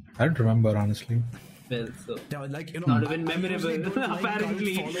 I don't remember, honestly. Well, so not even memorable.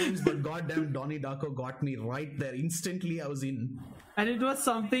 Apparently, followings, but goddamn, Donnie Darko got me right there instantly. I was in, and it was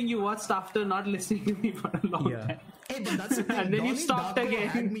something you watched after not listening to me for a long time. Hey, but that's the thing. And then Donnie you stopped Darko again.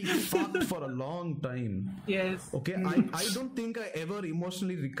 Had me fucked for a long time. Yes. Okay, I don't think I ever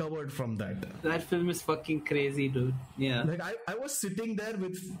emotionally recovered from that. That film is fucking crazy, dude. Yeah. Like I was sitting there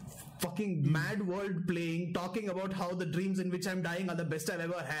with fucking Mad World playing, talking about how the dreams in which I'm dying are the best I've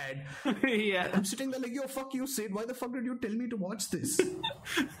ever had. Yeah. I'm sitting there like, yo, fuck you, Sid. Why the fuck did you tell me to watch this?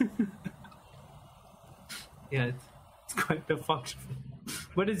 Yeah, it's quite a fucked,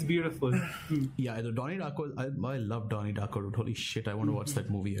 but it's beautiful. Yeah, the Donnie Darko. I love Donnie Darko. Dude. Holy shit, I want to watch that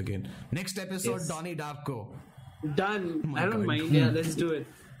movie again. Next episode, Yes. Donnie Darko. Done. my I don't God. mind. Yeah, let's do it.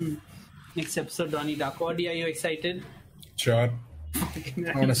 Next episode, Donnie Darko. Audi, are you excited? Sure.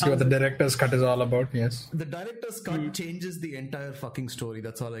 I want to see what the director's cut is all about. Yes. The director's cut changes the entire fucking story.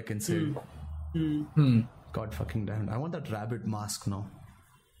 That's all I can say. God fucking damn it. I want that rabbit mask now.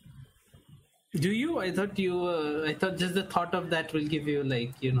 Do you? I thought just the thought of that will give you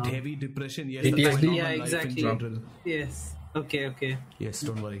Heavy depression. Yes, PTSD? that's my Yeah, life in exactly. general. Yes. Okay. Yes,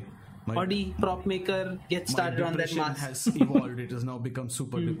 don't worry. My Audi, prop maker, get started on that depression mask. has evolved. It has now become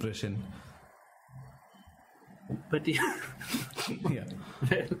super depression. But yeah. Yeah.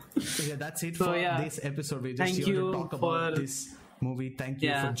 So yeah, that's it So, for yeah. this episode. We're just Thank here you to talk about for- this movie. Thank you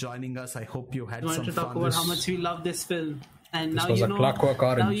Yeah. for joining us. I hope you had I some wanted to talk fun. about how much we love this film. And This now was you a know, Clockwork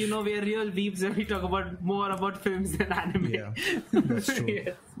Orange. now you know we're real weebs and we talk about more about films than anime. Yeah, that's true.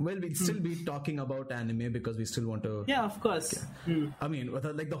 Yes. Well, we'll still be talking about anime because we still want to. Yeah, of course. I mean,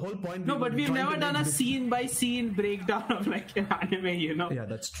 like the whole point. No, we but were we've trying never to done make a this- scene by scene breakdown of like an anime, you know? Yeah,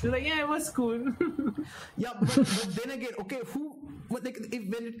 that's It's true. like, yeah, it was cool. Yeah, but then again, okay,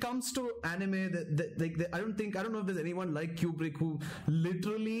 when it comes to anime, I don't know if there's anyone like Kubrick who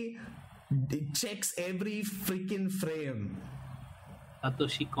literally checks every freaking frame.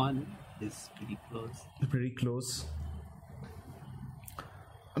 Satoshi Kon is pretty close. Pretty close.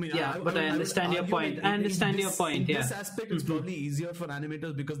 I mean, Yeah, but I understand your argue point. in- I understand in your this- point, In this yeah. aspect, it's probably easier for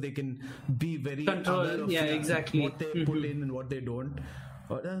animators because they can be very Control, aware of yeah, exactly. what they put in and what they don't.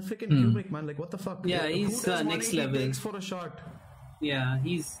 Freaking Kubrick, man, like what the fuck? Yeah, Who he's, does next 180 level. takes for a shot. Yeah,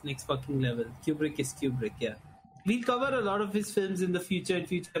 he's next fucking level. Kubrick is Kubrick, yeah. We'll cover a lot of his films in the future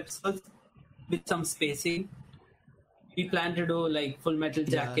episodes with some spacing. We plan to do like Full Metal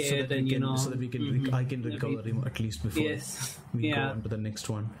Jacket so that and we can, you know. so that we can I can recover him at least before Yes, we go yeah. on to the next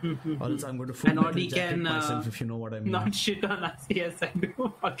one. Or else I'm going to Full And Metal Audi Jacket can, myself, if you know what I mean. Not shit on us. Yes, I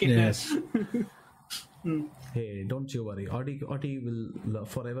do. Fucking Yes. Hey, don't you worry. Audi will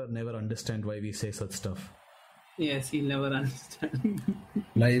forever never understand why we say such stuff. Yes, he'll never understand.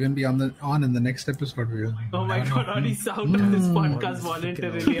 Will I even be on in the next episode? Oh my god, Audi's out of this podcast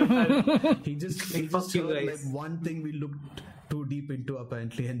voluntarily. He just fuck you heard guys. like one thing we looked too deep into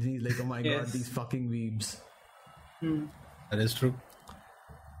apparently, and he's like, oh my god, Yes. these fucking weebs. That is true.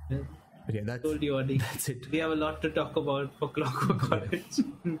 Okay, that's Told you, Audi. that's it. We have a lot to talk about for Clockwork Orange.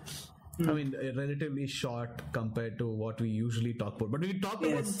 I mean, relatively short compared to what we usually talk about, but we talked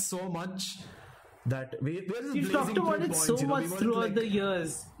about it so much that we're just We've blazing talked about through it points, so you know, much we weren't throughout like- the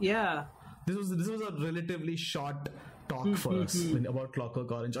years. Yeah. This was a relatively short talk for us about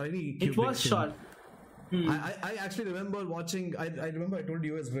Clockwork Orange. Or any It Kubrick was film. short. I actually remember watching. I remember I told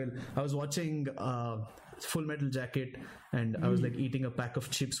you as well. I was watching Full Metal Jacket, and I was like eating a pack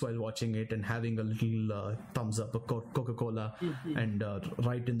of chips while watching it, and having a little thumbs up, a Coca-Cola, and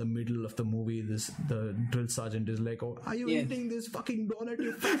right in the middle of the movie, the drill sergeant is like, "Oh, are you Yes. eating this fucking donut?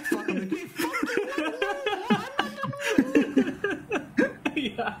 You fat fuck!" I'm like, "Hey, fuck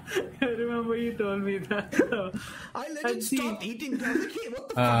Yeah, I remember you told me that. I let And him see- stop eating. I was like, hey, what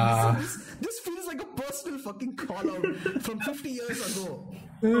the fuck? This feels like a personal fucking call out from 50 years ago.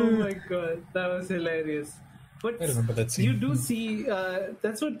 Oh my god, that was hilarious. But I remember that scene. you do see,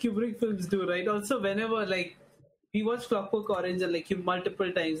 that's what Kubrick films do, right? Also, whenever like we watch Clockwork Orange and like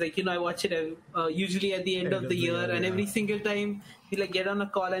multiple times, like I watch it usually at the end of the year, and every single time we like get on a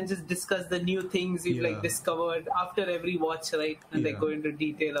call and just discuss the new things we've like discovered after every watch, right? And like go into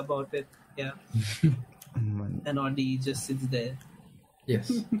detail about it. Yeah. And Audi just sits there.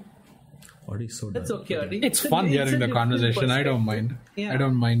 Yes. Audi so That's done. okay, Audi. It's fun hearing the different conversation. I don't mind. Yeah. I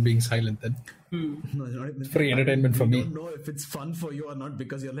don't mind being silent then. No, it's not even- Free entertainment for I me. don't know if it's fun for you or not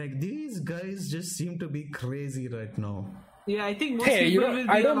because you're like, these guys just seem to be crazy right now. Yeah, I think most Hey, people will be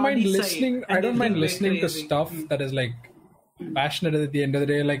I don't on mind Audi's listening. side, I and don't they'll mind think we're listening to crazy. stuff that is like passionate at the end of the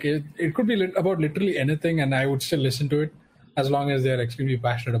day. Like it could be about literally anything, and I would still listen to it as long as they're extremely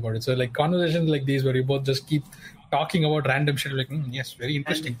passionate about it. So like conversations like these where you both just keep talking about random shit, like yes, very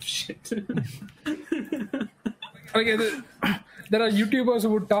interesting. Shit. Okay, there are YouTubers who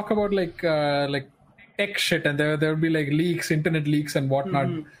would talk about like tech shit, and there would be like leaks, internet leaks, and whatnot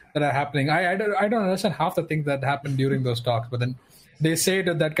that are happening. I don't understand half the things that happen during those talks, but then they say it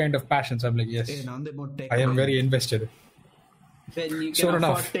with that kind of passion. So I'm like, yes, Hey, now they're more tech. I am very invested. When you can Sure afford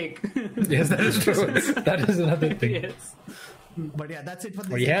enough. take. Yes, that is true. That is another thing. Yes. But yeah, that's it for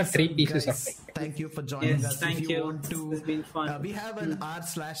this. We have episode, 3 pieces guys. of. Thank you for joining us. Thank if you. Want to, it's been fun. we have an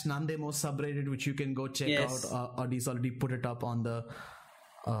r/Nandemo subreddit which you can go check out. Oddy's already put it up on the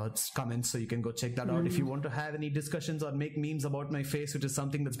comments, so you can go check that out. If you want to have any discussions or make memes about my face, which is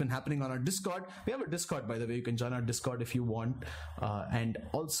something that's been happening on our Discord, we have a Discord, by the way. You can join our Discord if you want, and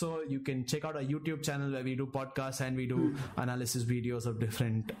also you can check out our YouTube channel where we do podcasts and we do analysis videos of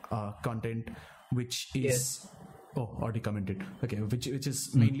different content, which is already commented. Okay, which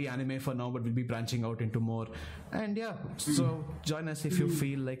is mainly anime for now, but we'll be branching out into more. And yeah, so join us if you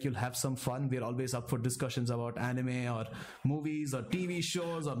feel like you'll have some fun. We're always up for discussions about anime or movies or TV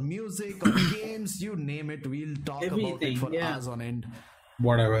shows or music or games, you name it. We'll talk about it for hours on end.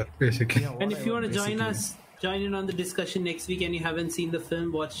 Whatever, basically. Yeah, and if you want to join in on the discussion next week and you haven't seen the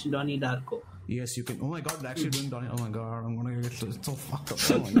film, watch Donnie Darko. Yes, you can. Oh my god, we're actually doing Donnie. Oh my god, I'm gonna get so fucked up.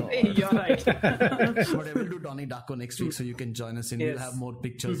 Oh my god. Hey, you're right. But I will do Donnie Darko next week, so you can join us and we'll have more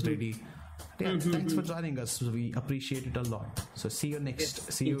pictures ready. Yeah, thanks for joining us. We appreciate it a lot. So see you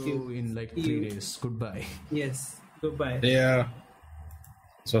next. See you in like 3 days. Goodbye. Yes. Goodbye. Yeah.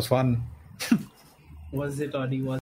 This was fun. Was it, Audi?